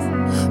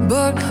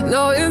 But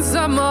now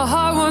inside my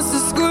heart wants to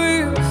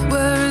scream,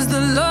 where is the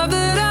love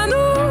that I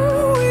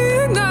knew we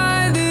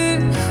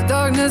ignited?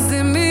 Darkness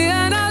in me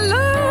and I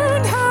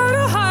learned how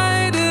to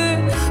hide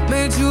it.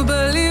 Made you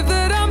believe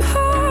that I'm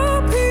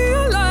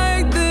happier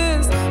like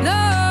this.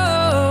 No,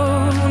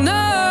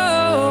 no,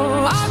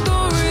 I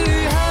don't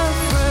really have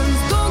friends,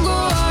 don't go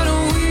out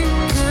on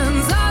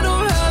weekends. I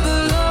don't have a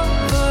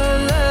lover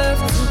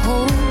left to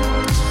hold.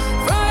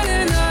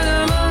 Friday night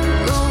I'm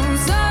alone,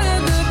 sat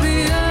at the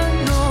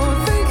piano,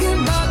 thinking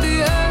about the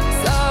ex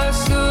I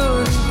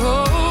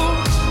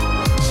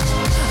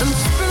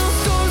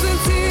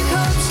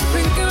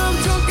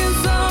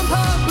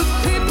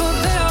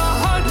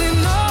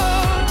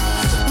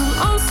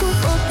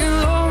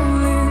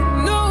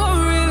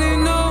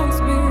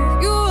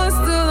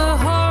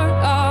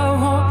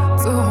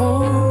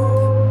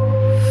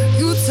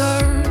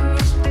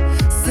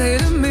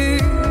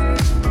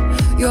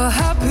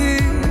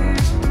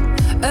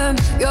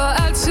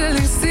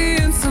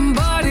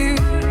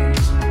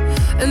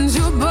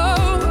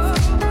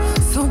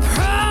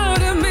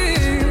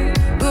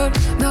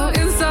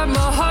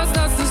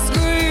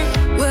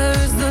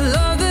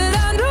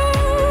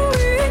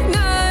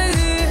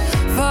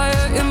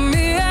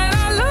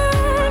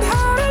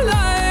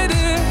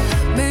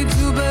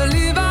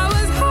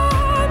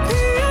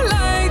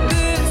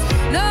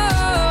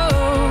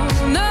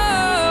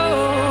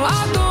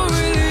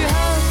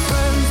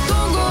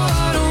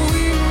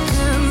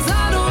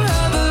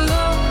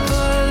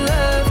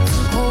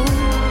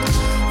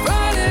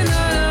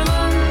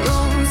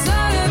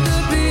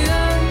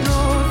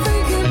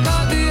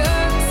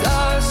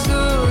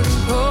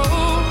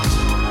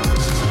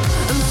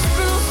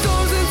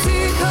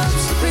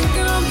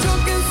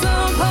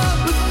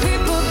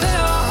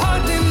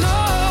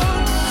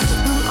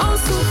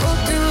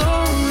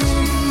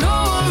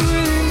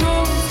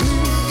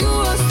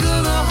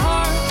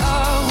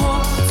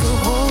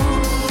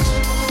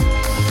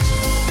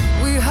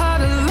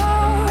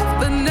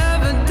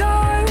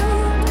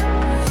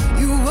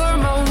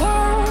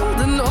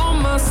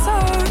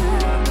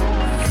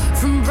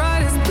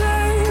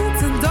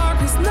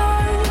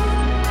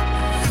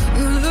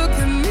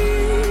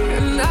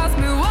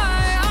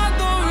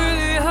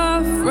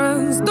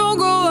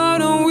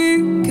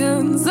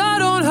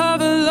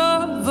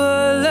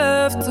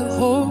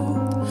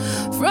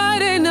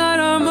Friday night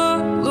I'm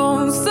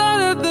alone,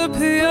 sat at the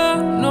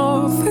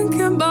piano,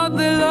 thinking about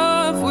the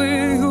love we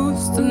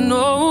used to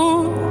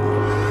know.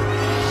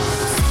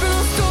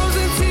 Spill stones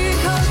and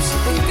teacups,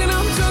 thinking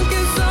I'm drunk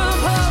in some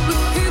pub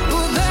with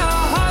people that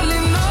I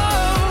hardly know.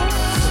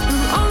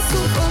 I'm so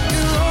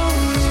fucking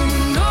lonely,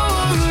 no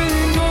one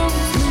really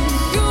knows me.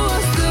 You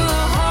are still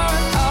a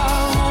heart I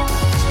want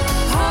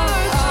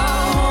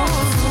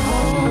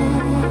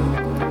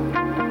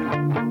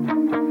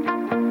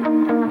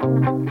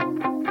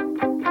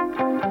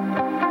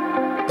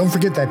Don't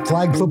forget that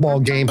flag football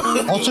game,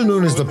 also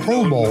known as the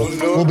Pro Bowl,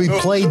 will be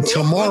played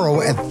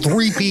tomorrow at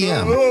 3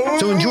 p.m.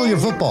 So enjoy your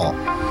football.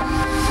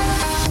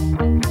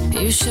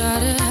 You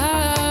shut it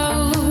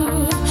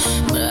out,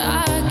 but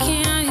I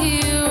can't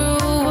hear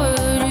a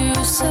word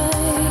you say.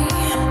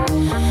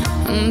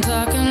 I'm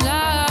talking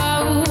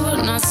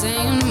loud, not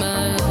saying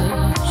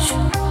much.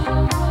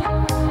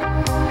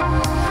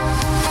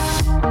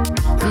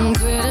 I'm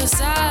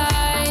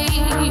criticized,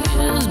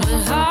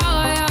 but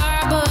how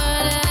your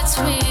bullets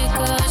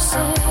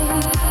ricochet.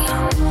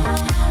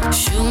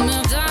 Shoot me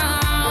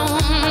down,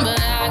 but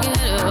I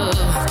get up.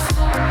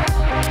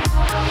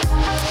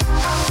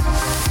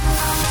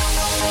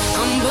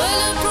 I'm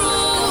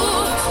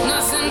bulletproof,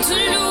 nothing to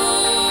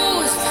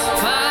lose.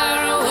 Far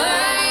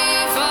away,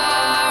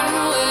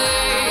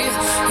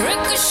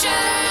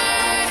 ricochet.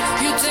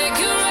 You take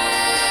your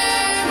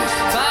aim.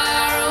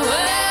 Far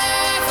away.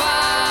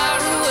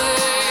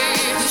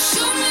 You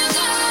shoot me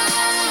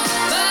down,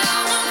 but I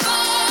won't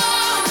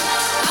fall.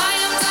 I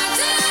am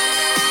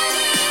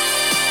titanium.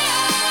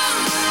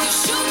 You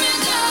shoot me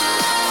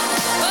down,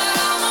 but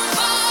I won't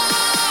fall.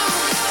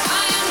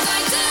 I am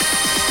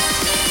titanium.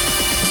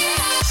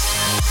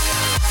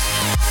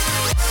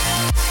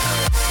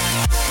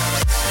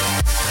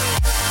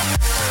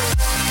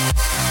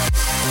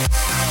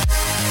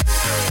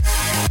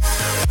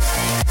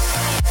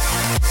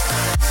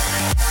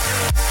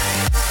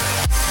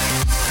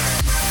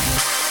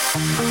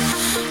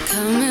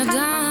 Cut me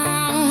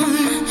down,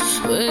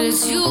 but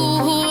it's you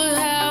who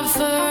have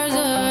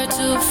further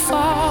to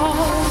fall.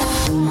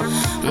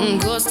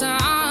 Ghost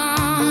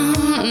town,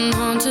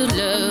 haunted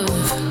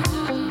love.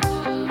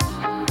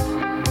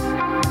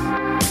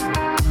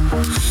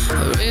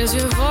 Raise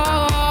your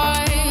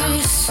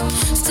voice,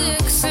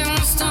 sticks and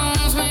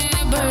stones may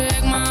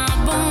break my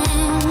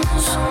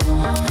bones.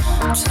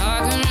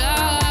 Talking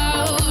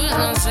loud,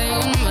 not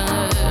saying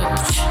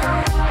much.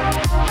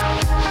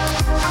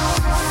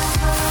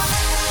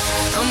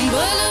 I'm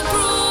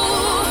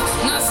bulletproof,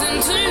 nothing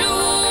to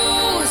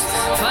lose.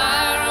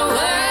 Far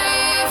away,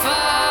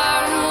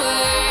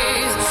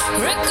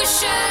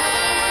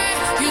 ricochet.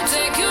 You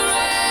take your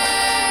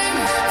aim.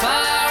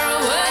 Far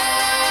away.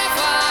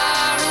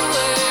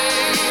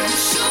 You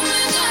shoot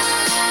me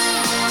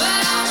down,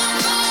 but I won't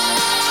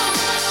fall.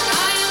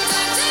 I am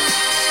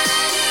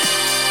titanium.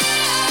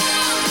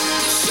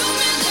 You shoot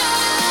me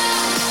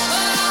down,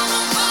 but I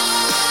won't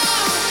fall.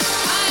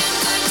 I am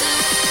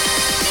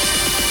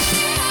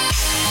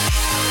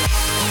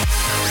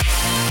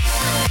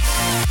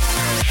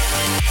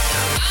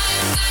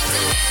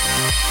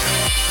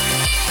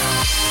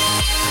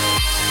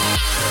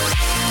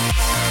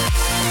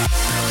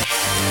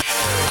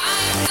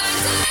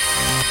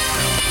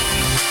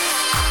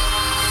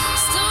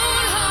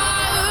Stone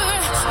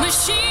heart,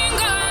 machine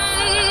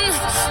gun,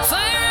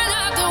 firing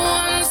at the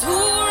ones who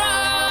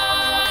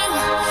run.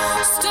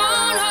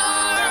 Stone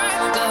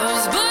heart,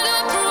 love's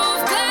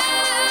bulletproof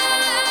glass.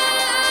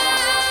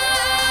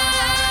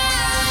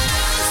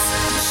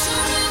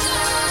 Shoot me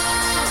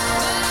down,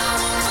 but I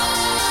won't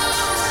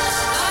fall.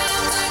 I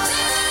am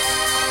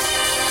titanium.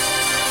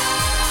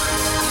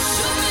 You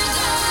shoot me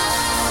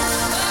down,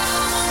 but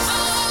I won't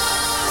fall.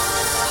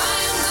 I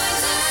am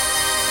titanium.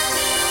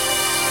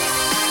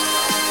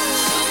 You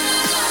shoot me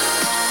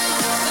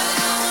down.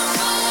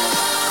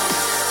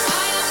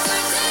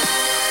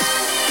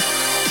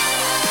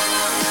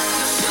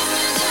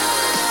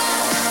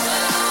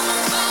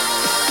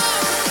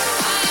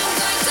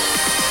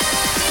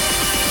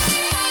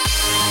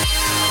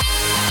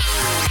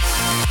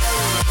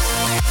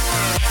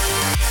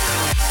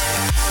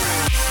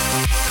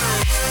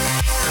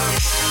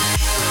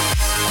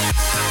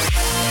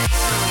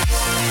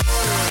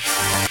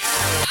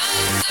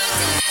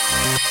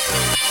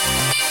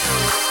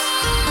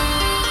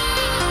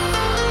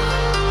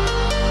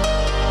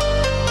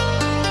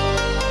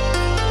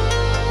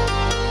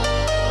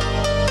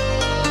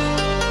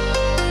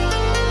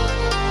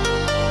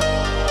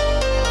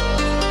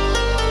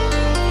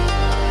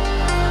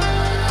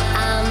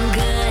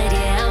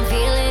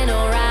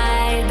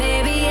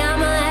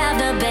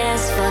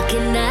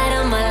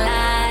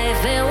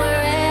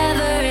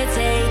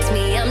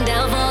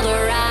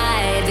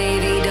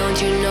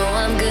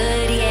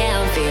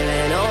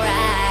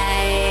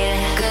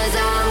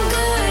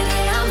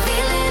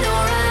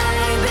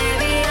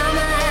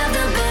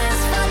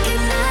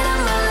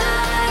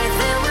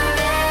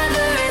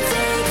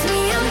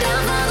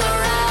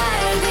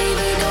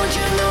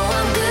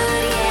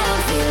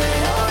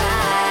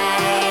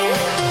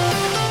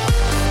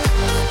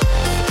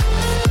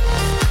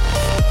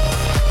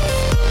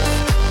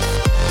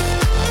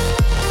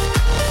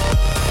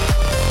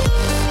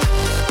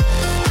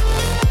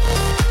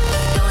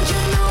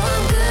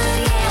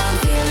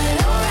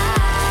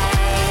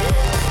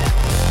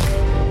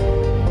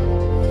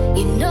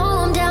 You know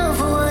I'm down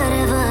for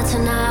whatever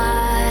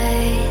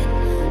tonight.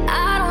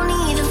 I don't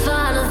need the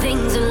final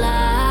things of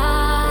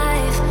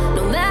life.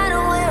 No matter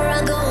where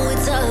I go,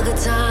 it's a good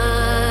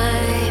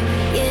time.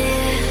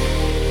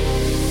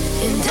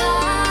 Yeah. And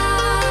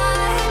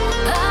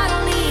I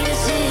don't need to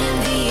sit in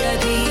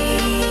VIP.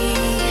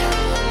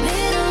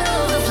 Middle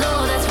of the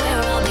floor, that's where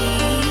I'll be.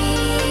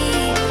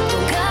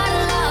 Don't got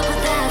a lot, but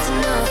that's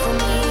enough for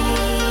me.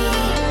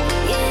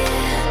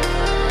 Yeah.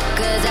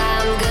 'Cause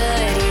I'm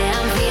good, yeah,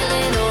 I'm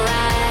feeling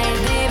alright.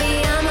 Baby,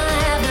 I'ma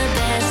have the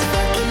best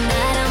fucking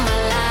night of my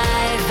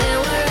life. And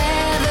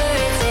wherever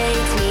it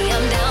takes me,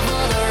 I'm down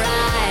for the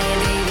ride.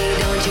 Baby,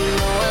 don't you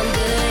know I'm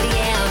good,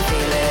 yeah, I'm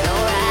feeling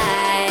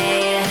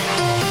alright.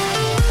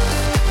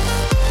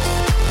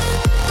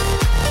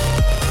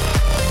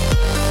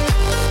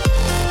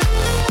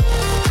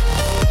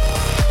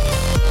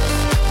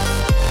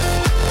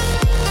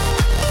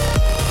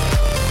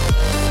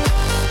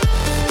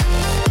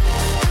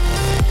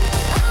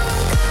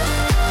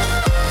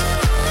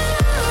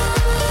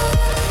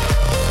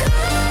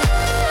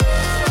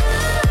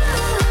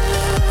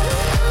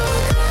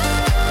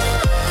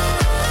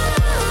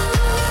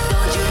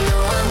 Don't you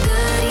know I'm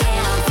good,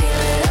 yeah, I'm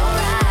feeling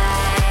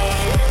alright.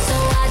 So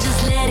I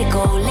just let it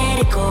go, let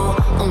it go.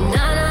 Oh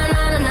na na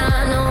na na na,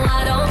 no, I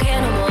don't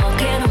care no more,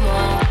 care no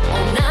more.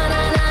 Oh na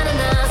na na na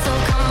na, so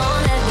come on,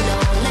 let me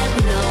know, let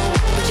me know.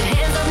 Put your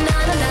hands up, na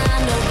na na,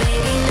 no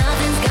baby,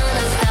 nothing's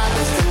gonna stop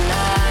us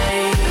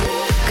tonight.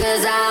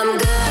 'Cause I'm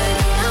good,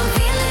 yeah, I'm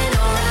feeling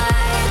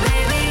alright.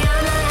 Baby,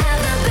 I'ma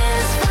have the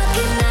best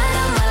fucking night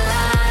of my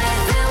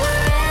life. And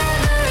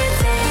wherever it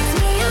takes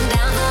me, I'm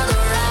down for the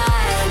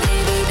ride.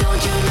 Baby,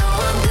 don't you know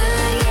I'm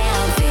good, yeah,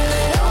 I'm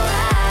feeling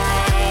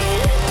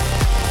alright.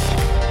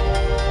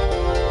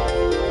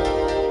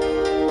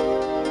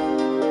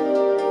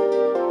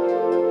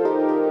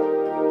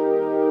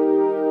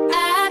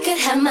 I could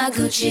have my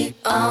Gucci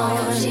on.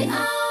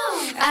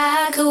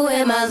 I could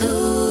wear my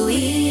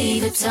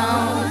Louis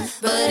Vuitton.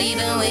 But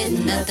even with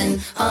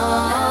nothing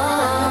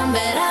on,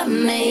 bet I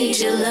made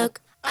you look.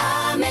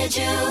 I made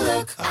you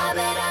look. I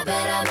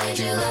bet I made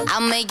you look.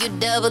 I'll make you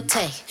double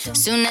take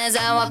soon as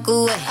I walk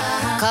away.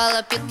 Call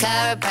up your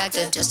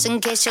chiropractor just in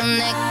case your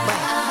neck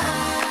break.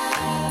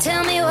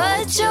 Tell me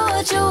what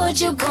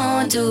you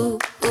gonna do?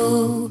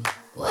 Ooh.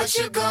 What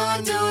you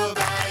gonna do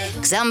about it?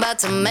 'Cause I'm about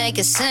to make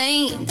a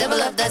scene.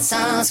 Double up that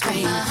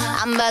sunscreen.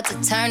 I'm about to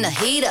turn the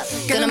heat up.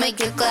 Gonna make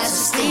your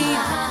glasses steam.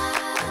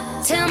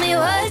 Tell me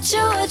what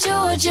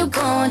you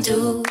gonna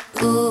do?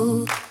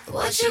 Ooh.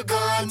 What you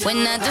gonna do?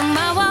 When I do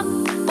my walk,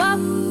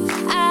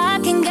 I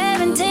can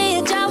guarantee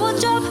your jaw will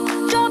drop.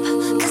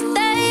 'Cause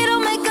they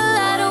don't make a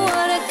lot of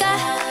what I got.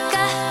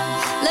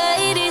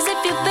 Ladies, if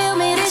you feel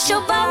me, this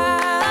your pop.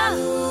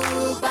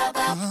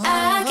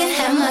 I can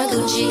have my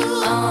Gucci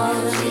on.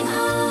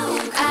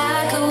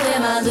 I can wear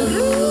my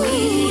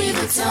Louis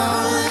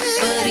Vuitton.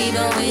 But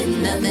even with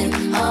nothing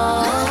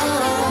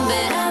on,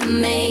 bet I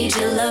made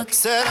you look.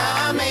 Said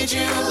I made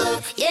you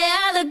look.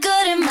 Yeah, I look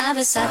good in my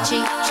Versace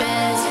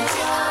dress.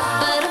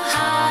 But I'm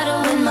hotter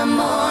when my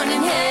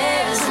morning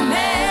hair is a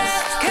mess.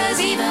 'Cause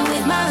even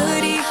with my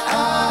hoodie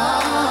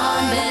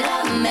on, bet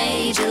I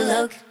made you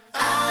look.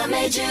 I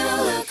made you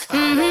look.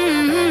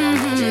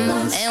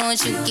 And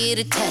once you get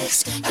a text,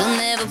 you'll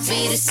never be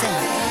the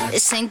same.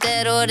 This ain't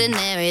that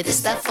ordinary, this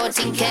that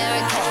 14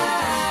 karat cake.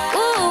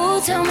 Ooh,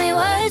 tell me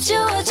what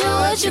you gonna do?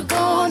 What you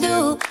gonna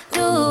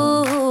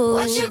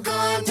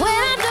do?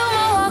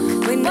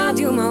 When I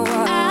do my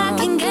walk, I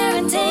can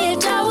guarantee your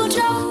jaw will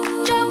drop.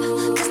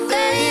 'Cause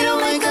they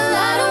don't make a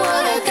lot of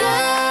what I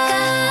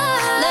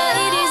got.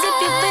 ladies, if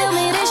you feel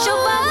me, this your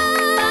pop.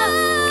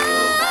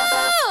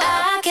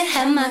 I can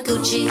have my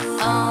Gucci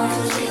on.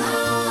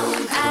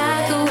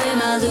 I can wear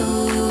my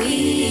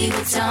Louis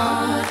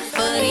Vuitton.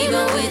 But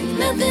even with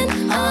nothing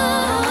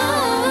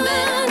on,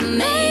 bet I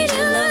made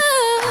you look.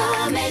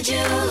 I made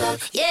you look.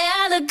 Yeah,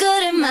 I look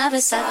good in my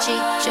Versace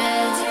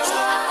dress.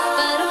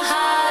 But I'm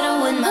hotter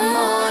when my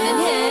morning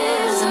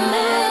hair is a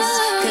mess.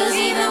 'Cause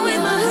even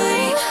with my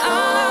hoodie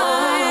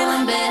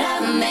on, bet I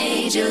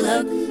made you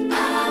look.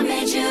 I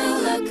made you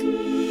look.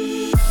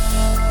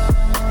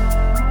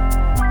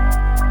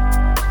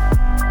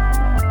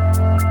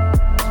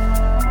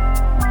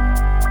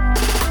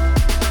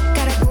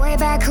 Got a boy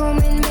back home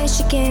in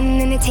Michigan,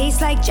 and it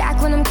tastes like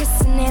Jack when I'm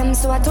kissing him.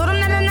 So I told him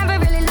that I never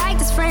really liked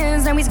his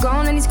friends. Now he's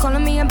gone and he's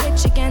calling me a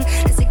bitch again.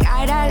 There's a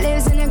guy that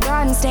lives in a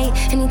garden state,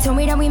 and he told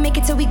me that we make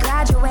it till we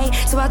graduate.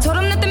 So I told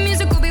him that the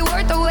music will be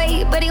worth the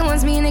wait, but he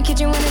wants me in the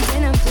kitchen when the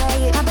dinner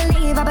plate. I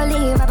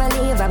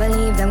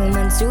believe that we're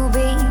meant to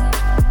be.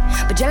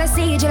 But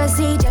jealousy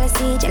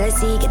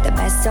get the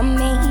best of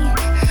me.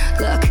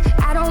 Look,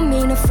 I don't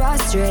mean to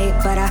frustrate,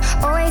 but I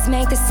always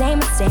make the same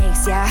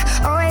mistakes. Yeah,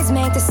 always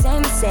make the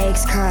same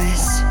mistakes,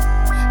 'cause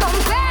I'm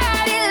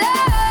bad at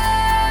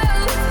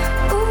love.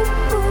 Ooh,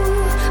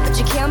 ooh. But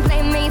you can't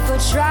blame me for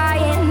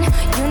trying.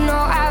 You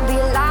know I'd be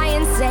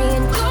lying,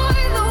 saying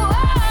you're the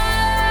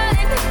one.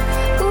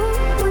 Ooh,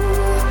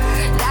 ooh.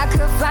 That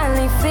could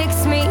finally fix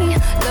me.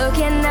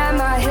 Looking at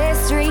my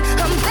history,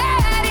 I'm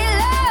bad at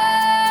love.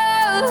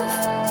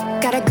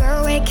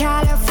 big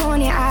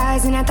California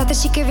eyes, and I thought that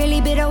she could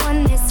really be the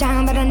one this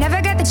time. But I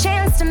never got the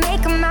chance to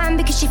make her mine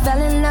because she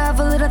fell in love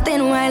with little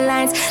thin white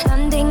lines.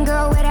 London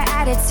girl with an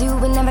attitude,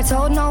 we never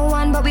told no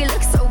one, but we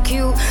look so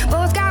cute.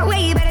 Both got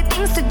way better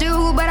things to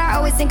do, but I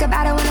always think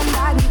about it when I'm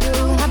riding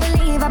through. I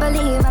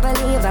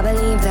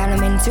believe that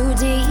I'm in too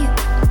deep.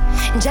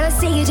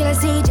 Jealousy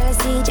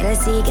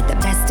get the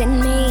best in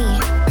me.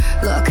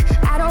 Look,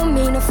 I don't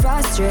mean to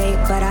frustrate,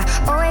 but I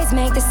always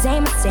make the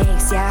same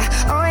mistakes, yeah.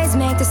 Always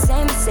make the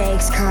same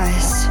mistakes,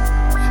 cause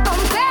I'm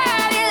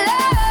bad in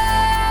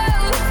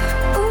love.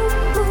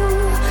 Ooh,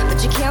 ooh.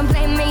 But you can't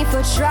blame me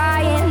for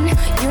trying.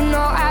 You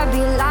know I'd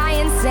be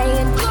lying,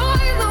 saying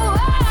you're the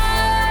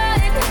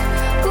one.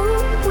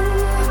 Ooh,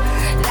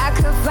 ooh. That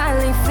could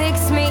finally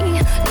fix me.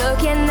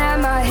 Looking at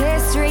my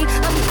history,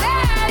 I'm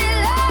bad in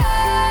love.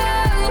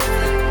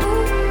 Ooh,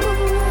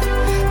 ooh.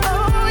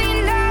 Oh, you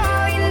know,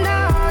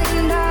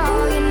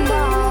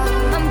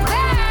 I'm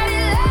bad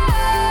in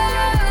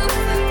love.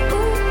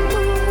 Ooh,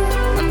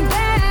 ooh. I'm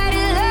bad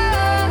in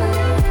love.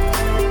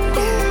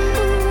 Yeah.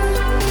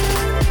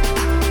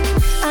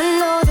 I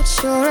know that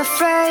you're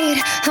afraid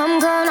I'm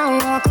gonna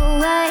walk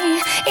away.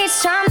 Each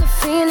time the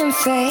feeling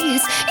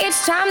fades, each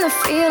time the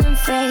feeling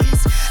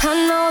fades. I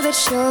know that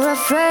you're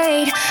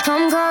afraid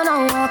I'm gonna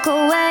walk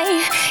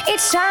away.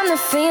 Each time the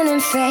feeling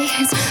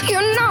fades, you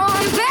know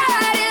I'm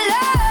bad in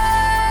love.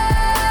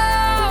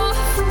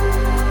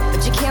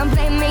 But you can't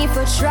blame me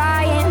for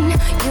trying.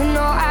 You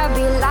know I'd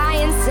be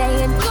lying,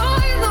 saying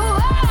you're the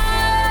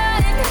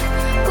one.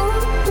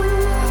 Ooh,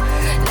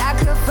 ooh. That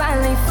could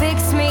finally fix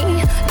me.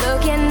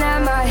 Looking at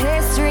my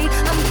history,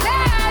 I'm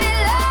bad in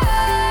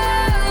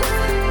love.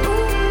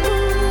 Ooh,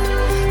 ooh.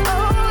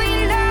 Oh,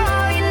 you know,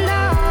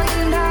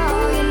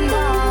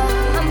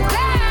 I'm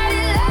bad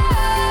in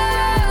love.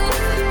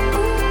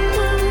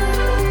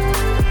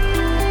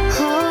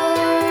 Ooh,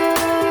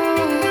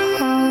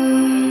 ooh.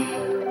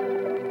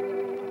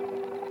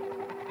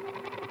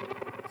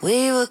 We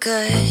were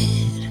good,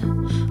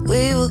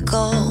 we were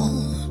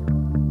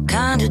gold.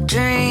 Kind of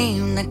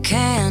dream that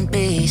can't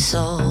be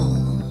sold.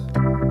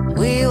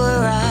 We were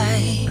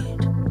right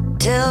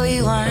till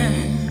we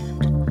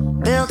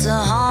weren't. Built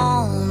a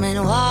home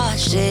and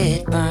watched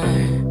it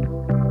burn.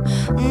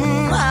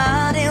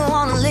 I didn't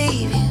wanna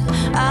leave you,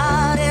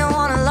 I didn't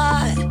wanna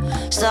lie.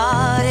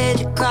 Started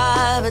to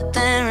cry, but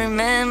then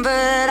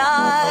remembered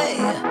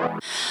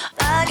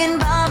I can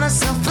buy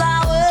myself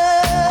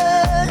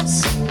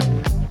flowers,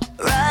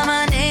 write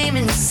my name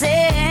in the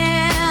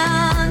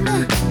sand,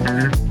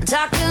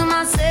 talk to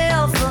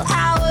myself for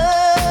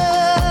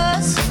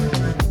hours,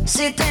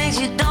 see things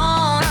you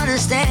don't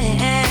understand.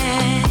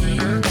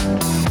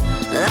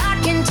 I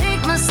can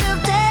take myself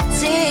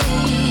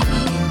dancing,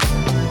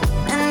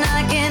 and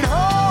I can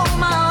hold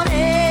my own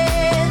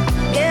head.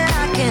 Yeah,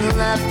 I can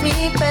love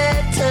me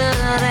better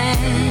than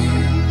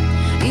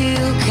you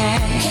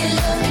can. Can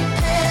love me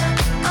better,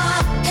 I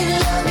can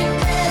love me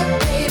better,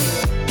 baby.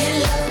 Can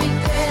love me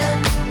better,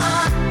 I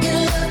can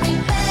love me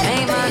better.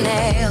 Paint my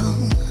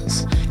nails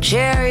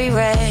cherry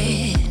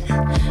red,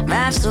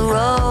 match the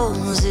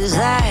roses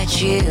that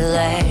you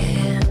laid.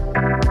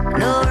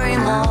 No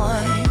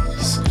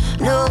remorse,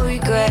 no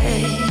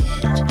regret.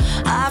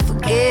 I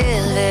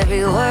forgive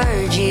every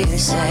word you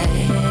say.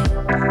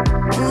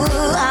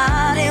 Ooh,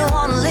 I didn't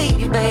wanna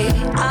leave, baby.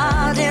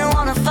 I didn't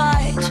wanna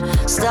fight.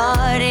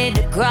 Started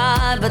to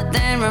cry, but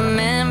then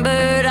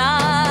remembered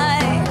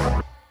I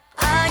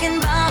can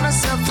buy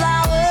myself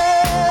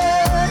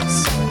flowers,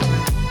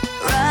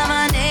 write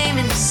my name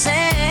in the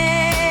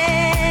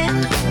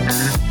sand,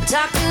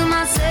 talk to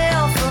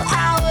myself for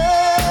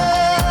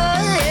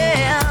hours,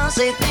 yeah,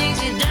 say things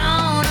you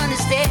don't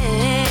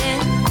understand.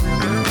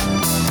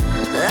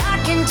 I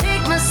can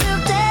take myself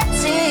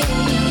dancing,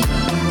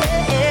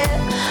 yeah,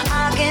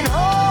 I can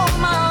hold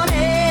my own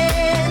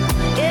head,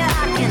 yeah,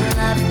 I can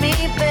love me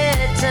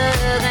better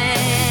than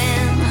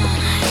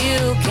you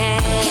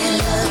can. Can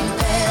love me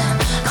better,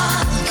 I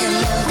can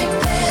love me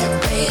better,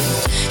 baby.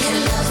 Can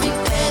love me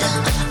better,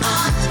 I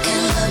can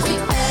love me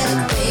better,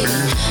 baby.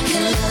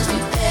 Can love me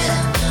better,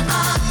 I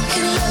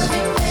can love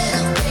me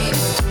better,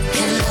 baby.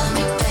 Can love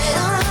me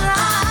better,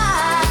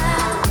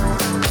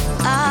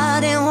 I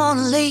didn't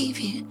wanna leave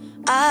you,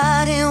 I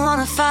didn't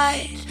wanna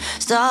fight.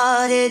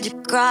 Started to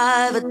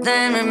cry, but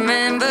then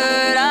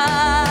remembered I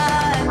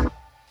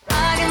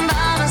can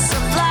buy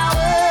myself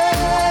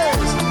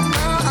flowers,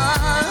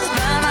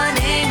 write my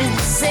name in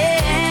the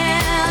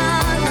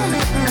sand,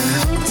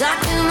 talk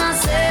to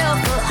myself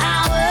for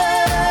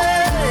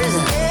hours,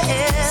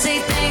 yeah, say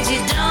things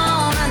you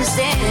don't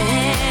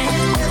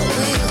understand.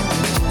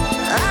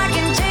 I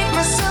can take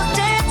myself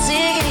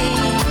dancing,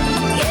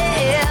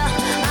 yeah,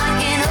 I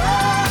can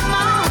hold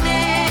my own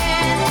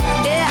hand,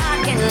 yeah, I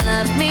can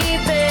love me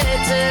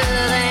better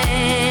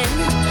than,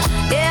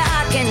 yeah,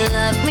 I can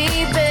love me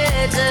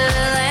better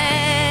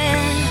than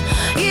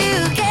you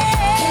can.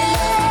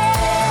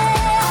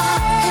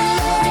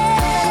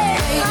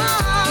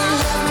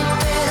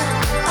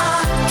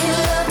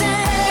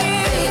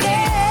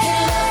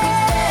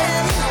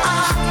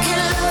 Can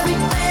love me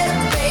better,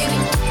 baby.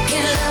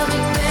 Can love me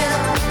better.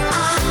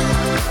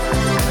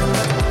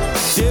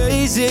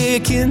 Days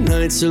aching,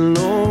 nights are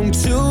long,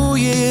 2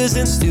 years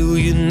and still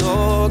you're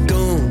not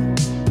gone.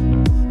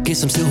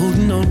 Guess I'm still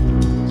holding on.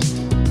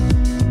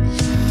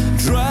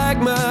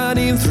 Drag my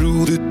name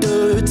through the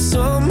dirt,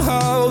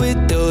 somehow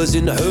it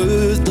doesn't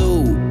hurt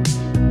though.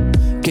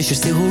 Guess you're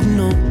still holding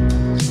on.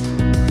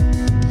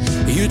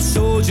 You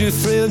told your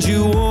friends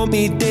you want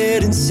me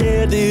dead and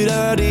said that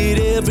I did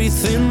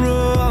everything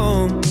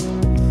wrong.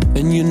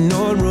 And you're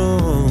not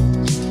wrong.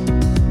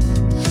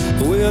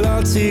 Well,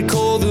 I'll take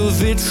all the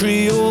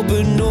vitriol,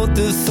 but not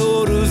the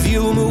thought of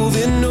you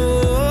moving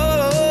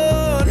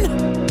on.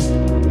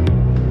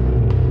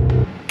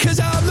 'Cause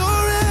I'm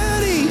not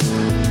ready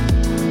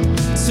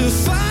to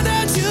find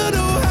out you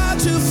know how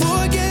to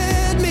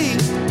forget me.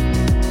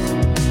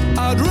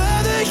 I'd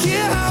rather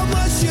hear how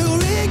much you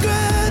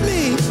regret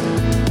me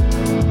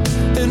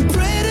and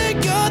pray to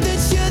God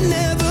that you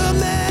never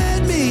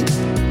met me,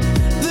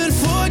 then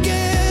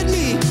forget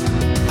me.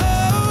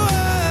 Oh,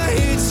 I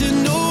hate to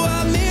know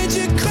I made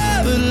you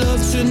cry, but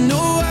love to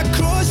know I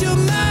crossed your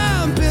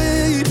mind,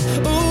 babe.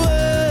 Oh,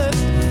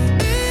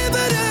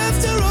 even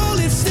after all,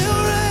 it still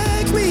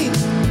wrecked me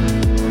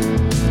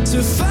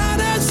to find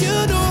out you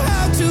know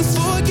how to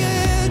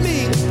forget me.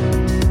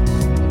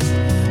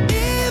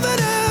 Even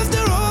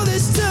after all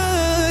this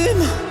time,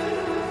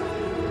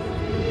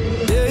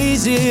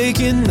 days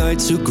aching,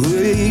 nights are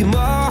gray.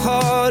 My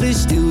heart is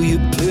still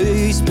your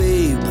place,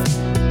 babe.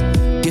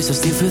 Guess I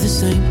still feel the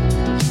same.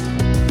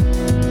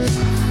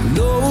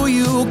 No,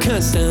 you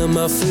can't stand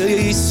my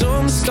face.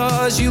 Some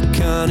scars you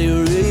can't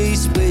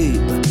erase,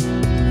 babe.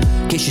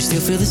 Guess you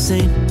still feel the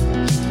same.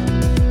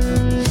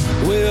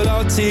 Well,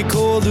 I'll take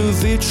all the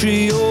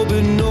vitriol,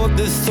 but not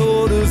the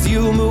thought of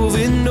you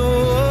moving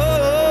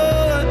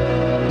on.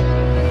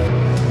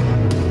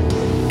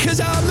 'Cause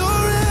I'm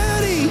not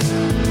ready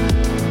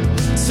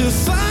to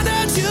find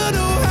out you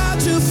know how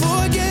to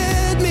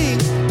forget me.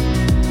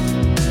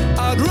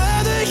 I'd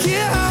rather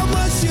hear how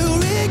much you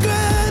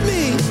regret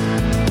me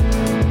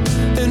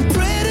and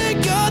pray to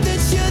God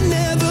that you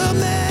never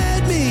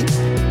met me,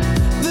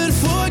 then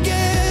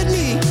forget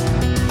me.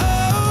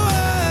 Oh,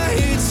 I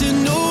hate to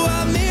know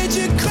I made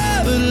you cry,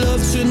 but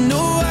love to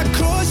know I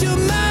crossed your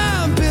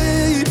mind,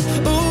 babe.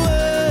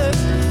 Oh,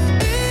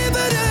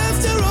 even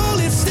after all,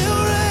 it still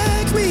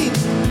wrecked me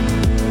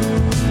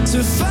to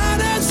find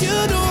out you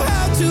know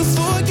how to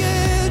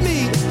forget me.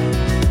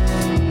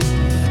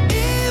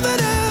 Even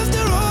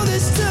after all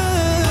this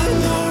time, I'm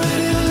not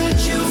ready to let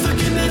you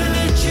forgive me, to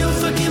let you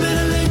forgive me,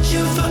 to let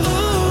you for.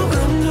 Oh,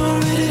 I'm not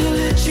ready to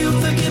let you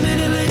forgive me,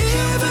 to let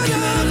you forgive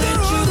me, to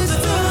let you for.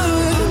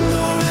 I'm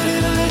not ready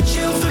to let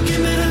you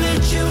forgive me, to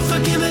let you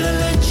forgive me, to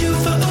let you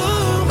for.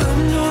 Oh,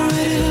 I'm not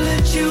ready to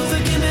let you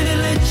forgive me, to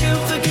let you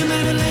forgive me,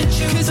 to let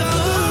you. 'Cause I'm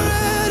not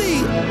ready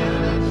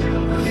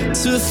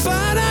to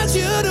find out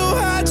you know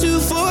how to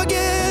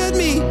forget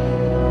me.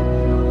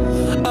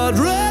 I'd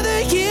rather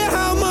hear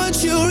how much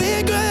you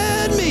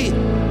regret me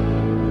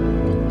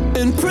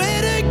and pray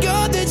to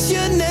God that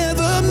you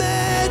never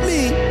met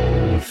me,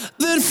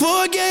 then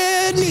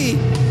forget me.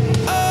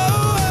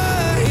 Oh,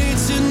 I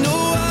hate to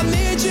know I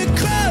made you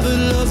cry, but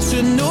love to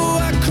know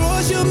I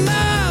crossed your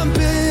mind,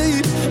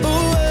 babe.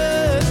 Oh,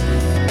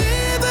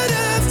 even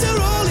after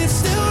all, it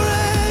still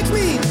wrecked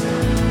me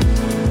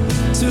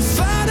to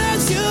find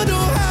out you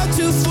know how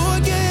to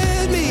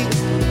forget me.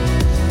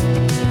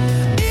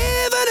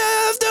 Even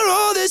after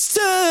all this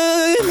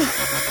time.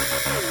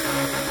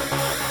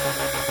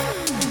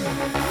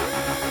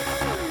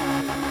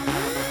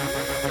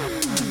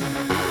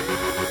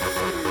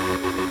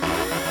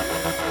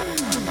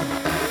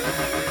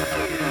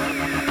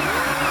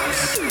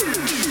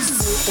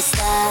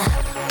 Superstar,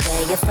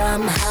 where you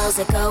from? How's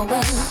it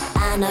going?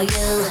 I know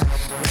you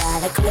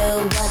got a clue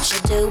what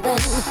you're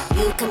doing.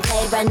 You can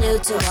play brand new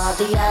to all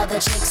the other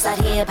chicks out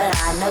here, but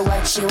I know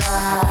what you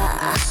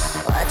are,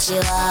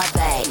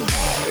 baby.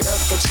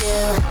 Look at you,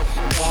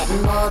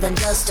 getting more than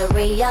just a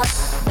re-up.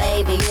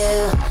 Baby, you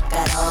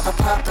got all the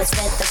puppets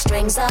with the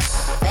strings up,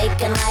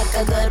 faking like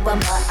a good one,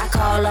 but I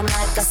call them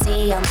like I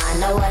see them. I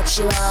know what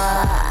you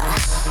are,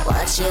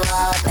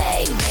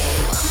 baby.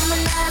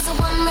 Womanizer,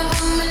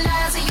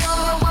 womanizer,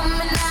 you're a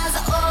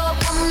womanizer, oh,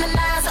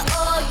 womanizer,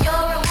 oh,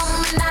 you're a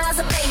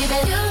womanizer, baby.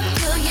 You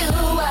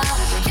are,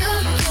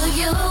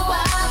 you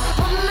are,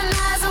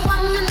 womanizer,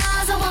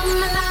 womanizer,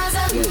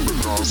 womanizer.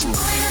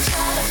 Boy, don't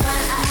try to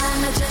front, I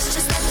know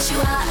just what you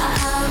are.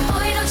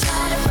 Boy, don't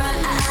try to front,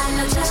 I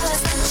know just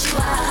what you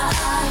are.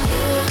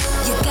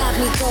 You got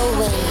me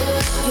going,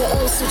 you're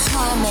oh so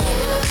charming,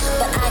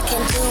 but I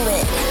can do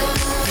it.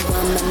 You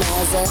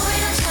womanizer. Boy,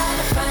 don't try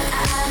to front,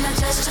 I know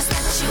just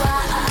what you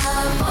are.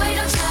 Boy,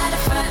 don't try to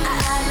front,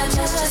 I know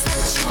just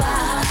what you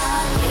are.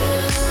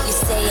 You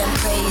say I'm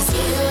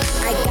crazy,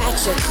 I got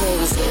you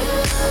crazy.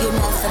 You're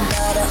nothing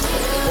but a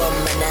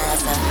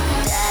womanizer.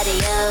 Daddy,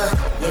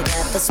 you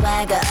got the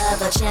swagger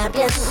of a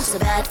champion. So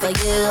bad for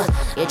you,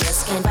 you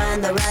just can't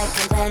find the right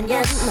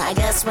companion. I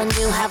guess when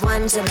you have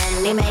one too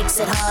many makes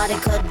it hard.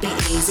 It could be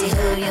easy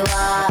who you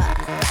are,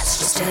 that's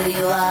just who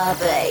you are,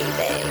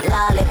 baby.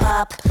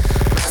 Lollipop,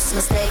 must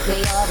mistake me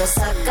or a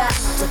sucker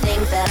to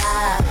think that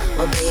I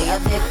will be a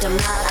victim,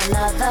 not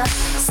another.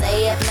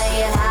 Say it, play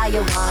it how you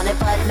want it,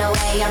 but no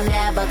way, I'm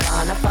never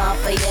gonna fall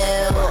for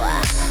you.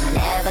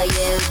 Never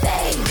you,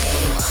 baby.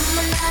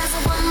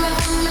 Womanizer,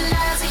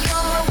 womanizer,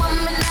 you're a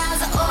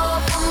womanizer,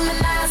 oh,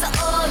 womanizer,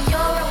 oh,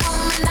 you're a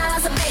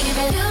womanizer,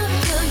 baby.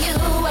 You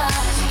are.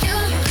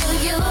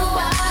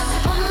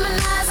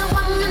 Womanizer,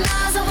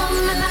 womanizer,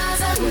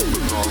 womanizer.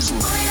 Boy,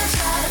 don't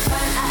try to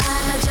front, I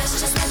know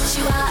just what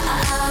you are.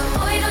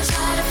 Boy, don't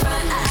try to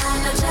front, I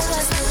know just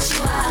what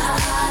you are.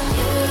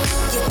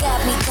 You got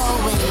me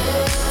going,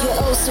 you're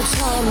oh so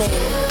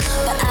charming,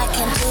 but I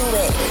can't do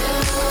it.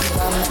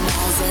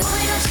 Womanizer.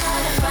 Boy, don't try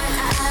to front,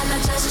 I know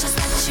just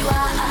what you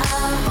are.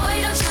 Boy,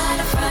 don't try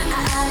to front,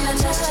 I know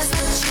just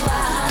what you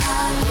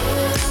are.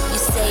 You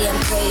say I'm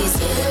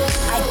crazy,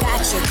 I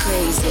got you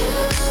crazy.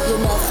 You're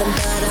nothing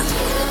but a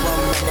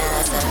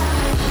womanizer.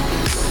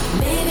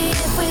 Maybe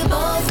if we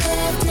both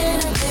lived in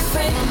a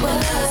different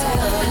world,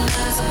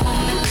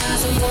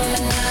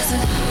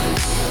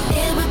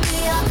 it would be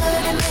all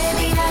good and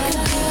maybe I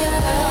could be your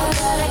girl,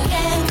 but I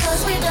can't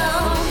 'cause we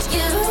don't.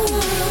 You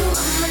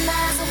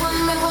womanizer,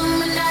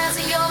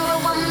 womanizer, you're a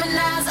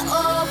womanizer,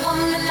 oh,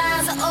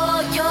 womanizer, oh,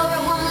 you're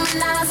a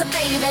womanizer,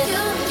 baby.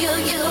 You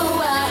are,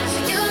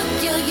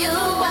 you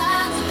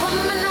are,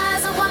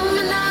 womanizer,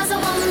 womanizer,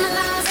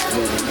 womanizer.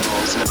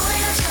 Boy,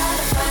 don't try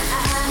to front,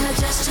 I know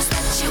just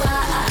what you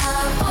are.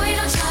 Boy,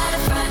 don't try to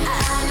front,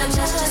 I know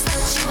just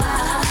what you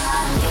are.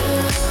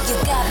 You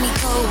got me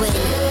going,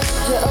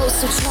 you're oh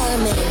so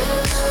charming,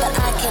 but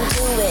I can't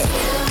do it.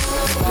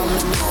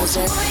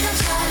 Womanizer. Boy, don't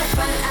try to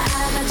front,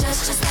 I know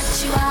just what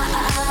you are.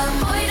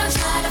 Boy, don't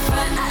try to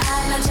front, I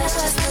know just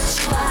what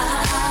you are.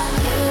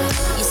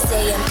 You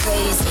say I'm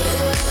crazy,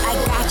 I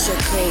got you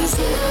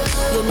crazy.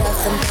 You're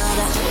nothing but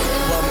a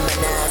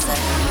womanizer.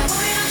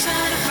 Boy, don't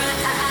try to front,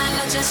 I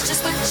know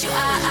just what you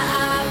are.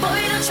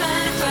 Boy, don't try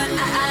to front,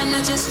 I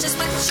know just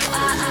what you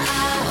are.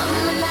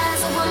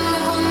 Womanizer,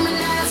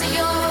 womanizer,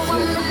 you're a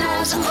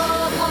womanizer,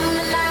 oh,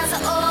 womanizer,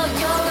 oh,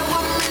 you're a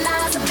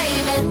womanizer,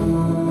 baby.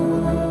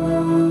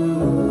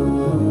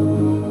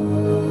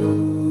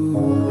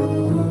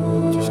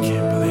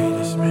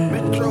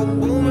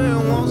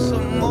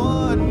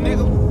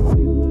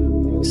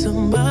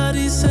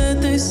 Somebody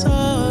said they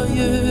saw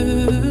you.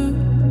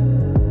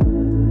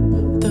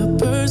 The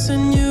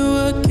person you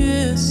were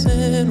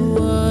kissing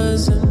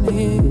wasn't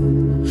me,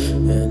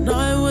 and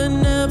I would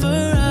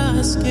never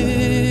ask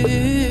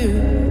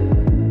you.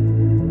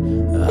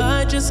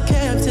 I just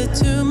kept it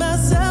to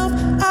myself.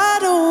 I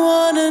don't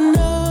wanna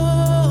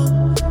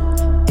know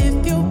if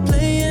you're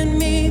playing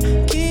me.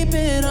 Keep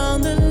it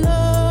on the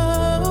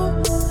low,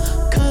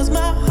 'cause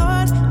my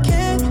heart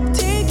can't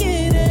take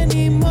it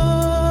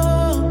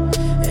anymore.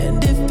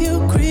 And if you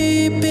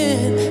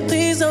creepin',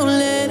 please don't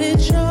let it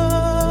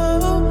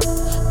show.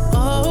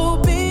 Oh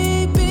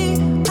baby,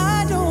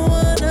 I don't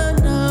wanna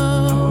know.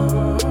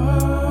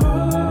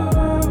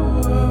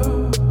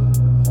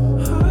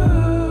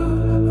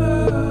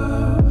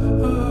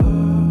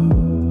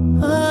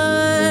 I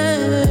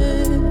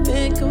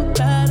think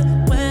about it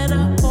when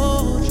I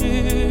hold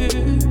you.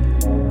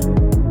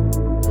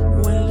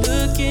 When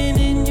looking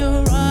in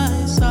your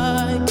eyes,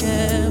 I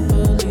can't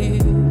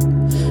believe.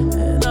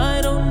 And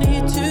I don't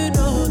need to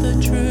know the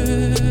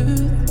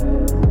truth.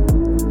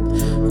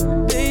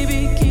 Baby,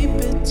 keep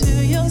it to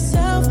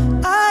yourself.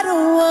 I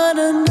don't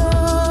wanna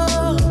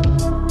know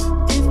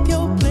if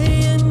you're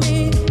playing me.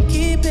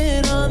 Keep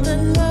it on the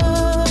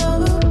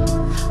low,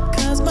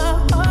 'cause my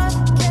heart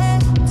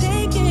can't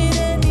take it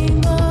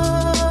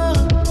anymore.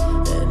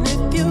 And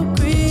if you're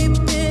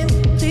creeping,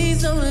 please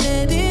don't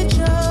let it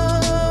show.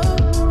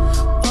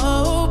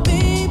 Oh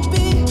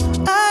baby,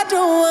 I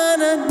don't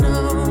wanna know.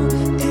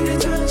 Did it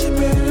touch you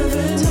better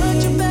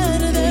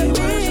than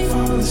me?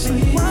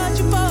 Why'd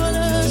you fall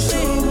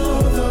asleep?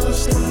 All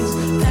those things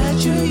that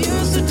you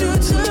used to do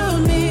to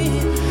me.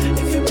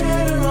 If you're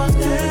better off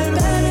that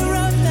way,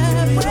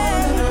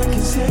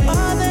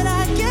 all that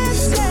I can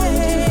say,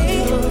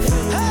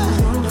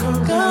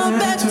 come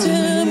back to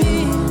me.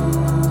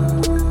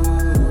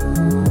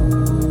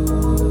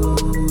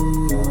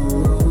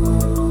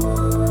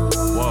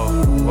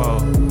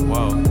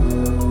 Whoa.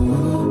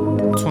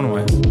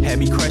 21. Had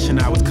me crushing,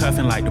 I was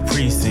cuffing like the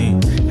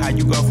precinct. How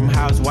you go from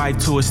housewife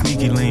to a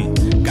sneaky link?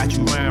 Got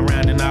you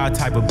round in all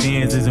type of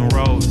Benzes and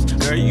Rolls.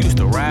 Girl, you used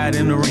to ride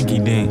in the rinky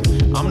dink.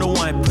 I'm the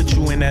one put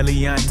you in that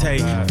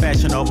Leontay.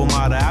 Fashion over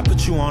model, I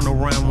put you on the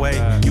runway.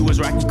 You was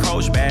rocking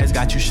Coach bags,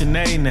 got you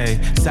Sinead.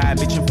 Side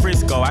bitch in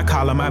Frisco, I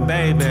call her my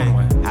baby.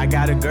 I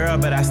got a girl,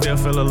 but I still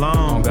feel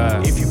alone.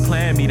 If you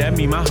plan me, that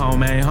mean my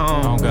home ain't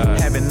home.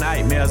 Having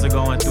nightmares are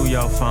going through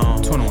your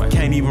phone. 21.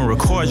 Can't even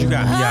record, you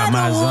got me out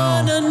my zone.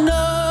 I don't wanna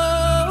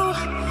know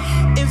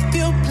if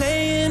you're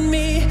playing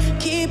me.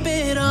 Keep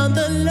it on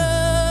the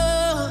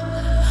low,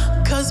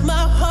 'cause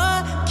my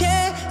heart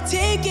can't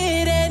take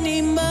it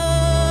anymore.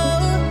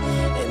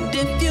 And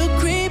if you're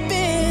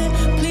creeping,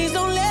 please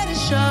don't let it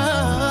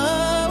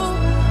show.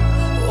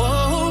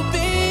 Oh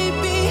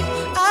baby,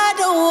 I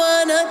don't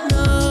wanna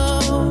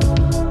know.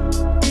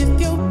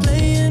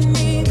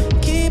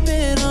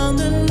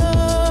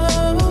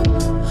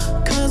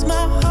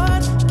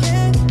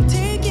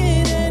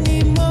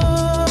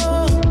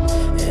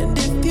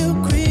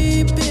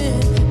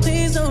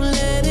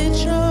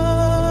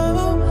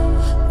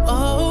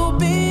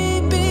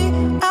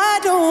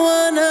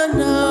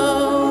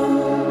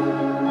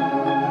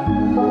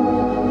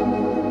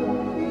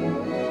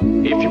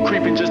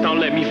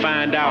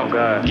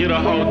 God. Get a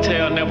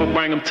hotel, never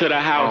bring them to the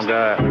house. Oh,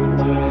 God.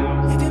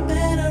 If you're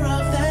better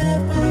off that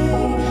way,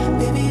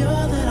 baby,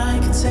 all that I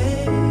can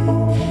say.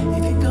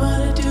 If you're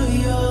gonna do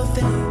your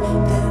thing,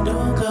 then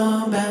don't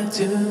come back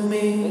to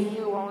me.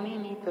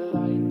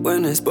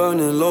 When it's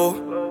burning low,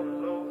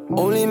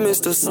 only miss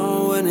the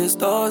sun when it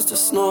starts to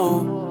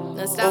snow.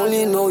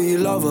 Only know you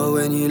love her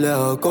when you let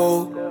her go.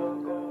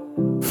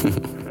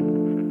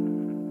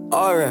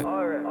 Alright,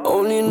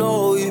 only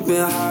know you've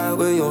been high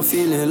when you're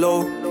feeling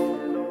low.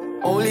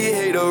 Only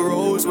hate the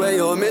roads where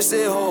you're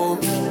missing home.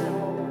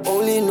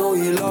 Only know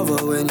you love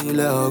her when you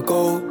let her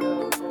go.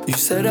 You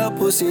said that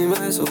pussy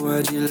man, so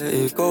why'd you let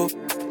it go?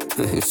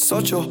 It's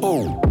such a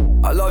hole.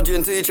 I loved you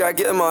until you tried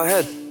to get in my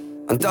head,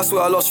 and that's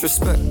where I lost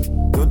respect.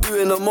 You're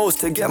doing the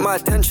most to get my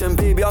attention,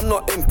 baby, I'm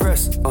not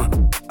impressed.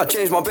 I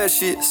changed my bed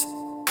sheets,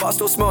 but I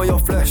still smell your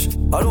flesh.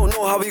 I don't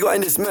know how we got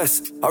in this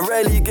mess. I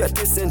rarely get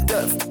this in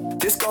depth.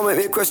 This can't make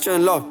me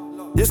question love.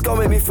 This can't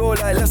make me feel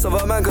like less of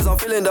a man, cause I'm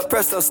feeling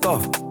depressed and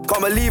stuff.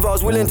 Can't believe I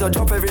was willing to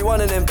drop everyone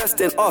and invest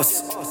in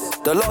us.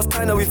 The last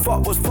time that we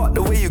fucked was fucked.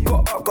 The way you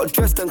got up, got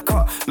dressed and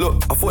cut.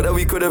 Look, I thought that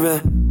we could have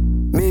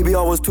been. Maybe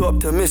I was too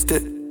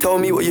optimistic. Tell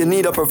me what you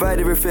need, I provide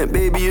everything.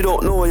 Baby, you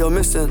don't know what you're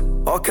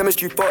missing. Our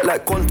chemistry felt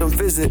like quantum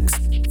physics.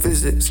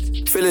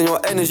 Feeling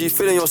your energy,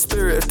 feeling your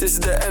spirit. If this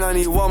is the end, I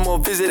need one more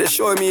visit. It's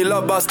showing me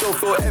love, but I still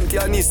feel empty.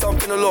 I need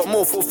something a lot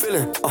more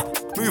fulfilling.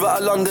 Move out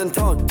of London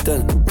town,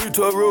 then move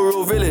to a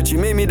rural village. You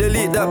made me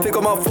delete that, pick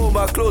up my phone,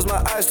 but I close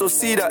my eyes, still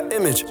see that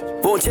image.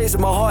 Won't chase it,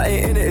 my heart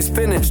ain't in it, it's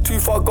finished. Too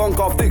far gone,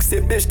 can't fix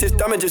it, bitch, this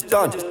damage is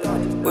done.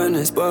 When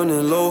it's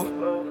burning low,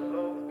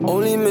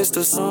 only miss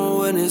the sun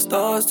when it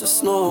starts to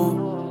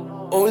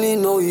snow. Only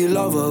know you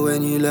love her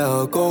when you let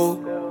her go.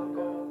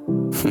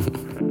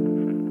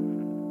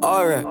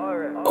 Alright,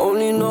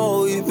 only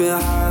know you've been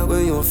high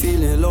when you're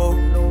feeling low.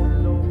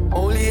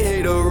 Only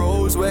hate the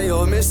roads where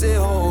you're missing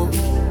home.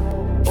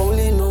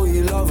 Only know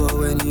you love her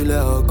when you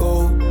let her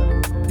go.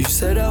 You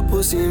said that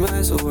pussy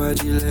man, so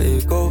why'd you let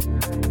it go?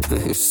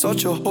 It's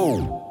such a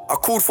hole. I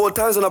called 4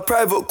 times on a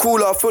private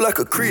cooler, I feel like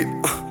a creep.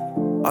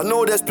 I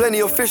know there's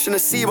plenty of fish in the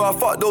sea, but I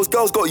fuck those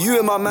girls, got you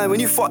in my mind. When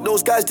you fuck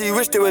those guys, do you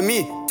wish they were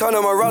me? Turn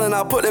them around and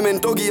I put them in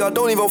doggy. I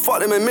don't even fuck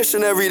them in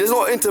missionary. There's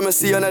no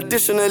intimacy, and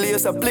additionally,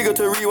 it's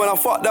obligatory when I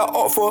fuck that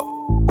up for.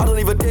 I don't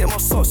even take my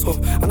socks off,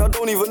 and I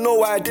don't even know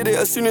why I did it.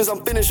 As soon as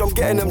I'm finished, I'm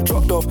getting them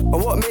dropped off. And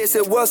what makes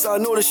it worse, I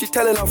know that she's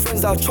telling her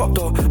friends that I chopped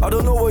her. I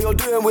don't know what you're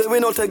doing, we're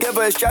not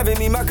together. It's driving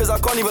me mad cause I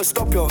can't even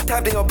stop you.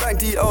 Tapped in your bank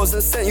details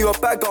and sent you a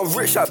bag of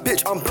rich. That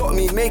bitch unblock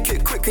me, make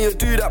it quick, can you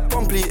do that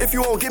promptly? If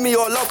you won't give me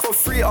your love for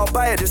free, I'll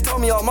buy it. Just tell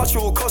me how much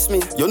it will cost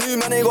me. Your new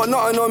man ain't got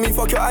nothing on me.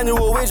 Fuck your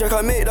annual wage, I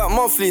can make that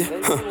monthly.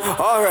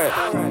 Alright,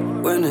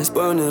 when it's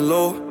burning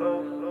low,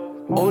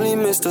 only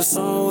miss the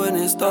sun when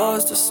it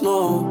starts to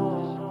snow.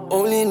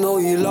 Only know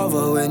you love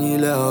her when you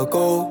let her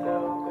go.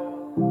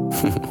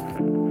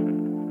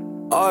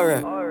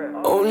 Alright,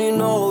 only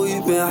know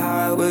you've been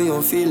high when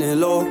you're feeling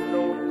low.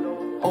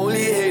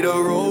 Only hate the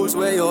roads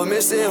where you're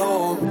missing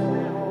home.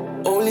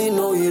 Only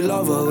know you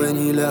love her when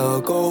you let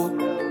her go.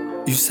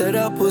 You said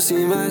that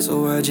pussy man,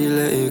 so why'd you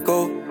let it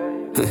go?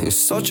 It's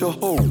such a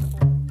hole.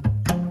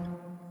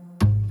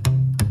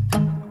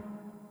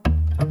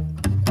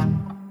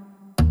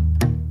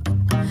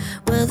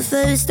 Well, the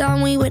first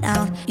time we went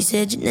out, you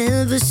said you'd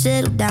never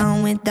settle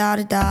down without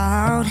a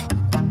doubt.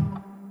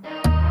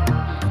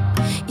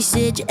 You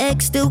said your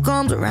ex still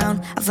comes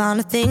around. I found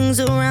the things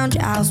around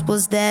your house,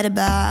 what's that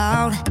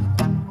about?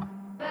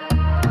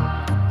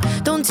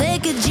 Don't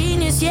take a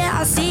genius, yeah,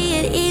 I see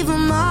it.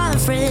 Even my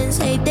friends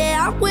hate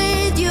that I'm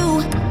with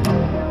you.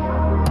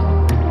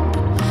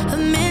 A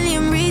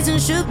million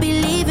reasons should be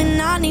leaving.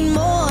 I need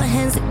more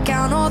hands to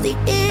count all the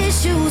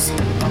issues.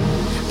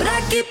 But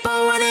I keep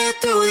on running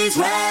through these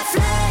red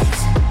flags.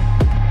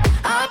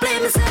 I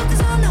blame myself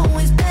cause I know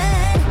it's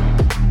bad.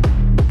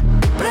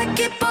 But I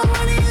keep on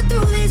running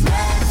through these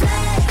red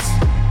flags.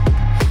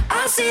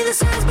 I see the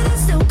signs but I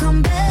still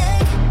come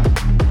back.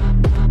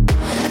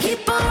 I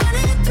keep on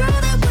running through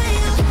the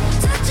wheel,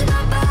 touching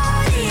my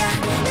body,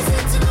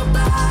 listen to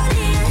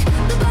nobody,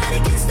 nobody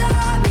can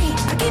stop me.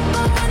 I keep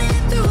on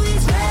running through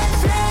these red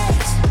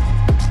flags.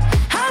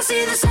 I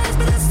see the signs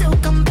but I still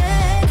come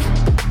back.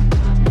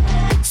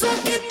 So I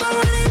keep on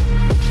running.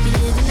 You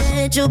living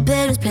at your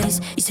parents' place.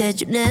 You said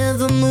you'd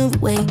never move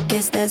away.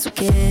 Guess that's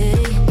okay.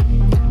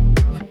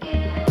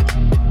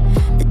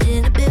 The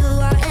dinner bill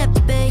I have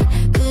to pay.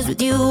 Cause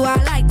with you I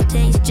like the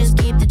taste. Just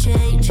keep the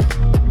change.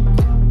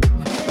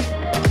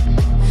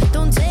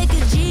 Don't take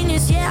a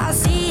genius, yeah, I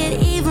see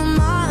it. Even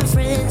my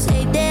friends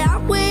hate that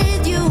I'm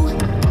with you.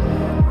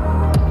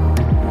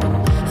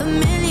 A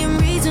million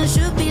reasons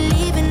should be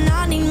leaving.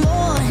 I need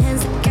more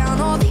hands to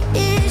count all the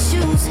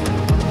issues.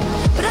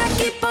 But I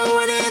keep on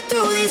running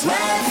through these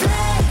red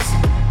flags.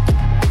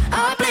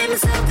 I blame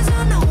myself cause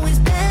I know it's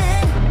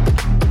bad.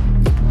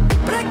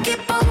 But I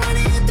keep on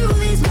running through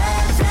these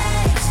red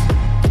flags.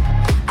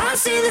 I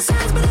see the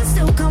signs but I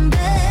still come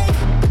back.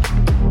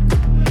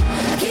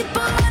 I keep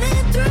on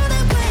running through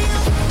the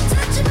wheel,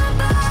 touching my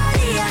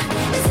body,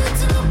 listen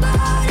to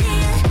nobody,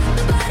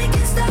 nobody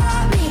can stop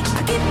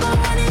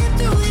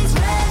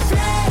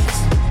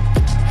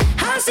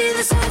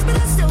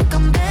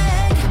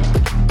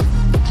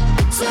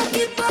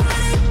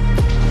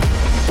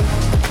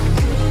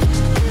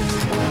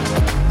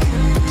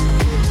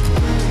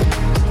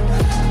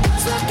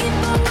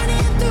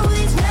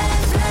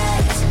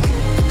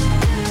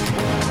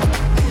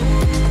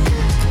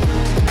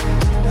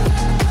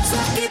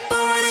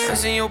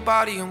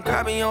Shawty, I'm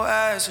grabbing your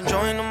ass,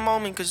 enjoying the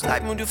moment, cause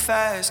life moved too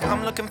fast.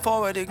 I'm looking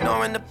forward,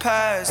 ignoring the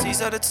past.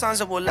 These are the times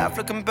that will laugh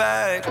looking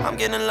back. I'm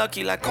getting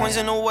lucky like coins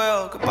in a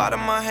well. Goodbye to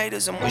my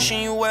haters, I'm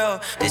wishing you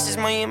well. This is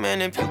my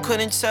man, if you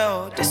couldn't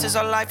tell. This is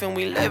our life and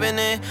we living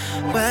it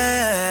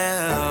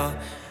well.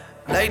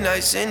 Late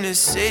nights in the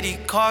city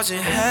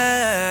causing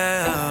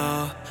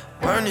hell.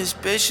 Burn this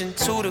bitch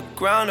into the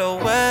ground, oh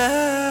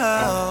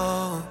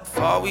well.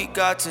 For all we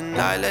got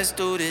tonight, let's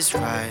do this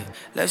right.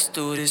 Let's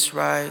do this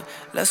right.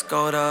 Let's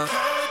go to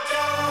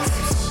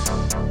paradise.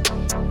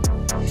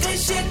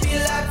 This shit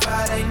feel like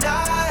Friday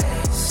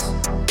nights.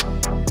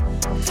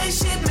 This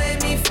shit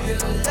made me feel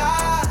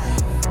alive.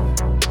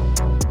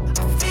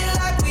 I feel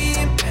like we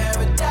in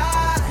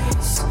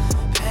paradise.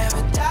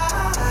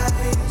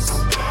 Paradise.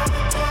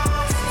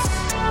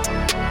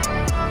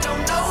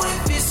 Don't know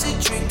if it's a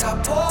drink I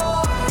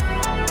pour,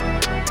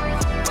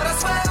 but I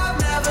swear I've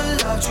never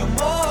loved you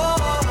more.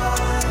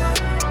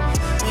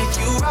 With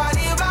you right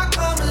here, I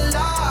come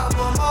alive.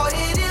 One more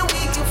hit and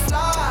we can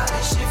fly.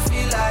 This shit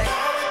feel like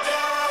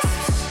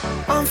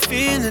I'm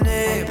feeling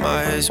it.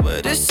 My head's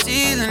where the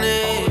ceiling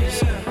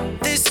is.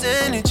 This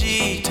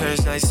energy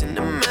turns nice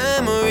into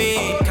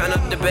memory. Count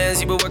up the bands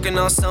he been working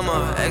all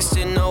summer. Ex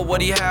didn't know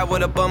what he had,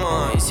 what a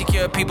bummer.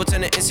 Insecure people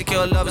turn to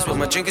insecure lovers, but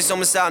my drink is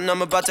almost out and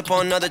I'm about to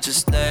pour another.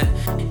 Just let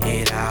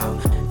it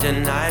out. The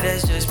night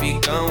has just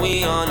begun,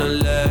 we on a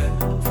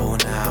level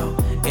now.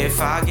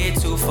 If I get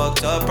too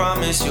fucked up,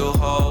 promise you'll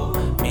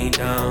hold me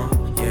down.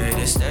 Yeah,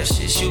 this that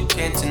shit you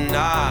can't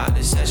deny.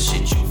 This that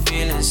shit you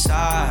feel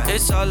inside.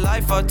 It's our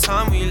life, our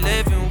time, we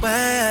living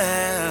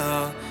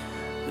well.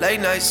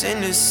 Late nights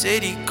in the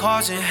city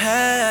causing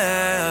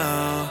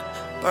hell.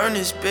 Burn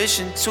this bitch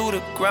into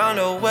the ground,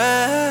 oh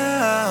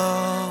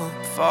well.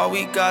 For all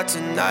we got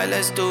tonight,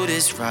 let's do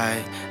this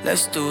right.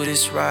 Let's do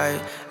this right.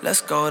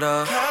 Let's go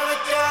to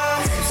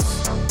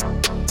paradise.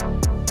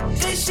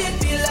 This shit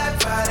feel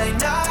like Friday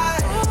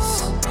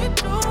nights.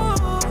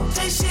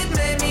 This shit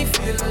made me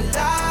feel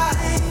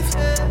alive.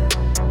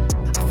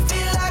 I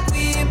feel like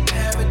we in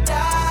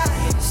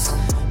paradise.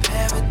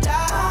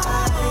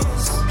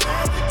 Paradise.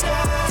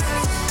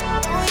 Paradise.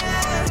 Oh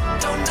yeah.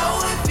 Don't know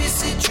if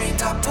it's a drink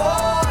I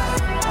pour,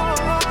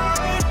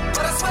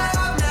 but I swear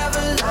I've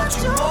never loved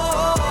you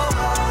more.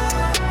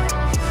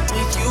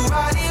 With you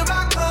right here, I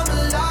come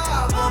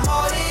alive. One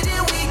more hit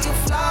and we can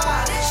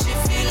fly. This shit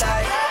feel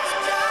like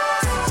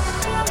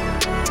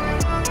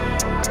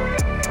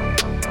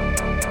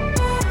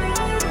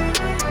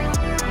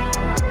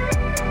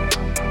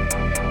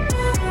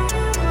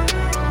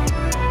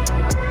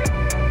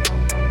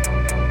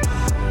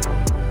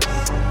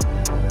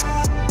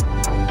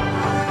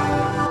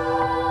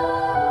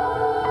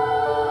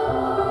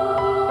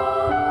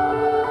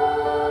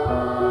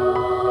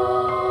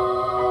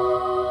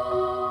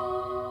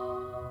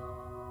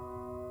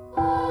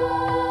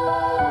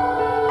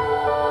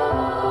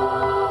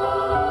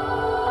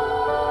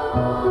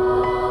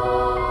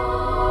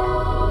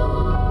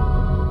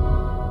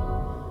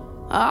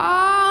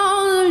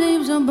all the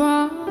leaves are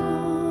brown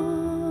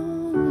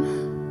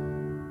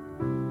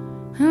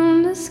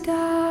and the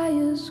sky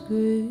is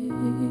gray.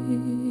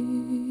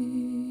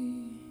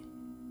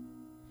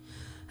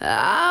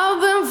 I've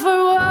been for a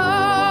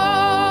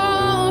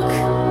walk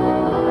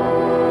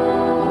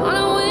on a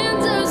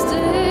winter's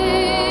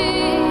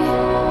day.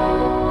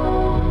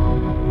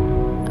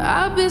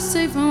 I'd be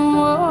safe and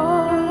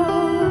warm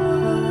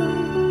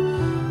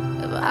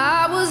if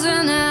I was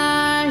an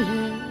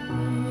island.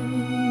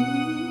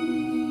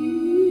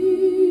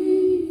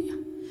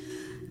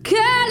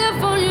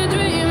 California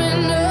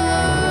dreaming, no,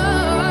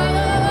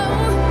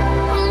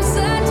 I'm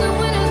certain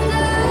when it's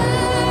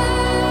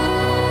done.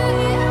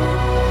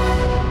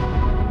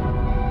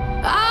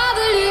 All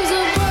the leaves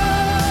are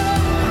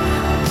brown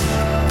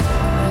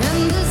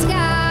and the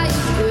sky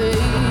is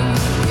gray.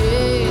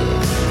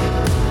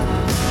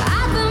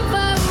 I've been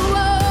for a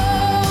walk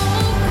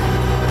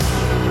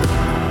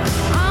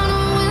on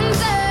a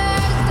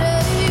winter's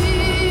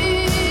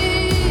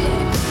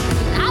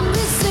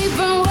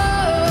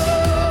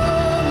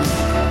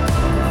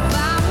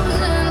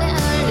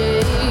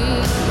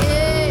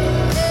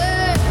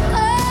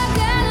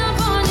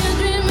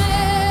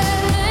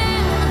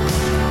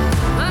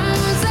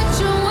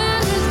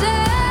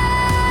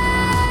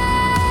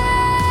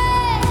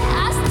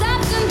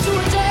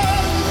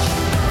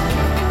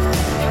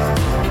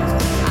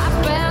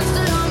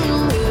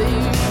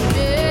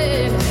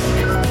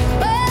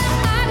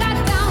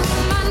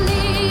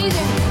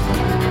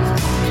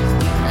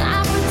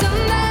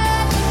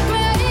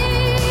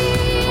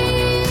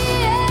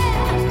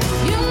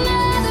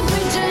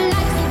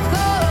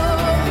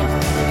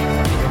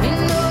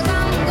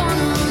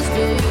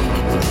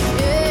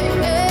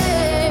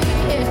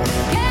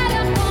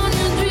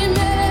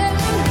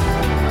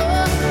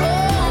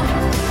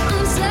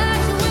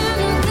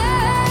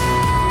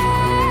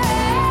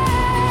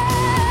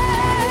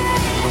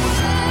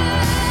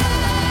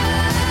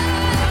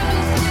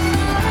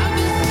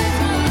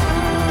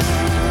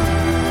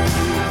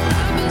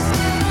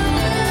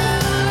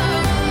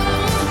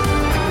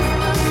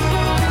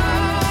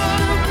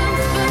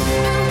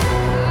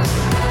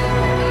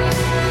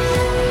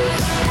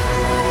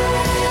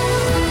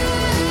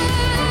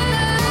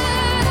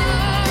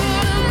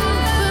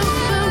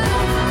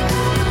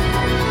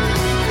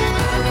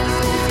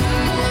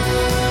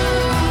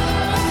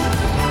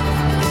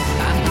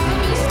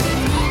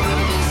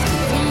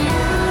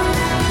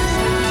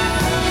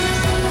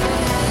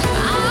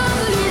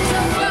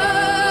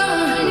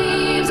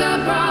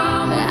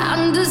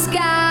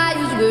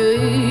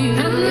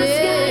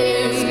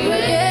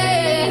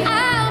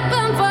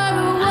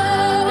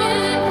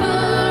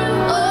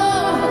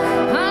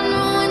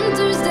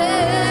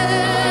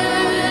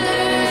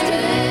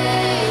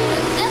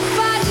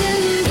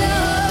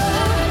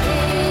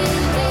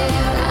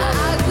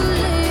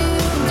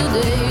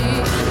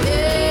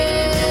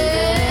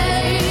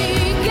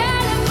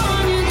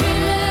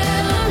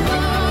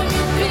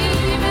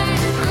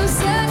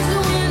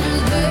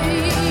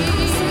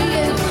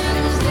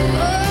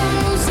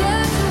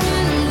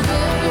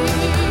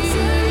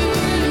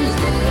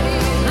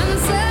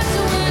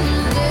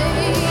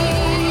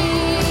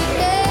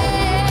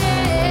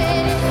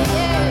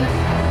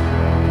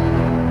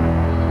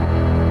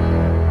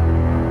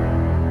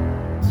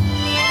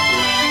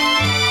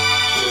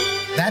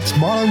That's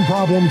Modern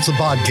Problems, the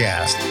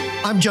podcast.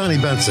 I'm Johnny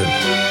Benson.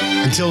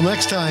 Until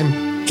next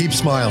time, keep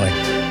smiling.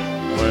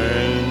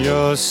 When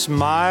you're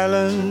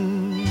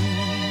smiling,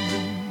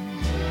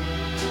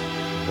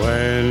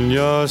 when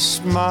you're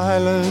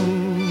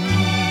smiling,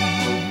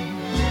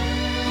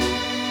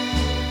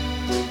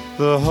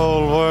 the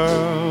whole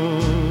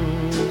world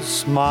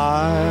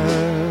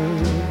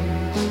smiles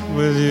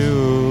with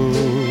you.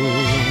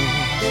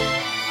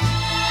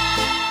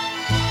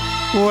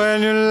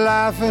 When you're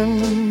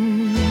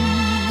laughing,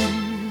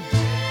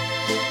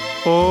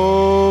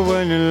 oh,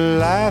 when you're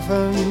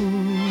laughing,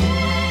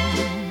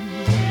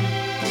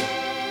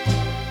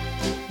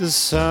 the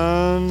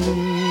sun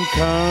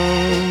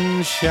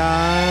comes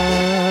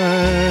shining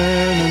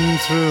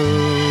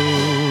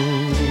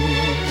through.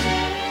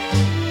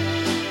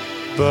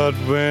 But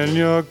when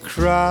you're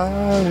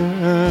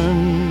crying,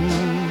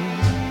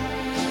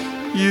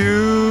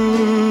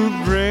 you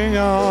bring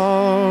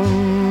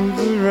on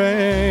the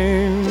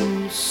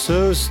rain.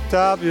 So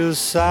stop your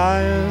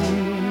sighing,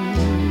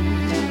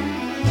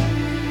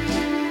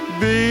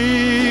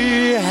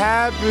 be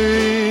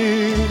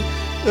happy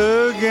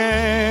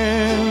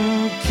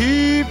again,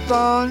 keep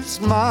on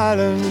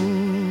smiling,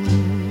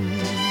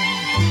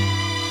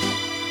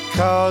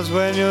 'cause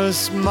when you're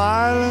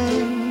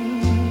smiling,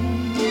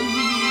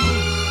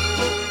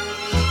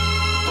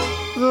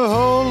 the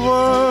whole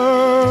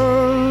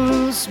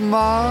world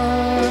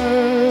smiles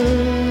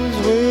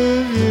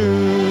with you.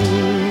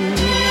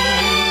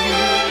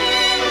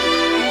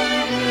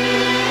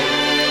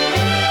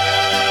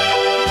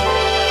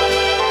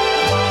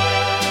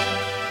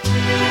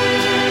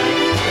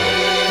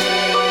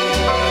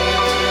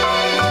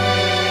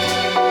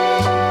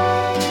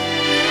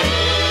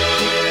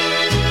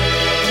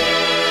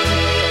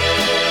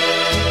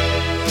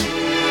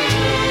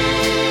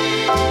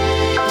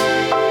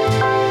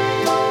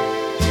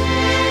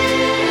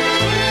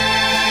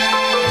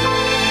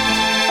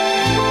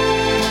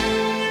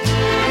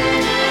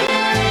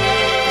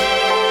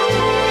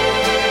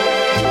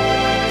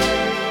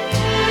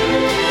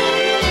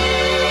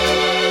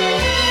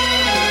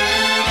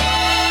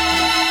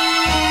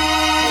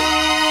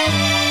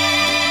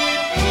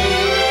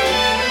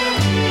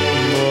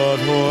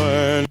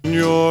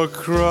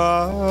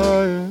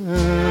 Crying,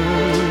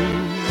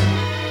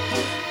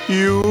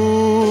 you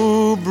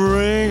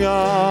bring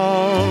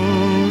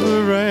on the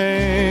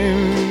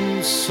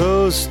rain.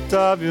 So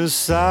stop your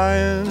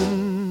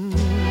sighing,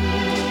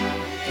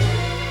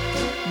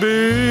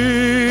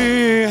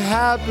 be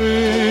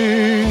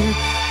happy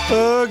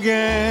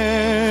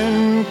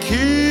again,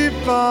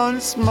 keep on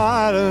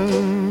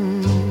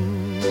smiling,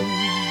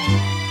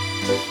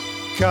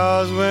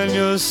 'cause when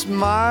you're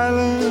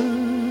smiling,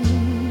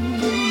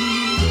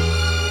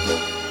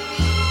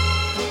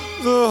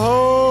 the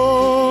whole